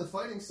 Well, that and the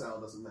fighting style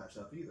doesn't match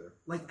up either.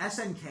 like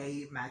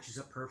SNK matches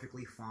up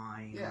perfectly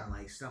fine, Yeah. and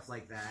like stuff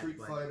like that. Street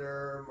but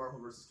Fighter, Marvel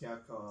vs.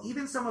 Capcom.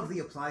 even some of the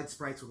applied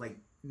sprites with like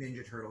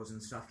Ninja Turtles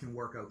and stuff can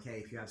work okay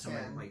if you have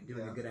someone Can, like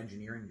doing yeah. a good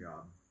engineering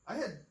job. I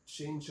had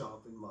Shane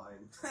Chomp in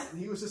mind. And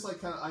he was just like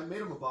kind of. I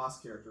made him a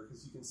boss character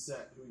because you can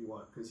set who you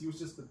want. Because he was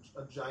just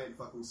a giant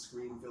fucking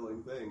screen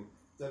filling thing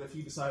that if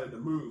he decided to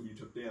move, you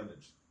took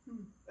damage.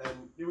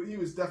 And he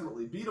was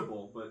definitely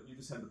beatable, but you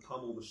just had to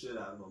pummel the shit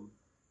out of him,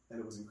 and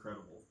it was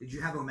incredible. Did you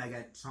have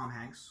Omega Tom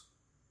Hanks?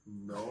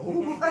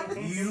 No.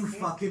 You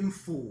fucking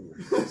fool.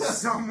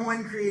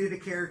 Someone created a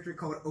character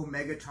called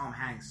Omega Tom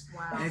Hanks.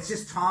 Wow. And it's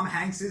just Tom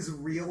Hanks's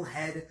real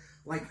head,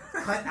 like,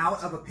 cut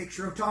out of a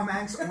picture of Tom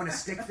Hanks on a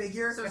stick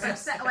figure. So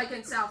it's like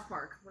in South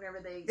Park, whenever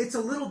they. It's a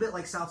little bit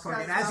like South Park,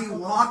 and as he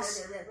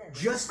walks,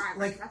 just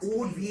like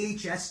old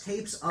VHS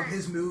tapes of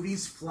his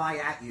movies fly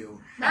at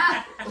you.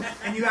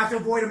 And you have to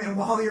avoid him, and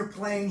while you're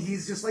playing,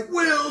 he's just like,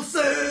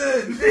 Wilson!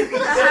 And he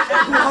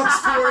just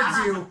walks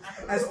towards you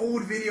as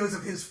old videos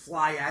of his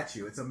fly at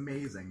you. It's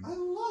amazing. I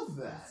love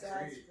that.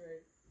 That's great.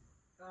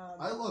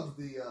 I loved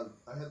the.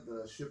 I had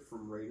the ship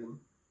from Raiden.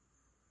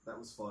 That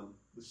was fun.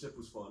 The ship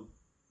was fun.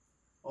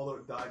 Although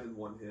it died in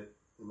one hit.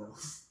 And that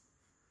was,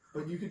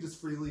 but you could just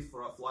freely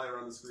fly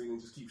around the screen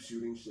and just keep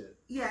shooting shit.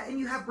 Yeah, and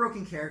you have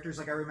broken characters.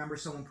 Like, I remember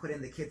someone put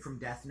in the kid from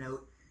Death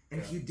Note, and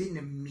if you didn't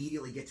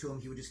immediately get to him,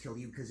 he would just kill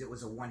you because it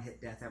was a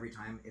one-hit death every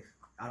time. If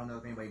I don't know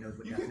if anybody knows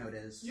what Death Note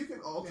is. You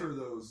can alter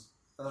those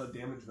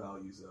damage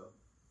values, though.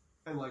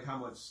 And, like, how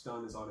much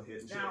stun is on a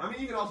hit and shit. Now- I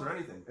mean, you can alter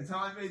anything. It's how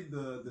I made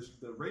the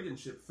Raiden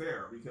ship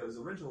fair, because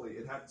originally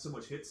it had so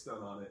much hit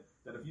stun on it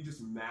that if you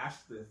just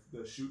mashed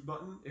the shoot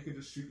button, it could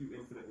just shoot you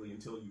infinitely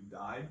until you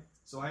died.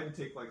 So I had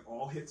to take, like,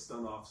 all hit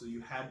stun off, so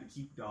you had to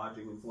keep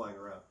dodging and flying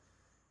around.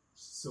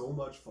 So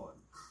much fun.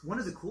 One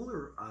of the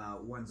cooler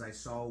ones I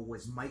saw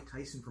was Mike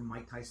Tyson from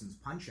Mike Tyson's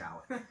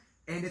Punch-Out.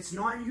 And it's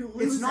not You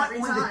lose it's not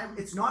every on time.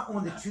 the it's not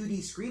on the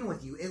 2D screen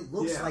with you. It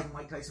looks Yeah. like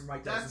Mike Tyson's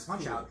That's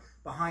Punch-Out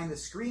behind the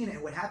screen.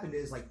 And what happened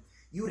is, like,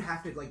 you would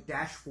have to like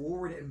dash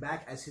forward and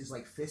back as his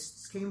like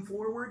fists came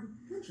forward.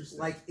 Interesting.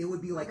 Like it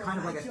would be like kind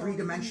of like a God.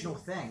 3-dimensional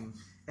thing.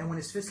 And when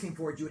his fist came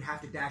forward, you would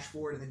have to dash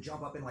forward and then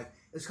jump up and like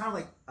it was kind of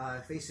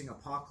like facing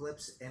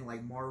Apocalypse and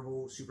like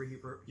Marvel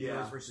superheroes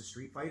Yeah. versus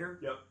Street Fighter.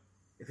 Yep.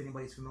 If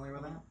anybody's familiar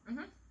with that.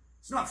 Mhm.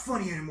 It's not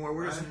funny anymore.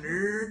 We're just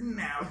nerding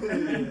out.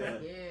 Yeah.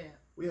 Yeah.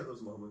 We have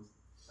those moments.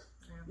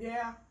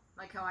 Yeah.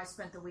 Like how I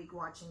spent the week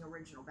watching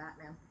original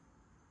Batman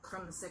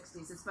from the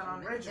 60s. It's been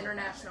on the Original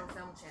International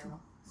Film Channel.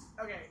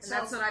 Okay. And So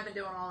that's what I've been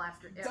doing all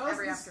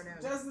every afternoon.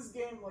 Does this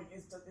game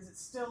is it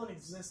still in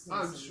existence?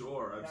 I'm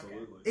sure, Okay.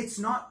 absolutely. It's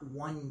not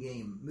one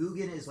game.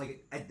 Mugen is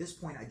like at this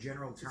point a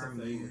general term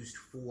thing. used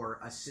for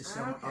a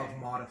system Okay. of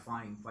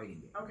modifying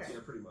fighting games. Okay. Yeah,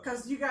 pretty much.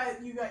 Because you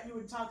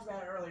had talked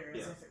about it earlier as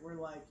Yeah. if it were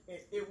like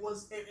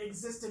it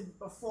existed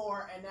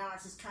before and now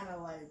it's just kind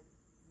of like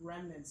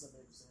remnants of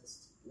it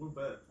exist A little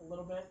bit. a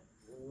little bit.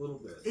 A little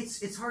bit.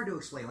 It's hard to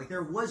explain. Like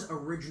there was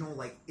original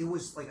like it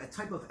was like a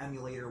type of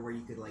emulator where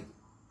you could like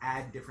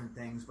add different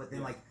things, but then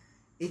Yeah. like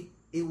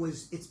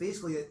it's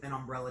basically an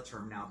umbrella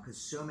term now because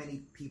so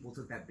many people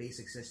took that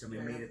basic system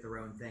and Yeah. made it their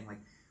own thing. Like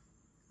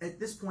at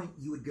this point,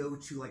 you would go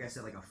to like I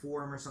said, like a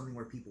forum or something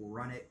where people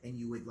run it, and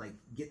you would like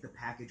get the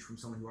package from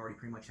someone who already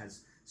pretty much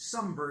has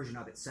some version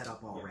of it set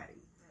up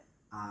already.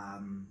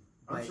 I'm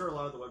But- sure a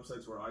lot of the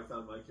websites where I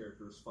found my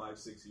characters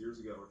 5-6 years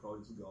ago are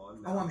probably just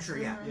gone. Oh, I'm sure.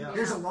 Yeah. Yeah.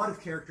 There's a lot of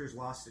characters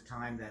lost to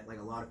time that like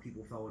a lot of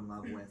people fell in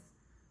love with,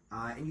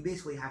 and you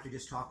basically have to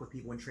just talk with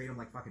people and trade them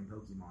like fucking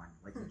Pokemon.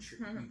 Like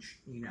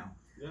you know,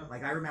 Yeah.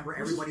 like I remember Which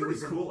everybody is was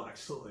pretty in cool,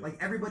 actually.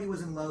 like everybody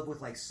was in love with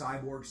like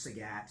Cyborg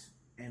Sagat,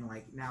 and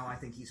like now I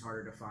think he's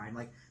harder to find.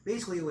 Like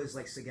basically it was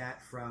like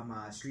Sagat from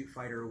Street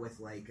Fighter with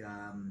like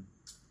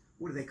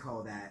what do they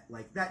call that?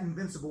 Like that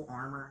invincible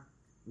armor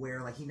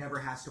where like he never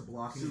has to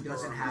block and he Super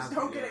doesn't armor. have Just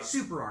don't get it.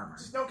 super armor.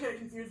 Just don't get it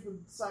confused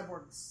with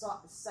Cyborg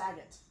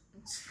Saget.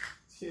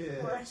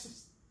 yeah. Well, it's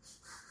just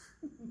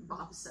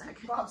Bob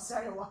Saget. Bob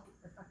Saget walking.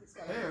 He's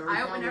got a- Hey, already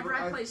found Whenever the-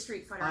 I play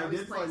Street Fighter, I I always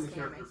did play find as the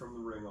character Cammy. from the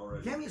ring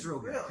already. Cammy's real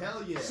good. Really?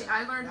 Hell yeah.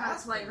 I learned how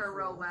That's to play her pretty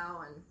real cool.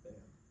 well,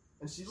 and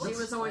And she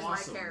was always my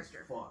awesome as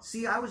character. fuck.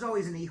 See, I was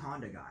always an E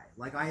Honda guy.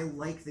 Like, I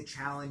like the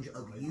challenge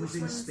of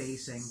using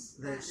spacing,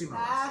 the sumo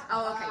wrestler.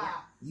 Oh, okay, yeah.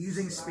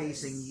 Using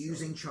spacing,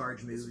 using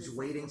charge moves,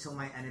 waiting till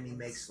my enemy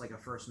makes, like, a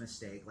first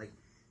mistake. Like,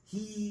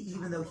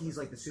 even though he's,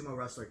 like, the sumo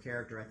wrestler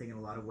character, I think in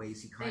a lot of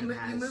ways he kind of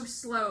has... You move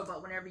slow,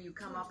 but whenever you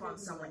come up on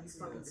someone, you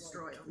fucking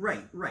destroy them.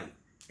 Right.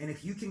 And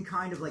if you can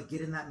kind of, like, get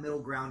in that middle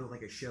ground with,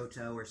 like, a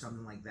Shoto or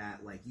something like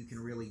that, like, you can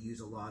really use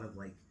a lot of,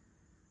 like,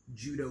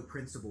 judo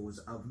principles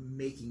of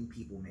making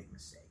people make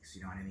mistakes.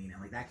 You know what I mean?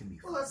 And, like, that can be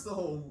fun. Well, that's the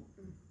whole,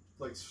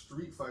 like,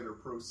 Street Fighter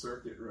Pro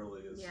Circuit,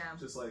 really, is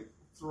just, like,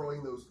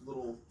 throwing those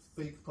little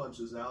fake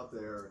punches out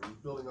there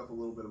and building up a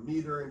little bit of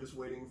meter and just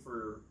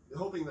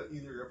hoping that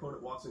either your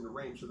opponent walks into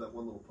range so that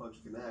one little punch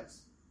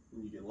connects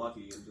and you get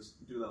lucky and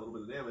just do that little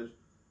bit of damage,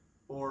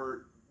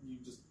 or you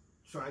just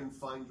try and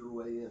find your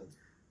way in.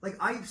 Like,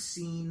 I've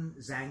seen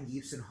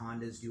Zangiefs and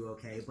Hondas do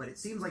okay, but it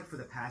seems like for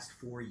the past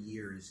 4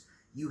 years,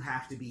 you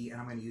have to be, and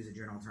I'm going to use a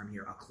general term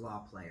here, a claw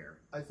player.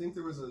 I think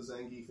there was a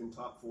Zangief in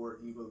top 4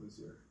 EVO this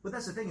year. But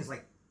that's the thing, is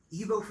like,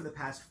 EVO for the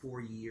past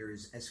 4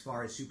 years, as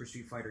far as Super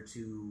Street Fighter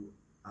 2,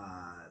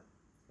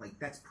 like,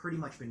 that's pretty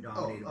much been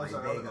dominated by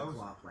Vega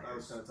claw players. I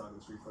was kind of talking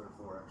Street Fighter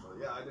 4,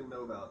 actually. Yeah, I didn't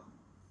know about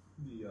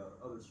the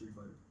other Street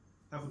Fighter.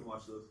 Haven't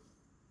watched those.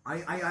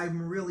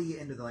 I'm really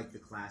into the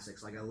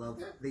classics. Like, I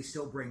love, they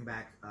still bring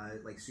back,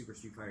 like, Super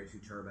Street Fighter 2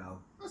 Turbo.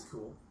 That's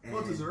cool. Well,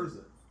 it deserves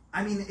it.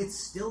 I mean, it's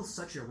still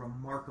such a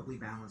remarkably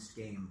balanced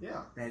game.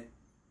 Yeah. That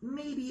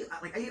maybe,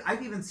 like,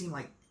 I've even seen,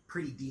 like,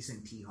 pretty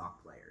decent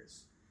T-Hawk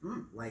players.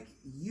 Mm. Like,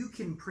 you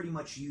can pretty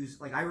much use,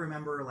 like, I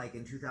remember, like,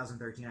 in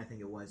 2013, I think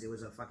it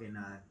was a fucking,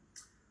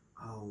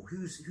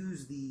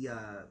 who's the,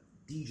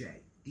 DJ?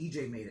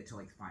 DJ made it to,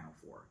 like, the Final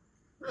Four.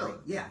 Really?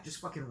 Like, yeah,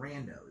 just fucking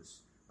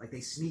randos. Like,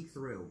 they sneak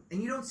through.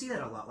 And you don't see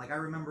that a lot. Like, I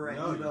remember at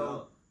No, Evo... you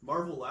don't.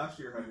 Marvel last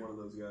year had one of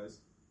those guys.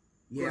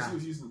 Yeah. Of course, he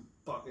was using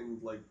fucking,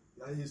 like...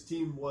 His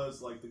team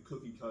was, like, the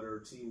cookie-cutter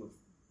team of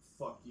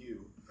fuck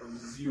you. Of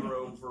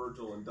Zero,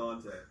 Virgil, and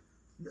Dante.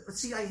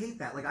 See, I hate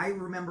that. Like, I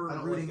remember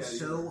rooting like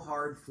so either.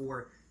 hard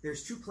for...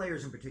 There's 2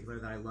 players in particular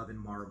that I love in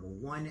Marvel.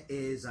 One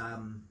is,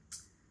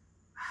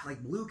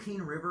 like, Blue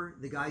Cane River,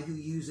 the guy who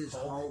uses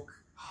Hulk.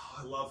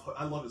 Oh,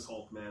 I love his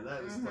Hulk, man.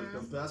 That is, like, the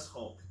best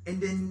Hulk. And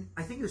then,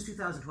 I think it was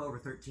 2012 or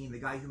 13, the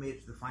guy who made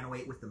it to the Final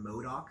 8 with the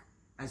MODOK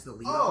as the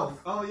lead-off.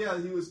 Oh,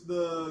 yeah, he was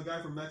the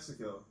guy from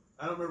Mexico.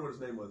 I don't remember what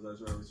his name was. I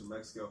just remember he was from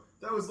Mexico.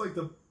 That was, like,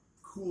 the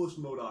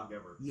coolest MODOK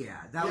ever. Yeah,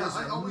 that was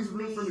I always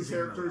root for the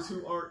characters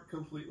MODOK. who aren't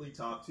completely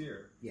top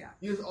tier. Yeah.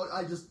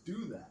 I just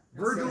do that.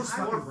 Virgil's It's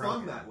fucking more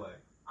fun broken. that way.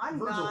 I'm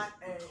Virgil's not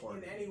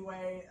retarded. in any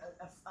way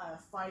a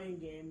fighting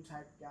game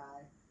type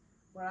guy,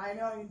 but I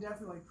know I can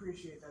definitely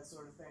appreciate that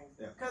sort of thing.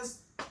 Yeah.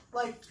 Because,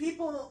 like,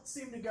 people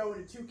seem to go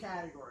into 2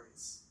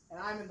 categories, and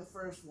I'm in the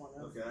first one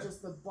of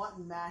just the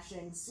button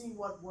mashing, see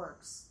what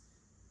works.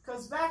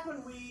 Because back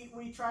when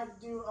we tried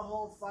to do a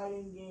whole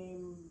fighting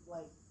game,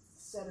 like,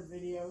 set of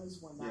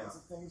videos, when that was a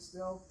thing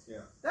still,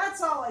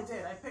 that's all I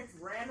did. I picked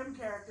random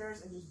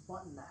characters and just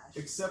button mash.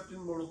 Except in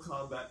Mortal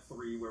Kombat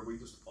 3, where we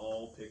just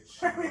all picked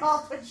Shiva. We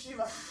all picked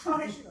Shiva. Oh,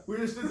 hey, Shiva. We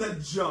just did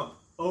that jump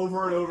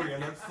over and over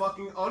again. That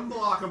fucking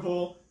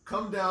unblockable,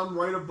 come down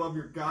right above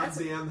your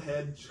goddamn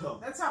head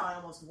jump. That's how I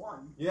almost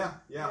won. Yeah.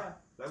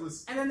 That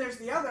was... And then there's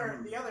the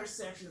other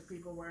section of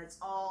people where it's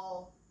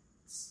all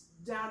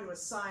down to a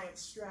science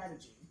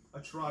strategy. I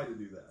try to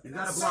do that. You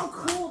That's gotta so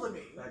block cool to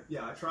me.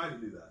 I try to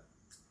do that.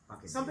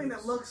 Something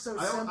that looks so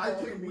simple. I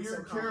can pick be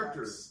weird so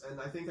characters,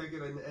 and I think I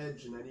get an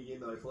edge in any game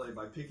that I play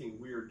by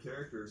picking weird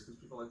characters, because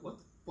people are like, what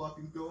the fuck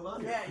is going on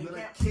here? Yeah, And you then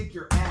I can't- kick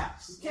your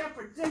ass. You can't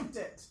predict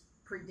it.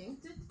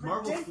 Predict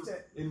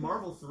it? In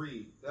Marvel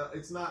 3,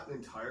 it's not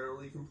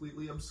entirely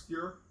completely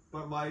obscure,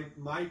 but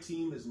my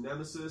team is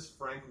Nemesis,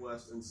 Frank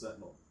West, and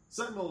Sentinel.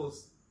 Sentinel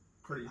is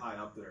pretty high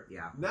up there.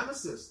 Yeah.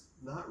 Nemesis,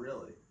 not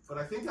really. But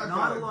I think I've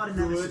Not got a lot of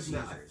good Nemesis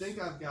I users.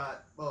 think I've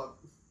got, well,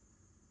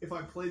 if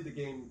I played the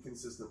game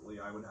consistently,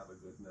 I would have a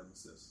good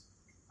Nemesis.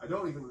 I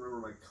don't even remember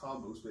my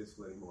combos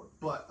basically anymore,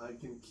 but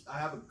I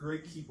have a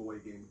great keep away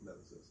game with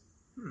Nemesis.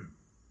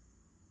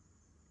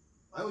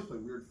 I always play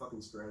weird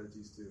fucking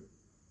strategies too.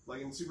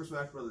 Like in Super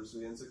Smash Brothers, the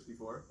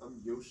N64,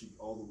 I'm Yoshi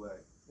all the way.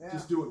 Yeah.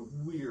 Just doing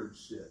weird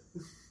shit.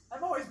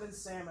 I've always been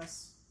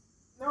Samus.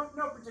 No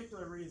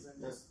particular reason.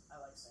 Just I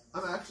like Samus.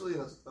 I'm actually in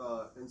a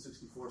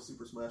N64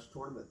 Super Smash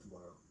tournament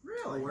tomorrow.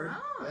 Really?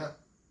 Oh. Yeah.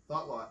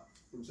 Thought Lot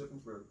in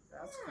Shippensburg.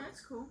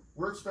 That's cool.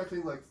 We're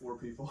expecting like 4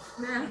 people.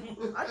 Yeah.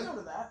 I'd go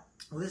to that.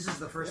 Well, this is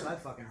the first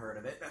I've fucking heard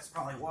of it. That's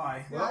probably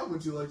why. Well,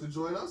 would you like to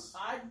join us?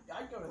 I'd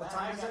go to What that.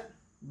 time is it?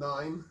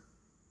 9.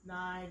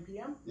 9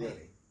 p.m. Yeah.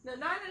 Maybe. No,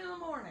 9 in the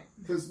morning.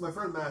 Because my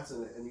friend Matt's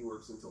in it and he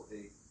works until 8.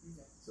 Okay.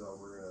 So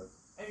we're gonna.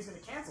 And he's gonna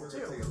cancel We're too.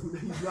 gonna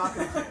take he's not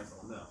gonna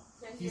cancel. No.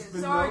 Yeah, He's is.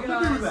 been Sorry,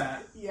 known to do guys.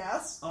 that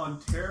Yes. on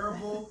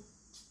terrible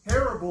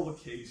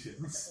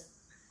occasions,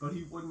 but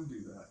he wouldn't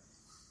do that.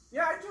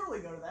 Yeah, I'd totally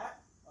go to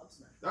that. Love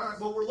Smash. All right.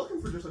 Well, we're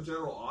looking for just a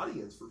general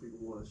audience for people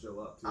who want to show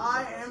up. Too.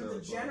 I Like am said, the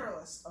but-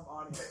 generalist of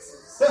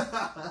audiences.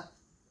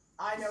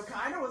 I know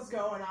kind of what's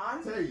going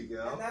on, There you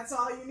go. and that's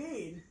all you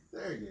need.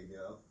 There you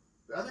go.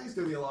 I think it's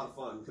going to be a lot of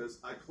fun because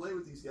I play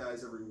with these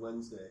guys every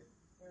Wednesday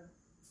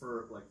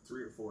for like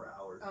 3 or 4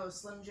 hours. Oh,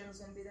 Slim Jim's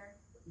gonna be there?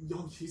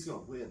 Yo, he's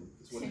going to win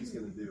is what he's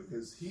going to do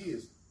because he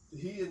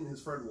and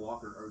his friend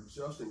Walker are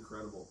just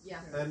incredible. Yeah.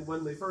 And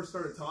when they first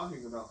started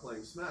talking about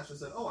playing Smash, I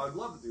said, oh, I'd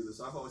love to do this.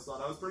 I've always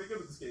thought I was pretty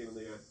good at this game. And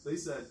they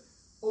said,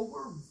 oh,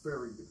 we're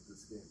very good at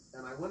this game.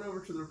 And I went over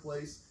to their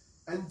place,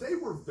 and they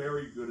were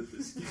very good at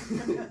this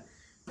game.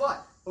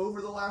 But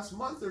over the last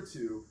month or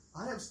two,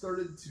 I have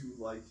started to,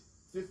 like,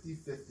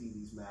 50-50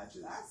 these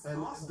matches. That's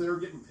and awesome. they're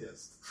getting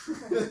pissed.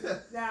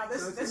 Now,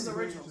 this So is it's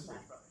very original interesting.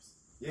 Smash Brothers.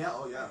 Yeah,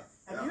 oh yeah.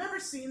 Have you ever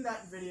seen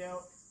that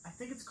video? I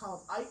think it's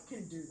called Ike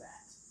Can Do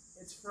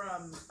That. It's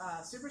from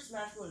Super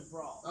Smash Bros.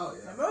 Brawl. Oh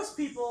yeah. And most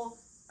people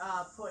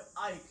put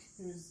Ike,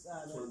 who's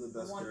one of the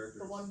best characters.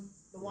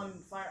 the one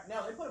fire.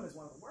 No, they put him as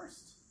one of the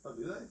worst. Oh,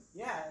 do they?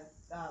 Yeah,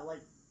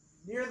 like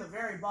near the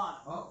very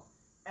bottom. Oh.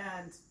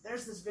 And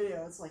there's this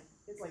video. It's like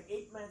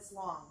 8 minutes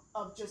long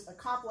of just a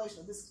compilation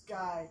of this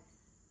guy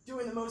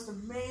doing the most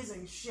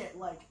amazing shit,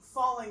 like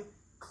falling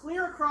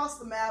clear across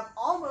the map,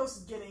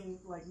 almost getting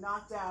like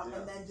knocked out,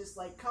 and then just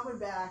like coming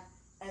back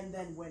and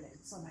then winning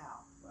somehow.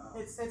 Wow.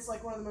 It's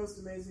like one of the most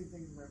amazing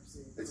things I've ever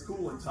seen. It's cool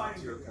when top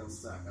Fighting tier videos.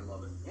 comes back. I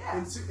love it.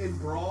 Yeah. In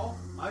Brawl,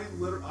 I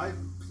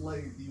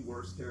play the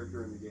worst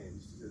character in the game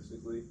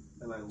statistically,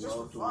 and I Just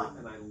love to for fun.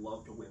 win. And I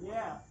love to win.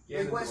 Yeah.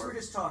 Hey, Wes, Ganondorf. we're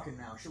just talking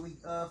now. Should we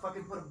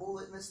fucking put a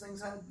bullet in this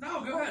thing's head?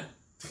 No, go ahead.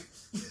 He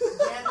should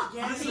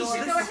This go is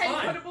ahead and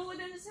fine. put a bullet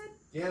in his head?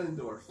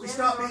 Ganondorf. We Yeah,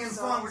 stopped no, being it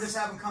fun. sucks. We're just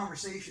having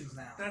conversations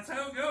now. That's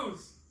how it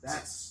goes.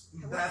 That's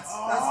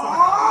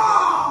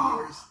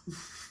Oh!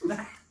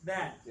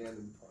 That.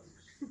 Ganon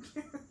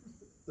Punch.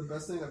 The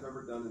best thing I've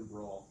ever done in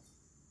Brawl.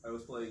 I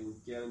was playing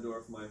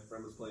Ganondorf. My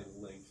friend was playing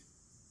Link,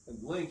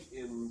 and Link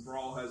in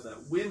Brawl has that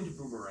wind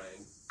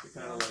boomerang to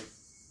kind of like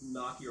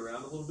knock you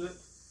around a little bit.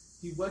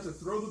 He went to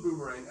throw the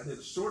boomerang and did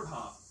a short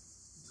hop.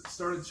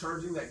 Started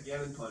charging that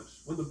Ganon Punch.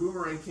 When the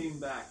boomerang came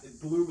back,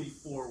 it blew me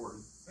forward.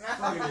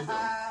 Fucking into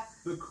him.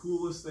 The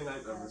coolest thing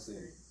I've ever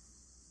seen.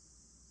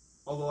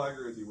 Although I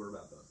agree with you, we're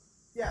about done.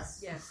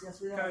 Yes. Yes.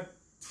 Yes, we are.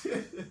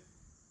 Okay.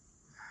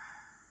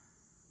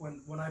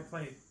 When I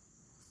played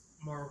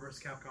Marvel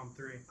vs. Capcom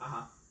 3,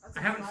 Uh-huh. That's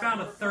I haven't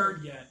found a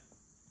third yet,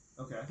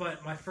 Okay.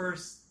 but my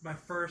first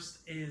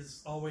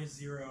is always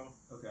Zero.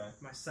 Okay.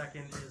 My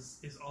second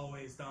is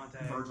always Dante.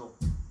 Virgil.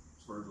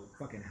 It's Virgil.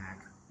 Fucking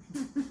hack.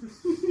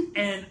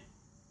 And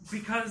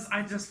because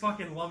I just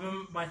fucking love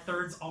him, my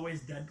third's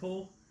always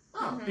Deadpool.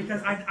 Oh.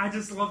 Because I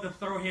just love to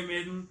throw him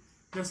in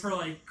just for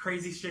like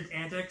crazy shit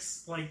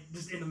antics, like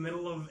just in the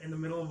middle of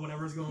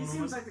whatever's going He on.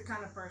 seems like the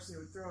kind of person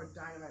who would throw a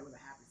dynamite with a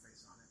happy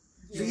face on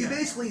it. So you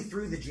basically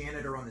threw the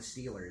janitor on the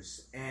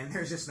Steelers, and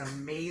there's just an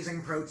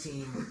amazing pro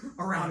team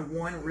around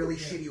one really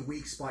shitty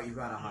weak spot you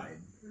gotta hide.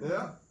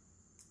 Yeah.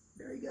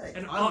 Very good.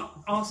 And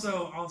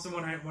also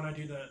when I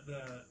do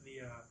the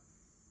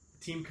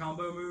team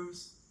combo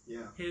moves,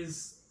 Yeah.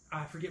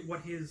 I forget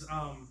what his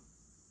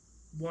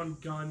one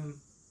gun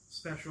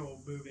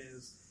special move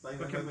is. Bang,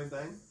 bang, bang, bang,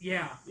 bang.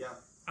 Yeah. Yeah.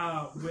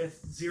 With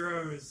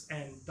Zero's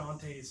and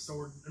Dante's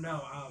sword.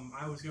 No,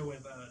 I always go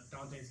with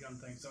Dante's gun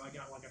thing. So I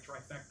got like a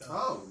trifecta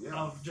Oh, yeah.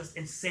 of just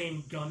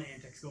insane gun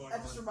antics going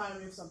That just on.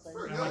 reminded me of something.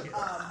 Very I like it.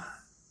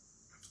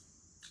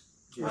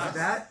 Was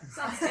that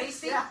Sounds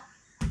tasty. Yeah.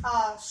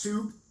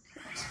 soup?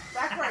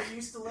 Back where I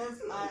used to live,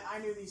 I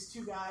knew these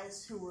two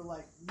guys who were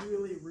like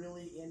really,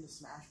 really into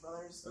Smash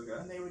Brothers. Okay.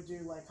 And they would do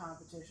like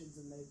competitions,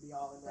 and they'd be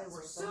all in that They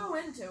were sort of so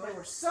thing. into They it.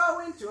 were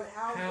so into it.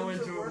 How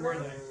into it were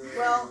they?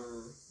 Well,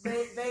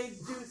 they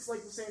do it's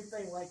like the same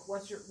thing. Like,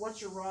 what's your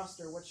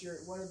roster? What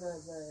are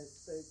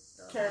the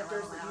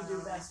characters that you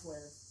do best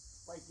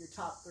with? Like your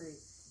top 3.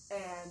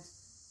 And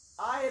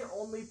I had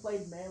only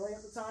played Melee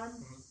at the time,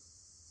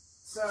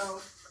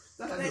 so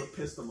That had to have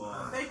pissed them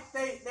off.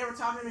 they were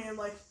talking to me and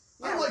like,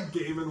 I like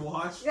Game &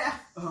 Watch. yeah.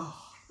 Oh.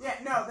 Yeah,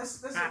 no, this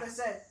is what they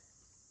said.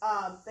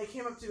 They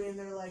came up to me and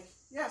they were like,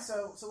 "Yeah,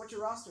 so what's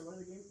your roster? What are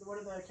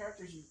the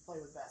characters you play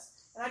with best?"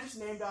 And I just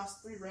named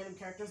off 3 random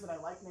characters that I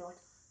like, and they're like,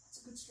 "That's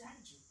a good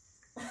strategy."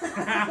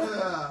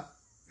 Yeah.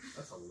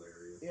 That's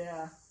hilarious.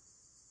 Yeah,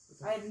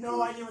 That's a I had no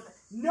good- idea what they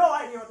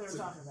It's were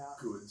a talking about.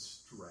 Good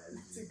strategy.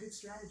 It's a good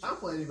strategy. I don't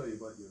play anybody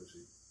but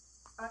Yoshi.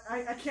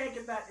 I can't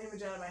get that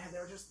image out of my head. They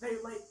were just they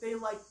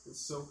It's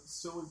so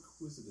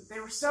inquisitive. they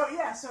were so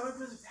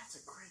inquisitive. That's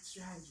a great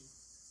strategy.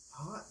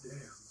 Hot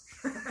damn.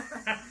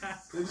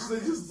 They just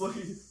look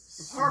at you.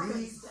 Sweet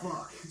Perfect.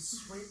 fuck.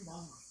 Sweet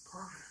mother of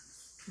perfect.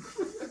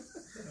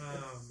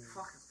 Oh man.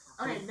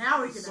 Okay,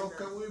 now we can So end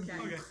can we Okay.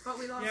 Okay. But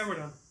we lost. Yeah, we're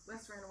done.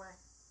 Wes ran away.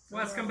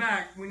 Let's come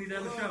back. We need to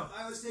end the show.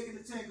 I was taking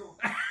the tinkle.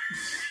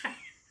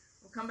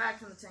 We'll come back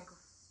from the tinkle.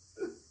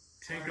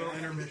 Tinkle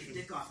intermission.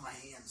 Dick off my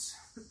hands.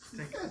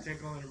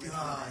 Tinkle intermission.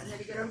 God. You had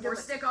to get a more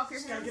stick off your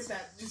Just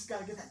gotta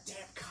hands. get that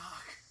damn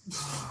cock.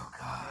 Oh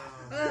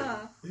God.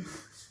 Ugh.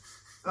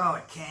 Oh,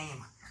 it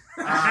came.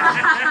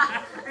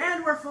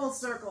 And we're full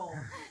circle.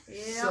 Yep.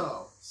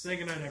 So, Say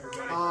goodnight,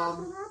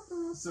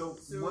 everybody. so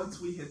once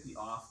we hit the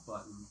off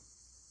button,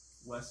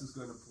 Wes is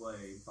going to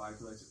play Five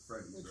Nights at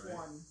Freddy's, Which right?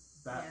 one?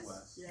 Bat Yes.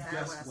 West. Yeah.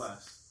 Guest West.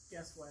 West.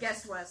 Guess what?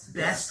 Guest West.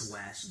 Best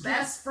West.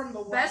 Best from the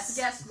Best West.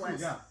 guest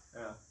West. Yeah.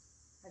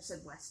 I said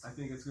West. I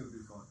think it's gonna be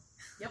fun.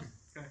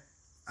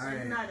 All Say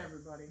right. good night,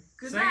 everybody. Say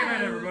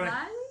goodnight, everybody.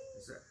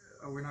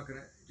 We're not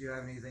gonna. Do you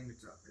have anything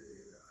to talk?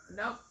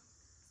 Nope.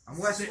 I'm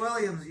Wes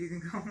Williams. You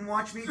can come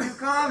watch me do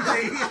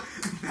comedy.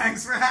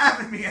 Thanks for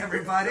having me,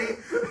 everybody.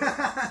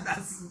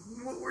 That's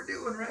what we're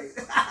doing, right?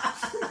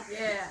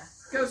 Yeah.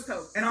 Ghost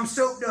Pope. And I'm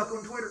Soap Duck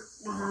on Twitter.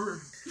 What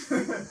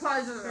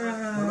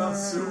What about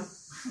soup?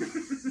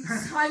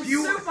 I'm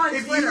Soup on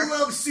if Twitter. you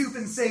love soup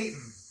and Satan,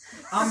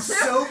 I'm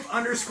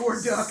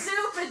Soap_Duck.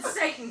 Soup and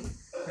Satan.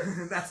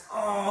 That's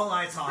all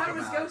I talk Thought it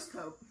was about. Ghost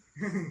Pope.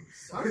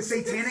 The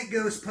Satanic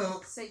Ghost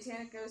Pope.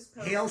 Satanic Ghost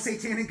Pope. Hail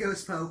Satanic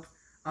Ghost Pope.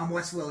 I'm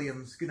Wes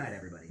Williams. Good night,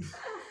 everybody.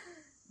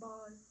 Bye.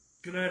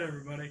 Good night,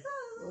 everybody.